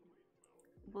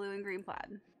 blue and green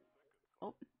plaid.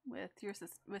 Oh, with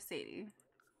Sadie.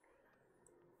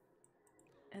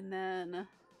 And then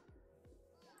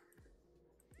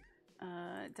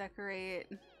decorate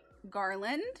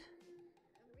garland.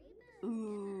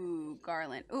 Ooh,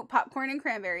 garland. Ooh, popcorn and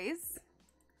cranberries.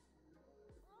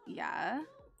 Yeah.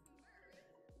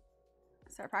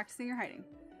 Start practicing your hiding.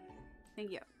 Thank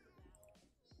you.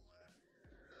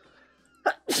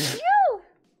 Phew!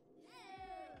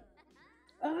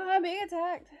 I'm being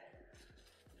attacked.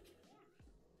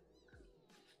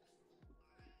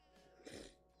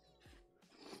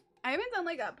 I haven't done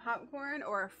like a popcorn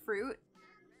or a fruit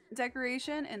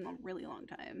decoration in a really long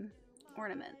time.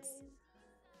 Ornaments.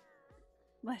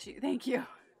 Bless you. Thank you.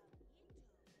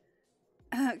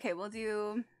 Okay, we'll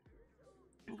do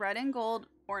red and gold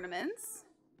ornaments.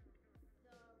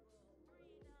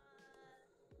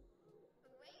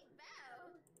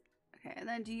 Okay, and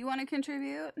then do you want to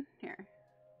contribute? Here.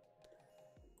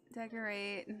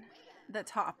 Decorate the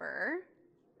topper.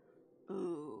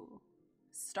 Ooh.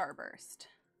 Starburst.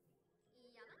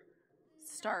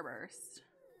 Starburst.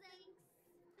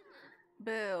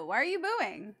 Boo. Why are you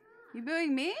booing? You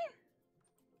booing me?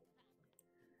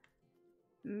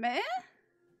 Meh?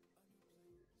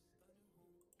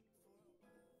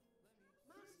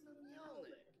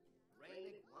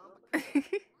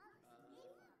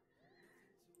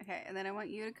 Okay, and then I want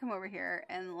you to come over here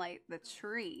and light the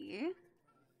tree.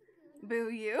 Boo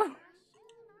you.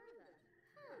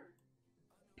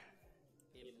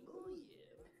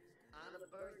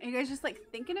 Are you guys just like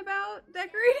thinking about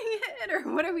decorating it,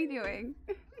 or what are we doing?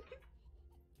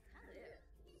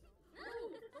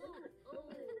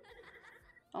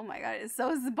 Oh my god, it's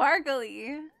so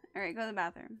sparkly. Alright, go to the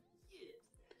bathroom.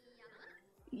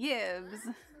 Yibs.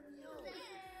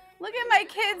 Look at my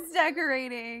kids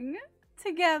decorating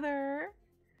together.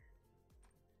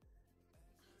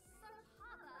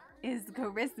 Is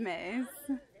Christmas.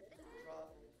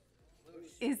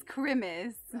 Is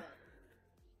Christmas.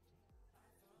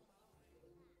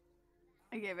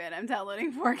 I give it. I'm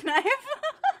downloading Fork Knife.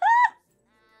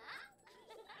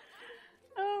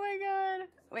 Oh my god.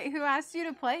 Wait, who asked you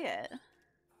to play it?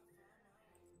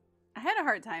 I had a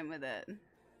hard time with it.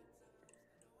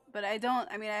 But I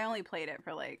only played it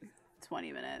for like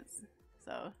 20 minutes.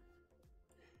 So.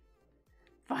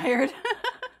 Fired.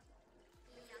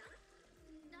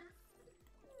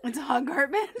 It's hot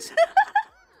garbage.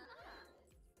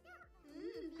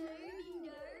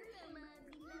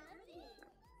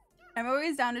 I'm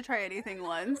always down to try anything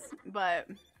once, but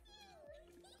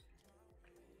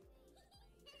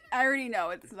I already know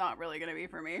it's not really gonna be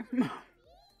for me.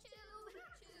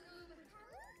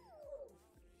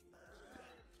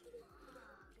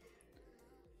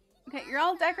 Okay, you're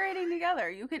all decorating together.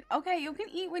 You can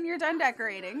eat when you're done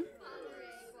decorating.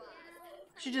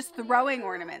 She's just throwing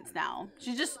ornaments now.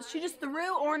 She just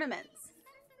threw ornaments.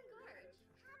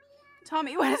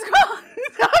 Tommy, what is going on?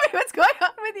 Tommy, what's going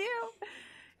on with you?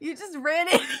 You just ran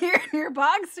in here in your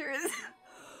boxers.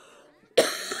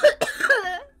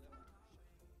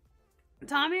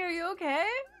 Tommy, are you okay?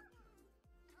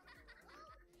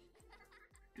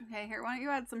 Okay, here, why don't you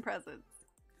add some presents?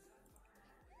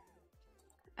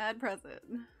 Add present.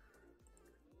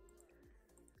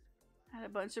 Add a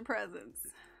bunch of presents.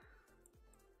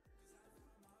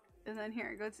 And then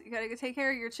here, you gotta go take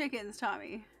care of your chickens,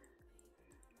 Tommy.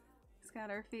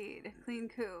 Scatter feed. Clean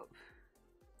coop.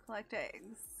 Collect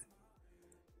eggs.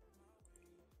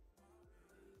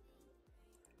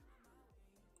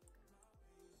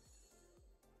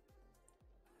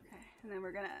 Okay, and then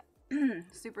we're gonna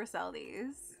supercell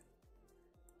these.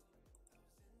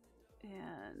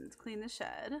 And clean the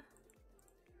shed.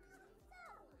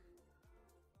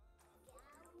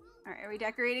 Alright, are we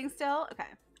decorating still? Okay.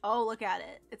 Oh, look at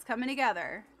it. It's coming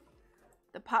together.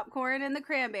 The popcorn and the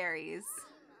cranberries.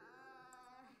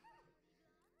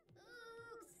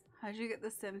 How'd you get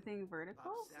the sim thing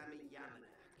vertical?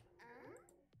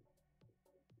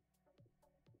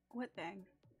 What thing?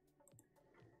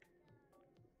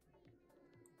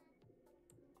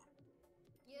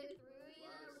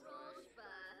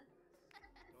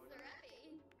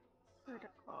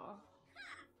 Vertical.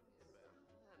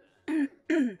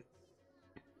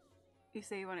 You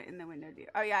say you want it in the windowed view.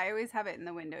 Oh yeah, I always have it in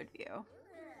the windowed view.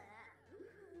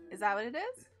 Is that what it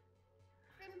is?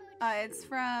 It's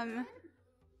from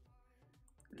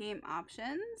Game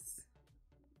Options,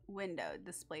 Windowed,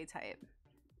 Display Type,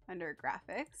 under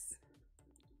Graphics.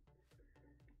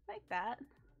 Like that.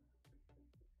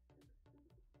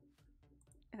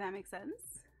 If that makes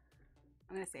sense.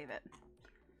 I'm gonna save it.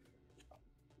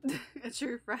 A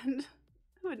true friend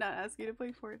would not ask you to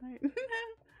play Fortnite.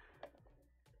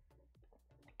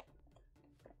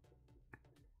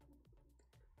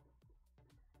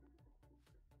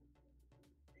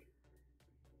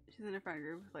 She's in a friend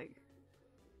group with like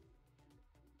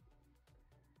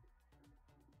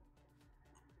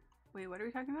wait, what are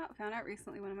we talking about? Found out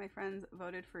recently one of my friends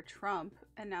voted for Trump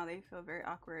and now they feel very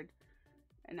awkward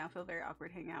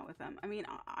hanging out with them. I mean,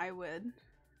 I would.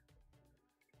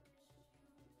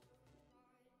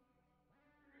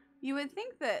 You would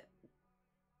think that,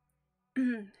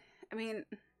 I mean,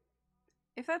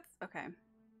 if that's, okay.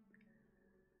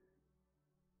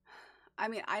 I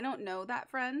mean, I don't know that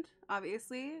friend,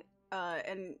 obviously,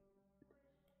 and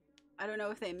I don't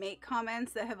know if they make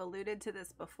comments that have alluded to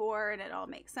this before and it all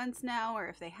makes sense now, or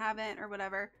if they haven't or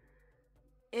whatever.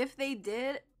 If they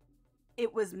did,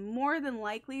 it was more than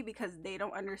likely because they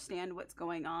don't understand what's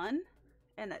going on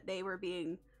and that they were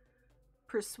being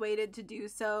persuaded to do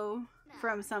so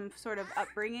from some sort of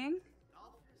upbringing,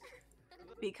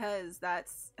 because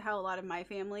that's how a lot of my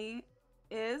family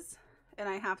is, and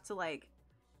I have to, like,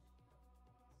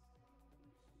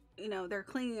 you know, they're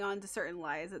clinging on to certain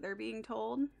lies that they're being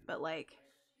told, but, like,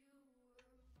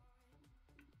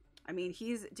 I mean,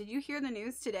 did you hear the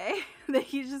news today that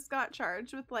he just got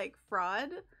charged with, like, fraud?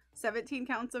 17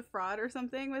 counts of fraud or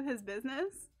something with his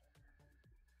business?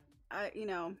 You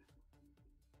know,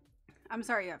 I'm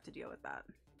sorry you have to deal with that,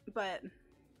 but,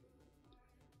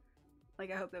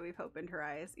 like, I hope that we've opened her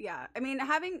eyes. Yeah, I mean,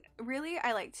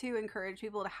 I like to encourage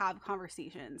people to have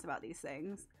conversations about these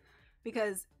things,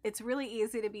 because it's really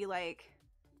easy to be like,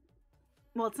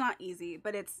 well, it's not easy,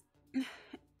 but it's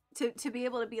to be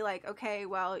able to be like, okay,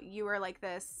 well, you are like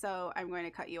this, so I'm going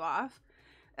to cut you off.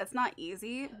 That's not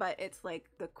easy, but it's like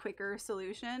the quicker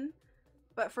solution.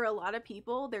 But for a lot of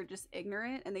people, they're just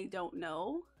ignorant and they don't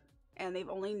know, and they've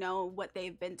only know what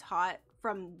they've been taught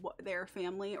from their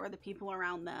family or the people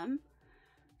around them.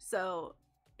 So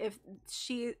if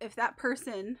that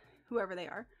person, whoever they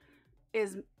are,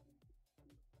 is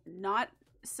not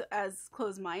as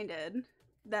close-minded,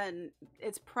 then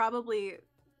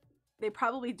they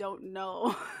probably don't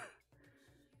know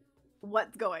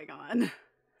what's going on.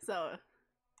 So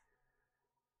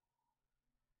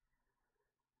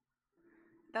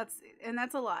that's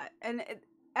a lot. And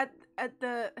at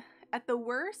the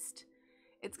worst,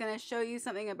 it's going to show you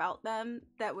something about them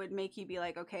that would make you be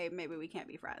like, okay, maybe we can't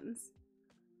be friends.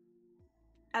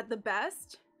 At the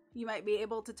best, you might be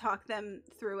able to talk them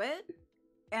through it,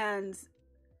 and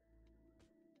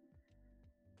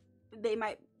they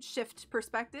might shift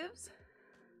perspectives,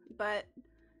 but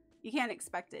you can't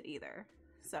expect it either.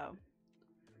 So,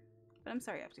 but I'm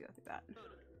sorry you have to go through that.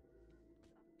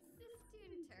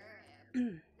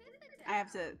 I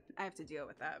have to deal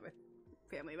with that with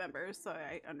family members, so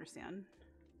I understand.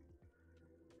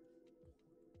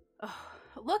 Oh,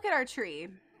 look at our tree.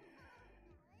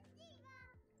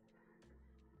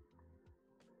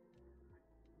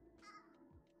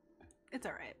 It's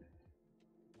all right.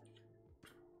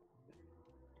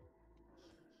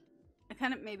 I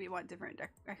kind of maybe want different.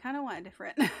 I kind of want a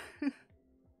different.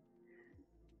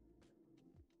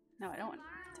 No, I don't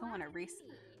want to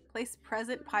place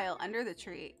present pile under the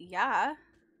tree. Yeah.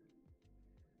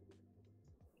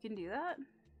 You can do that?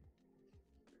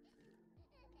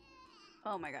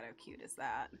 Oh my god, how cute is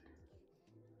that?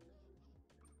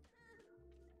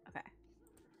 Okay.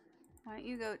 Why don't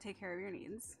you go take care of your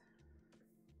needs?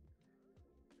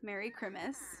 Merry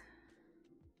Christmas.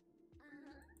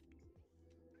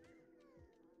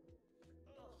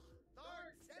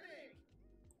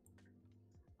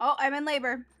 Oh, I'm in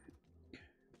labor.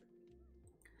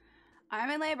 I'm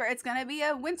in labor. It's gonna be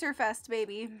a Winterfest,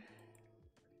 baby.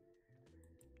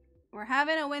 We're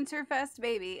having a Winterfest,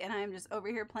 baby, and I'm just over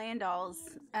here playing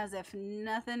dolls as if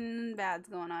nothing bad's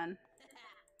going on.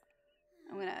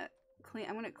 I'm gonna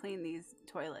clean these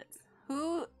toilets.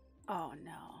 Who? Oh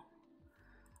no.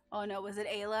 Oh no, was it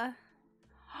Ayla?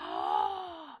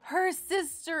 Her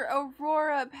sister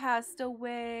Aurora passed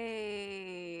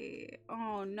away.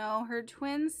 Oh no, her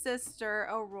twin sister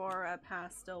Aurora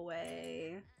passed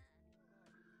away.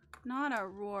 Not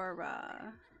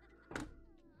Aurora.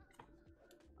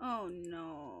 Oh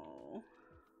no.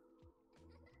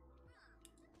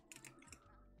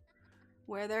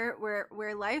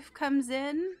 Where life comes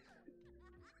in,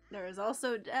 there is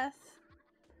also death.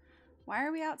 Why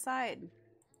are we outside?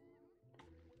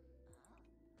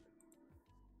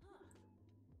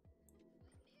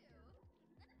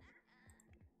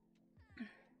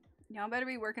 Y'all better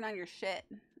be working on your shit.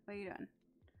 What are you doing?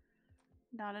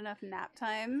 Not enough nap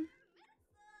time?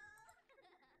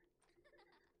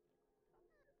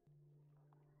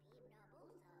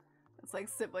 It's like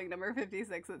sibling number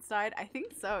 56 that's died. I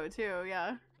think so too,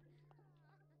 yeah.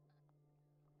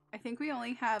 I think we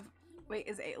only have... Wait,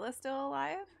 is Ayla still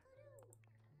alive?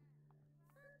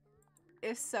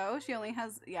 If so, she only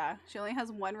has... Yeah, she only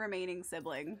has one remaining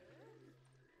sibling.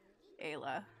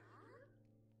 Ayla.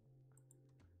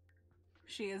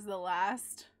 She is the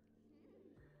last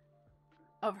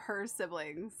of her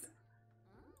siblings.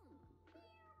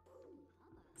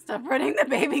 Stop running, the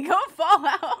baby, go fall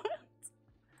out.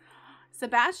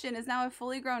 Sebastian is now a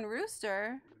fully grown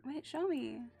rooster. Wait, show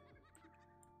me.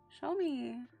 Show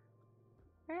me.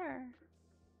 Where?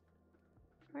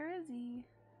 Where is he?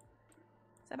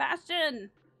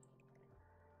 Sebastian!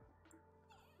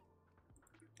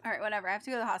 Alright, whatever. I have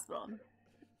to go to the hospital.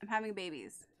 I'm having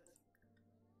babies.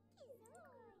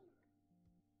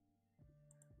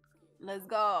 Let's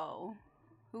go.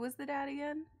 Who was the dad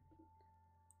again?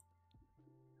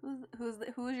 Who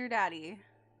was your daddy?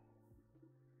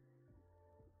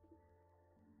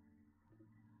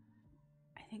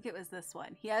 I think it was this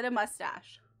one. He had a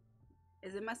mustache.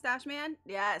 Is it Mustache Man?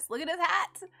 Yes. Look at his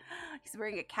hat. He's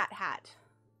wearing a cat hat.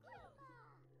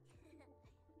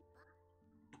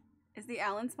 Is the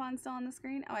Alan spawn still on the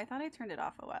screen? Oh, I thought I turned it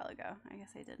off a while ago. I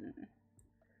guess I didn't.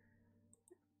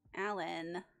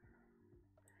 Alan.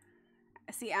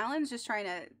 See, Alan's just trying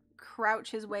to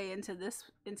crouch his way into this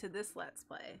Let's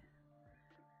Play.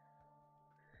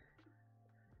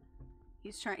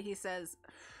 He says,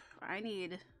 I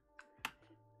need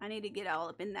to get all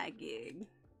up in that gig.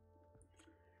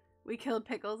 We killed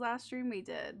Pickles last stream? We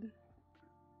did.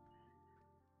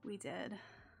 We did.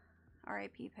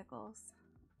 R.I.P. Pickles.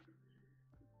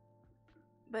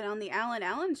 But on the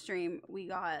Allen stream, we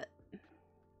got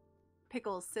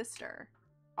Pickles' sister,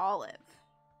 Olive.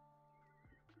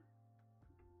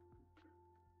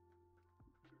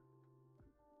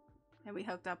 And we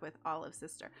hooked up with Olive's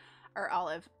sister. Or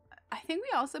Olive. I think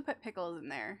we also put Pickles in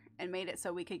there and made it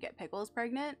so we could get Pickles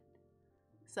pregnant.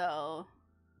 So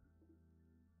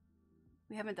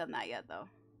we haven't done that yet, though.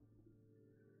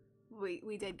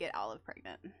 We did get Olive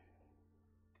pregnant.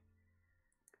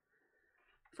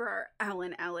 For our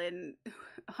Alan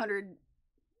 100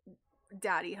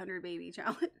 daddy 100 baby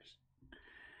challenge.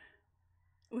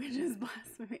 Which is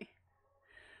blasphemy.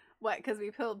 What, because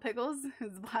we killed Pickles?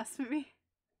 It's blasphemy.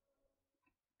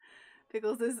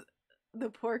 Pickles is the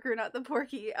porker, not the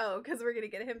porky. Oh, because we're gonna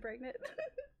get him pregnant.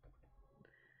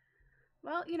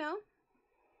 Well, you know.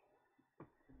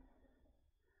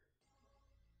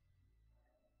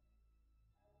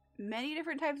 Many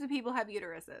different types of people have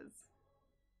uteruses.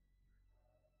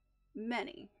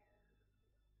 Many.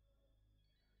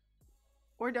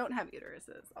 Or don't have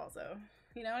uteruses, also.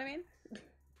 You know what I mean?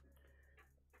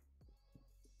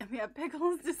 And we have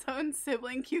Pickles' disowned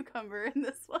sibling Cucumber in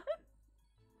this one.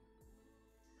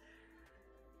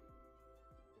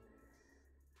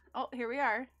 Oh, here we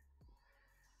are.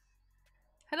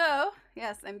 Hello.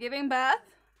 Yes, I'm giving birth.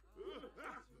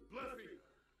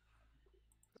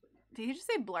 Did you just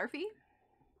say Blarfy?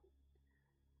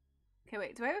 Okay,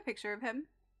 wait. Do I have a picture of him?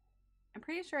 I'm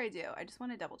pretty sure I do. I just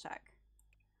want to double check.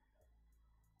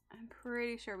 I'm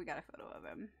pretty sure we got a photo of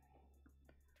him.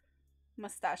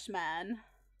 Mustache Man.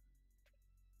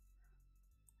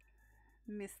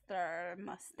 Mr.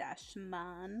 Mustache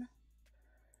Man.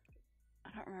 I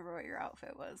don't remember what your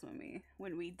outfit was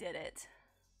when we did it.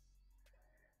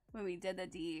 When we did the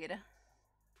deed.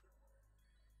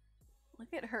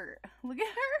 Look at her. Look at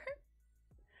her.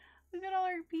 Look at all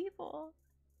our people.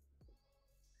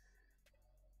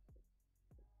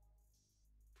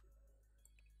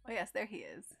 Oh yes, there he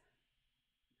is.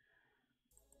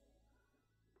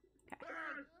 Okay.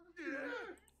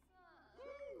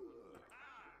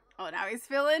 Oh, now he's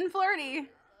feeling flirty.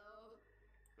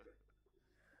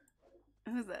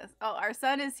 Who's this? Oh, our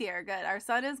son is here. Good. Our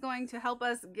son is going to help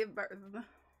us give birth.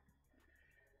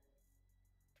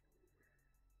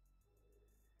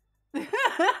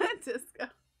 Disco.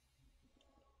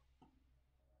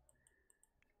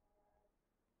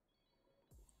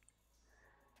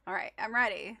 All right, I'm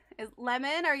ready.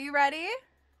 Lemon, are you ready?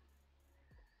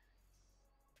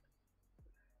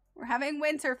 We're having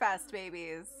Winterfest,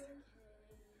 babies.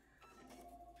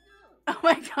 Oh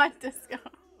my god, Disco.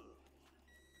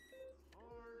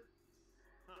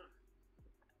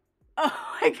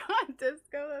 Oh my god,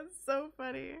 Disco, that's so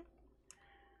funny.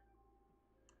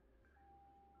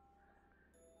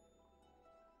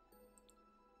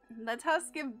 Let us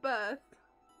give birth.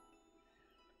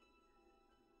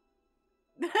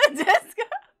 Disco.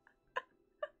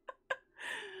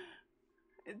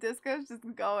 Disco's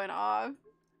just going off.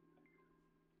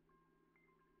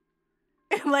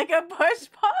 Like a push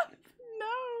pop? No.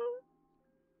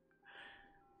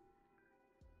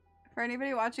 For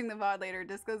anybody watching the VOD later,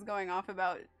 Disco's going off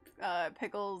about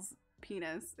Pickles'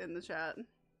 penis in the chat.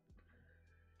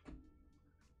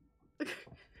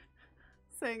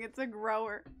 Saying it's a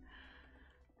grower.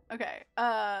 Okay.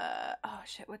 Oh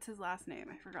shit, what's his last name?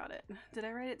 I forgot it. Did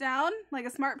I write it down? Like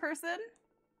a smart person?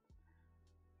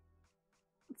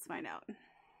 Let's find out.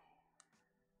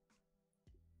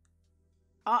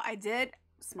 Oh, I did.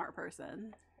 Smart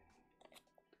person.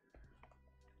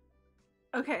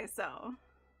 Okay, so,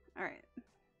 all right.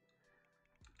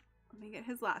 Let me get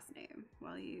his last name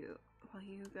while you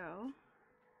go.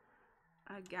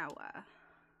 Agawa.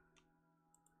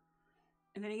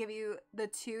 I'm gonna give you the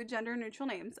 2 gender neutral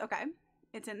names. Okay.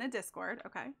 It's in the Discord.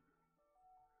 Okay.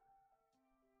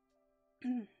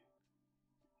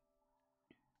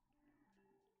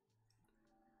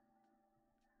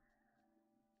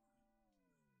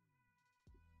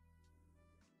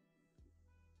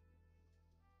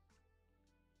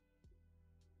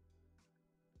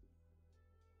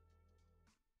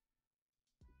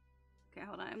 Okay,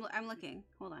 hold on. I'm looking.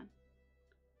 Hold on.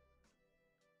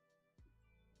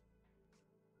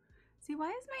 See, why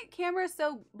is my camera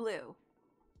so blue?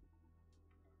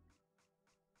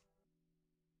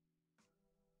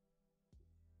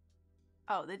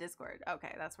 Oh, the Discord.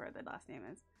 Okay, that's where the last name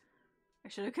is. I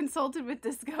should have consulted with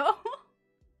Disco.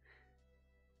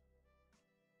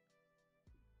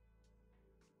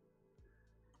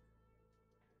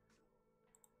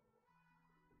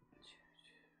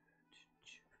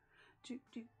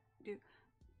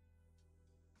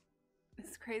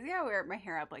 It's crazy how I wear my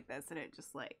hair up like this and it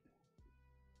just like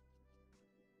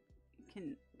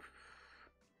can,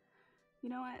 you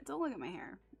know what? Don't look at my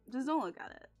hair. Just don't look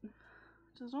at it.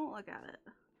 Just don't look at it.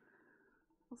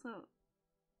 Also,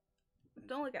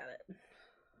 don't look at it.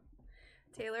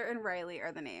 Taylor and Riley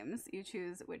are the names. You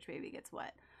choose which baby gets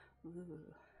what.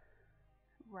 Ooh.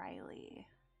 Riley.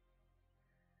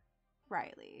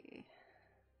 Riley.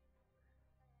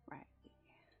 Riley.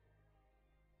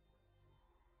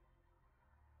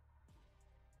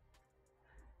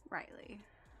 Riley.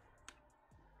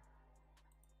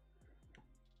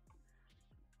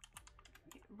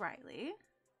 Riley.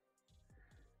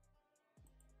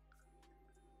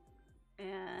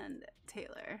 And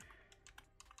Taylor.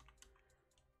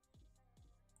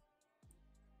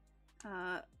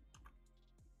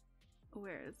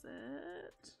 Where is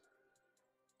it?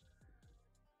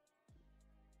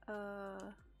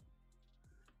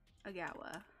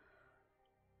 Agawa.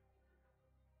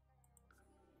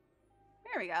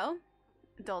 There we go.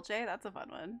 Dolce, that's a fun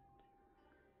one.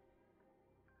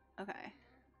 Okay.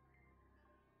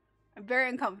 I'm very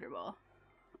uncomfortable.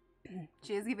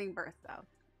 She is giving birth, though.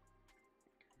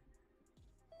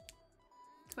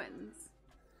 Twins.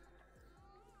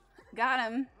 Got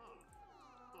him.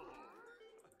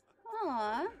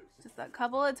 Aw, just a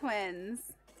couple of twins.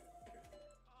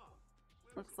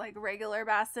 Looks like regular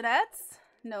bassinets.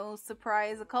 No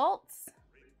surprise occults.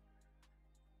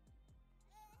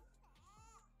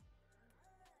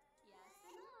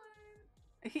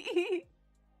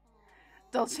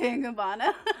 Dolce and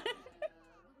Gabbana.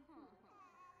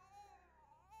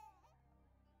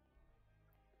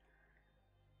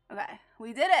 Okay,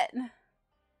 we did it.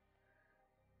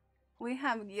 We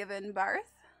have given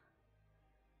birth.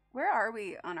 Where are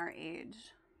we on our age?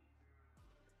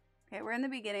 Okay, we're in the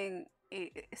beginning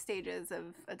stages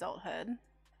of adulthood.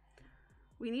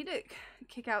 We need to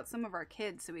kick out some of our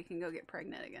kids so we can go get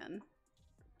pregnant again.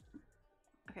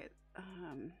 Okay,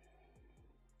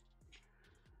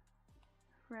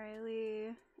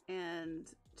 Riley and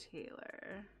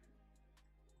Taylor.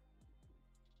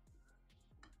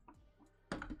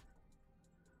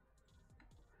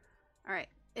 All right,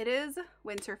 it is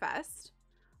Winterfest.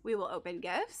 We will open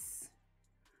gifts.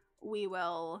 We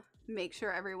will make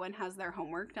sure everyone has their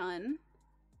homework done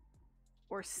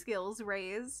or skills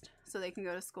raised so they can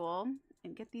go to school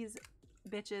and get these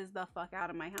bitches the fuck out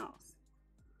of my house.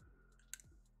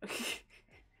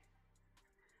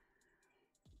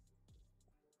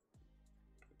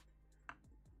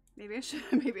 Maybe I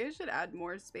should add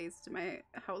more space to my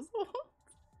household.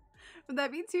 Would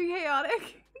that be too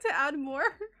chaotic to add more?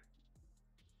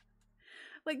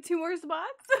 Like 2 more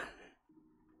spots?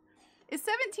 Is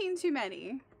 17 too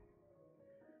many?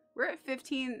 We're at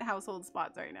 15 household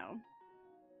spots right now.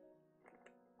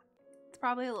 It's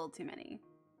probably a little too many.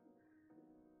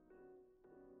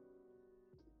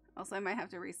 Also, I might have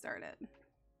to restart it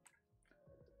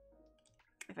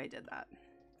if I did that.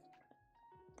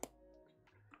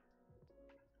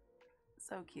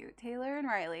 So cute. Taylor and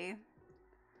Riley.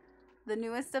 The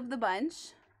newest of the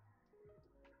bunch.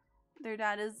 Their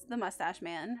dad is the mustache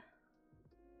man.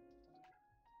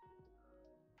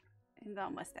 And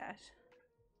got a mustache.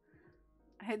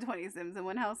 I had 20 Sims in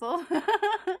one household.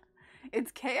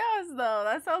 It's chaos though.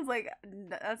 That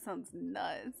sounds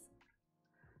nuts.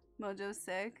 Mojo's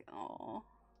sick. Oh.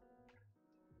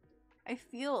 I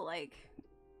feel like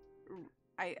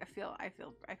I feel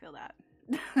that.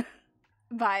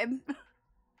 Vibe.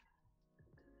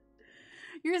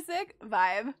 You're sick?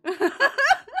 Vibe.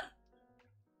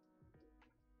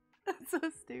 That's so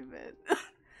stupid.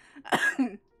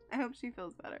 I hope she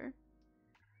feels better.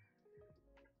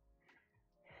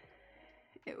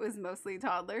 It was mostly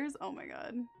toddlers. Oh my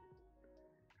god.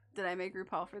 Did I make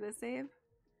RuPaul for this save?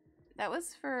 That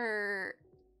was for,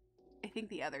 I think,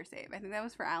 the other save. I think that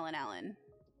was for Alan Allen.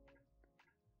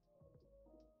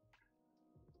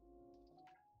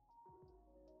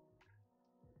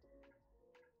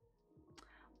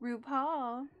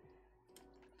 RuPaul.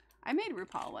 I made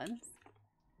RuPaul once.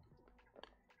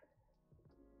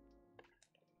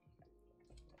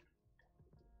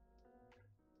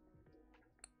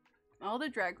 All the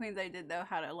drag queens I did, though,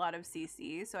 had a lot of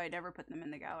CC, so I never put them in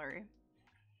the gallery.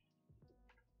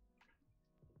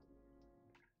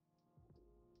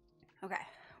 Okay,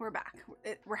 we're back.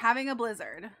 We're having a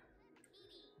blizzard.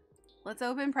 Let's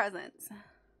open presents.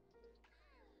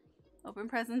 Open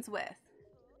presents with.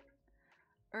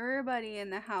 Everybody in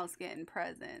the house getting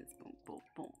presents. Boom, boom,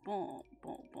 boom, boom,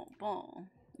 boom, boom, boom.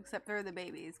 Except for the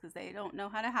babies, because they don't know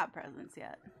how to have presents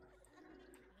yet.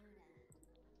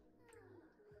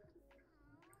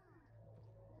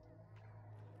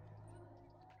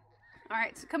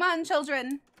 Alright, so come on,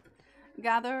 children.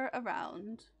 Gather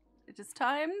around. It is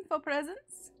time for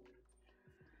presents.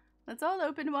 Let's all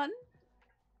open one.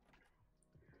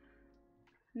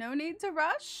 No need to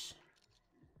rush.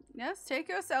 Yes, take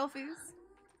your selfies.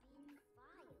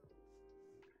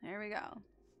 There we go.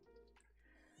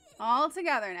 All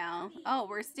together now. Oh,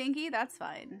 we're stinky? That's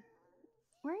fine.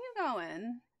 Where are you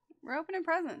going? We're opening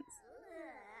presents.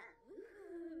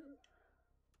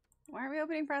 Why are we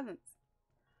opening presents?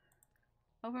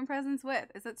 Open presents with.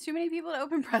 Is that too many people to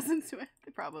open presents with?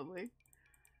 Probably.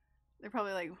 They're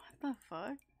probably like, what the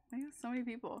fuck? I have so many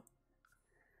people.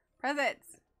 Presents.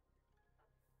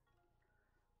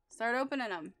 Start opening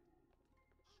them.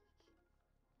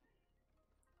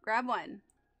 Grab one.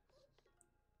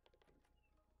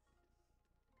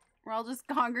 We're all just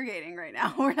congregating right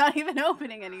now. We're not even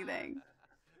opening anything.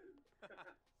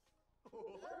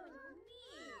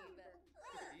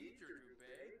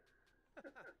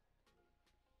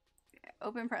 Okay,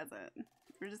 open present.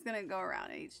 We're just gonna go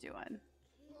around and each do one.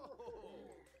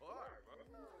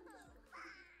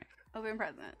 Open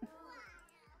present.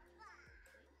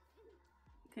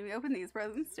 Can we open these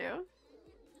presents too?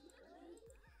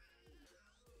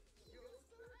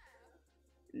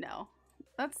 No.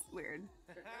 That's weird.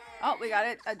 Oh, we got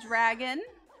it. A dragon.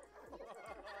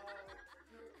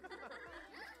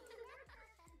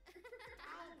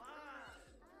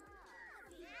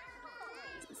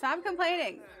 Stop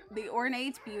complaining. The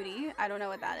ornate beauty. I don't know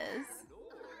what that is.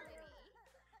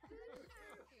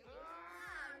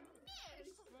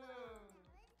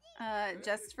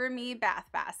 Just for me, bath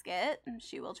basket.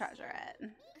 She will treasure it.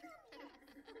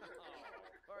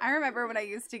 I remember when I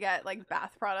used to get like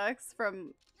bath products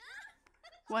from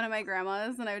one of my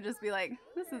grandmas and I would just be like,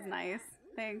 this is nice.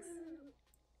 Thanks.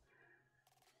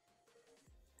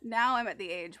 Now I'm at the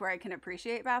age where I can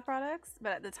appreciate bath products,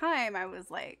 but at the time I was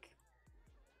like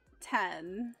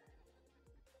 10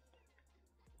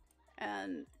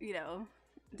 and, you know,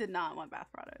 did not want bath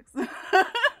products.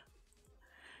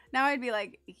 Now I'd be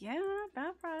like, yeah,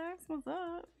 bath products, what's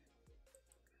up?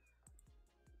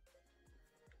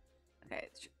 Okay,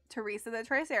 Teresa the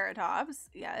Triceratops,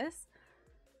 yes.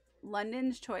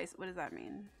 London's Choice, what does that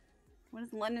mean? What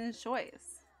is London's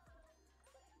Choice?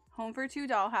 Home for Two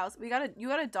dollhouse. You got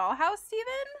a dollhouse,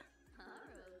 Steven?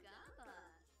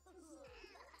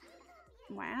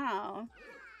 Wow.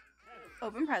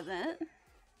 Open present.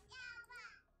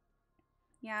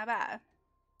 Yeah, bye.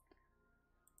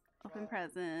 Open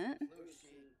present.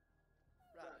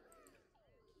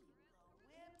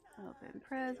 Open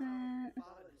present.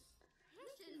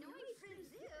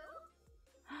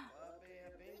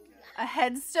 A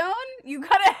headstone? You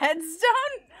got a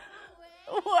headstone?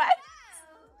 What?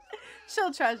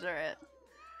 She'll treasure it.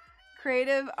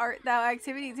 Creative Art Thou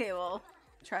activity table.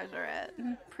 Treasure it.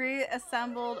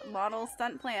 Pre-assembled model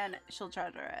stunt plan. She'll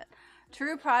treasure it.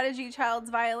 True prodigy child's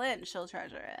violin. She'll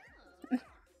treasure it.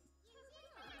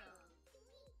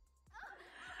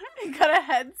 You got a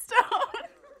headstone?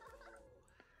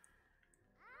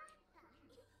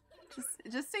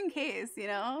 Just in case, you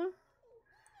know?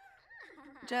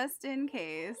 Just in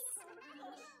case.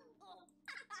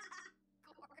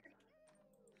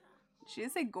 Did she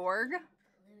just say Gorg?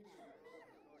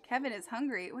 Kevin is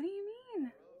hungry. What do you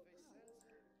mean?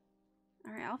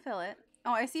 Alright, I'll fill it.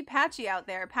 Oh, I see Patchy out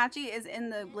there. Patchy is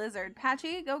in the blizzard.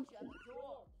 Patchy, go.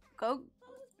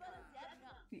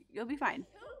 You'll be fine.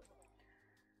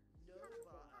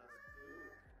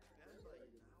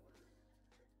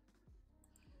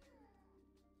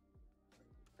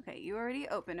 Okay, you already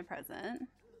opened a present.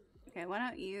 Okay, why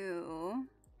don't you...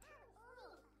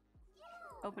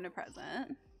 Open a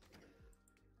present.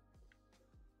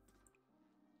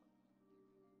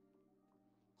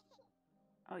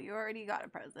 Oh, you already got a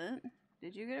present.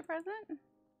 Did you get a present?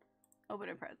 Open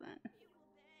a present.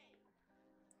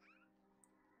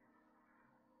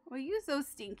 What are you so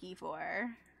stinky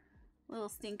for? Little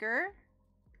stinker.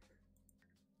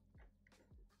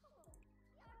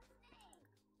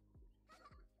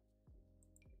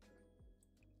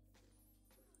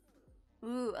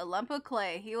 Ooh, a lump of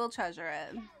clay. He will treasure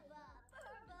it.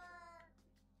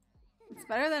 It's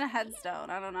better than a headstone.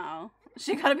 I don't know.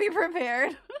 She gotta be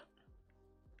prepared.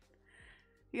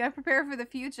 You gotta prepare for the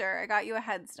future. I got you a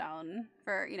headstone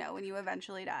for, you know, when you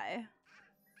eventually die.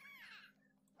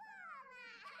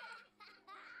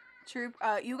 Troop,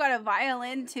 you got a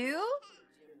violin too?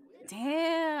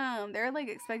 Damn, they're like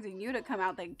expecting you to come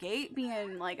out the gate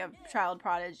being like a child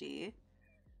prodigy.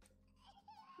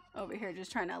 Over here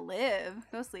just trying to live.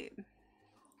 Go sleep.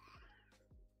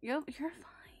 You're fine.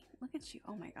 Look at you.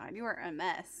 Oh my god, you are a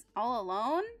mess. All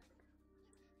alone?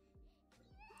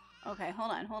 Okay,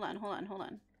 hold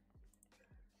on.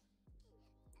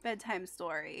 Bedtime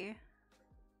story.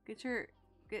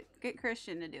 Get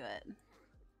Christian to do it.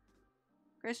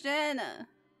 Christian!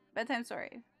 Bedtime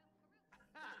story.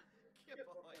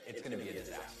 It's gonna be a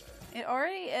disaster. It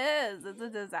already is. It's a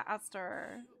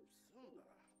disaster.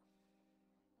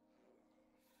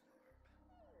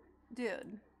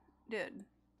 Dude.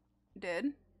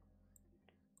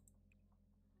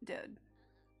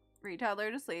 Read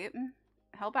toddler to sleep.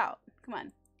 Help out. Come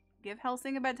on. Give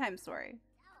Helsing a bedtime story.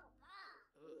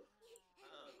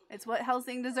 It's what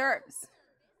Helsing deserves.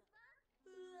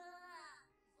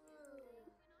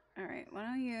 Alright, why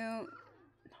don't you... Oh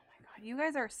my god, you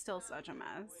guys are still such a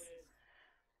mess.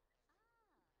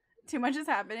 Too much is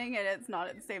happening and it's not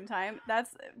at the same time.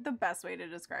 That's the best way to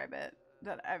describe it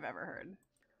that I've ever heard.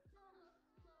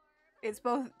 It's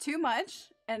both too much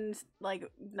and,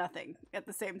 like, nothing at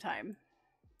the same time.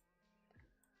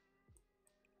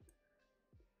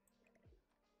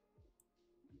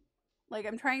 Like,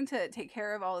 I'm trying to take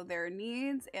care of all of their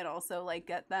needs and also, like,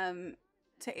 get them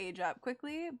to age up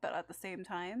quickly, but at the same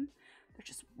time, they're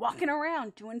just walking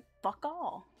around doing fuck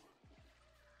all.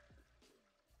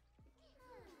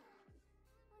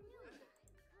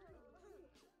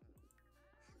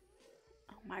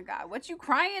 Oh my god, what you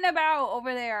crying about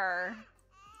over there?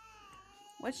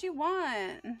 What you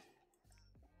want?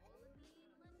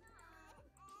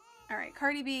 Alright,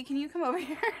 Cardi B, can you come over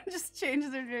here and just change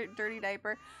their dirty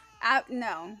diaper?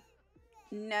 No.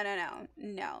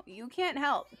 No, you can't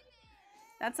help.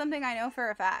 That's something I know for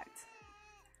a fact.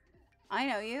 I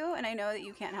know you, and I know that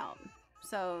you can't help.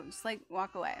 So, just, like,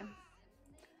 walk away.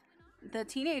 The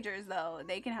teenagers, though,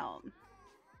 they can help.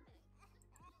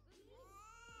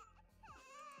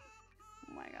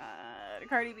 Oh my god.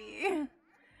 Cardi B.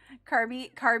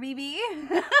 Carby B?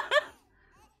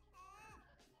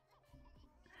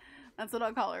 That's what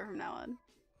I'll call her from now on.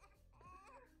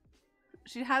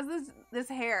 She has this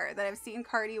hair that I've seen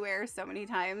Cardi wear so many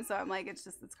times, so I'm like, it's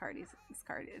Cardi B.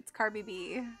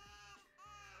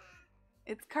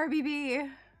 It's Cardi B.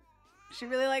 She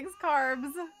really likes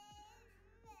carbs.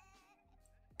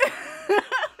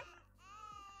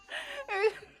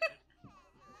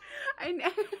 I know.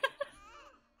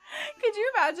 Could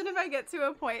you imagine if I get to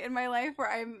a point in my life where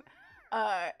I'm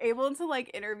able to like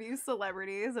interview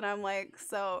celebrities and I'm like,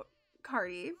 so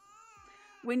Cardi,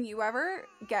 when you ever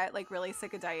get like really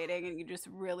sick of dieting and you just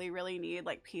really need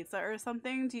like pizza or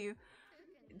something, do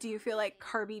you feel like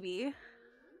Cardi B?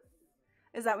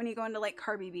 Is that when you go into like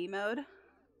Cardi B mode?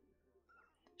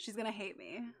 She's gonna hate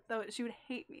me. Though she would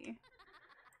hate me.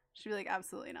 She'd be like,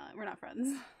 absolutely not. We're not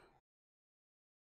friends.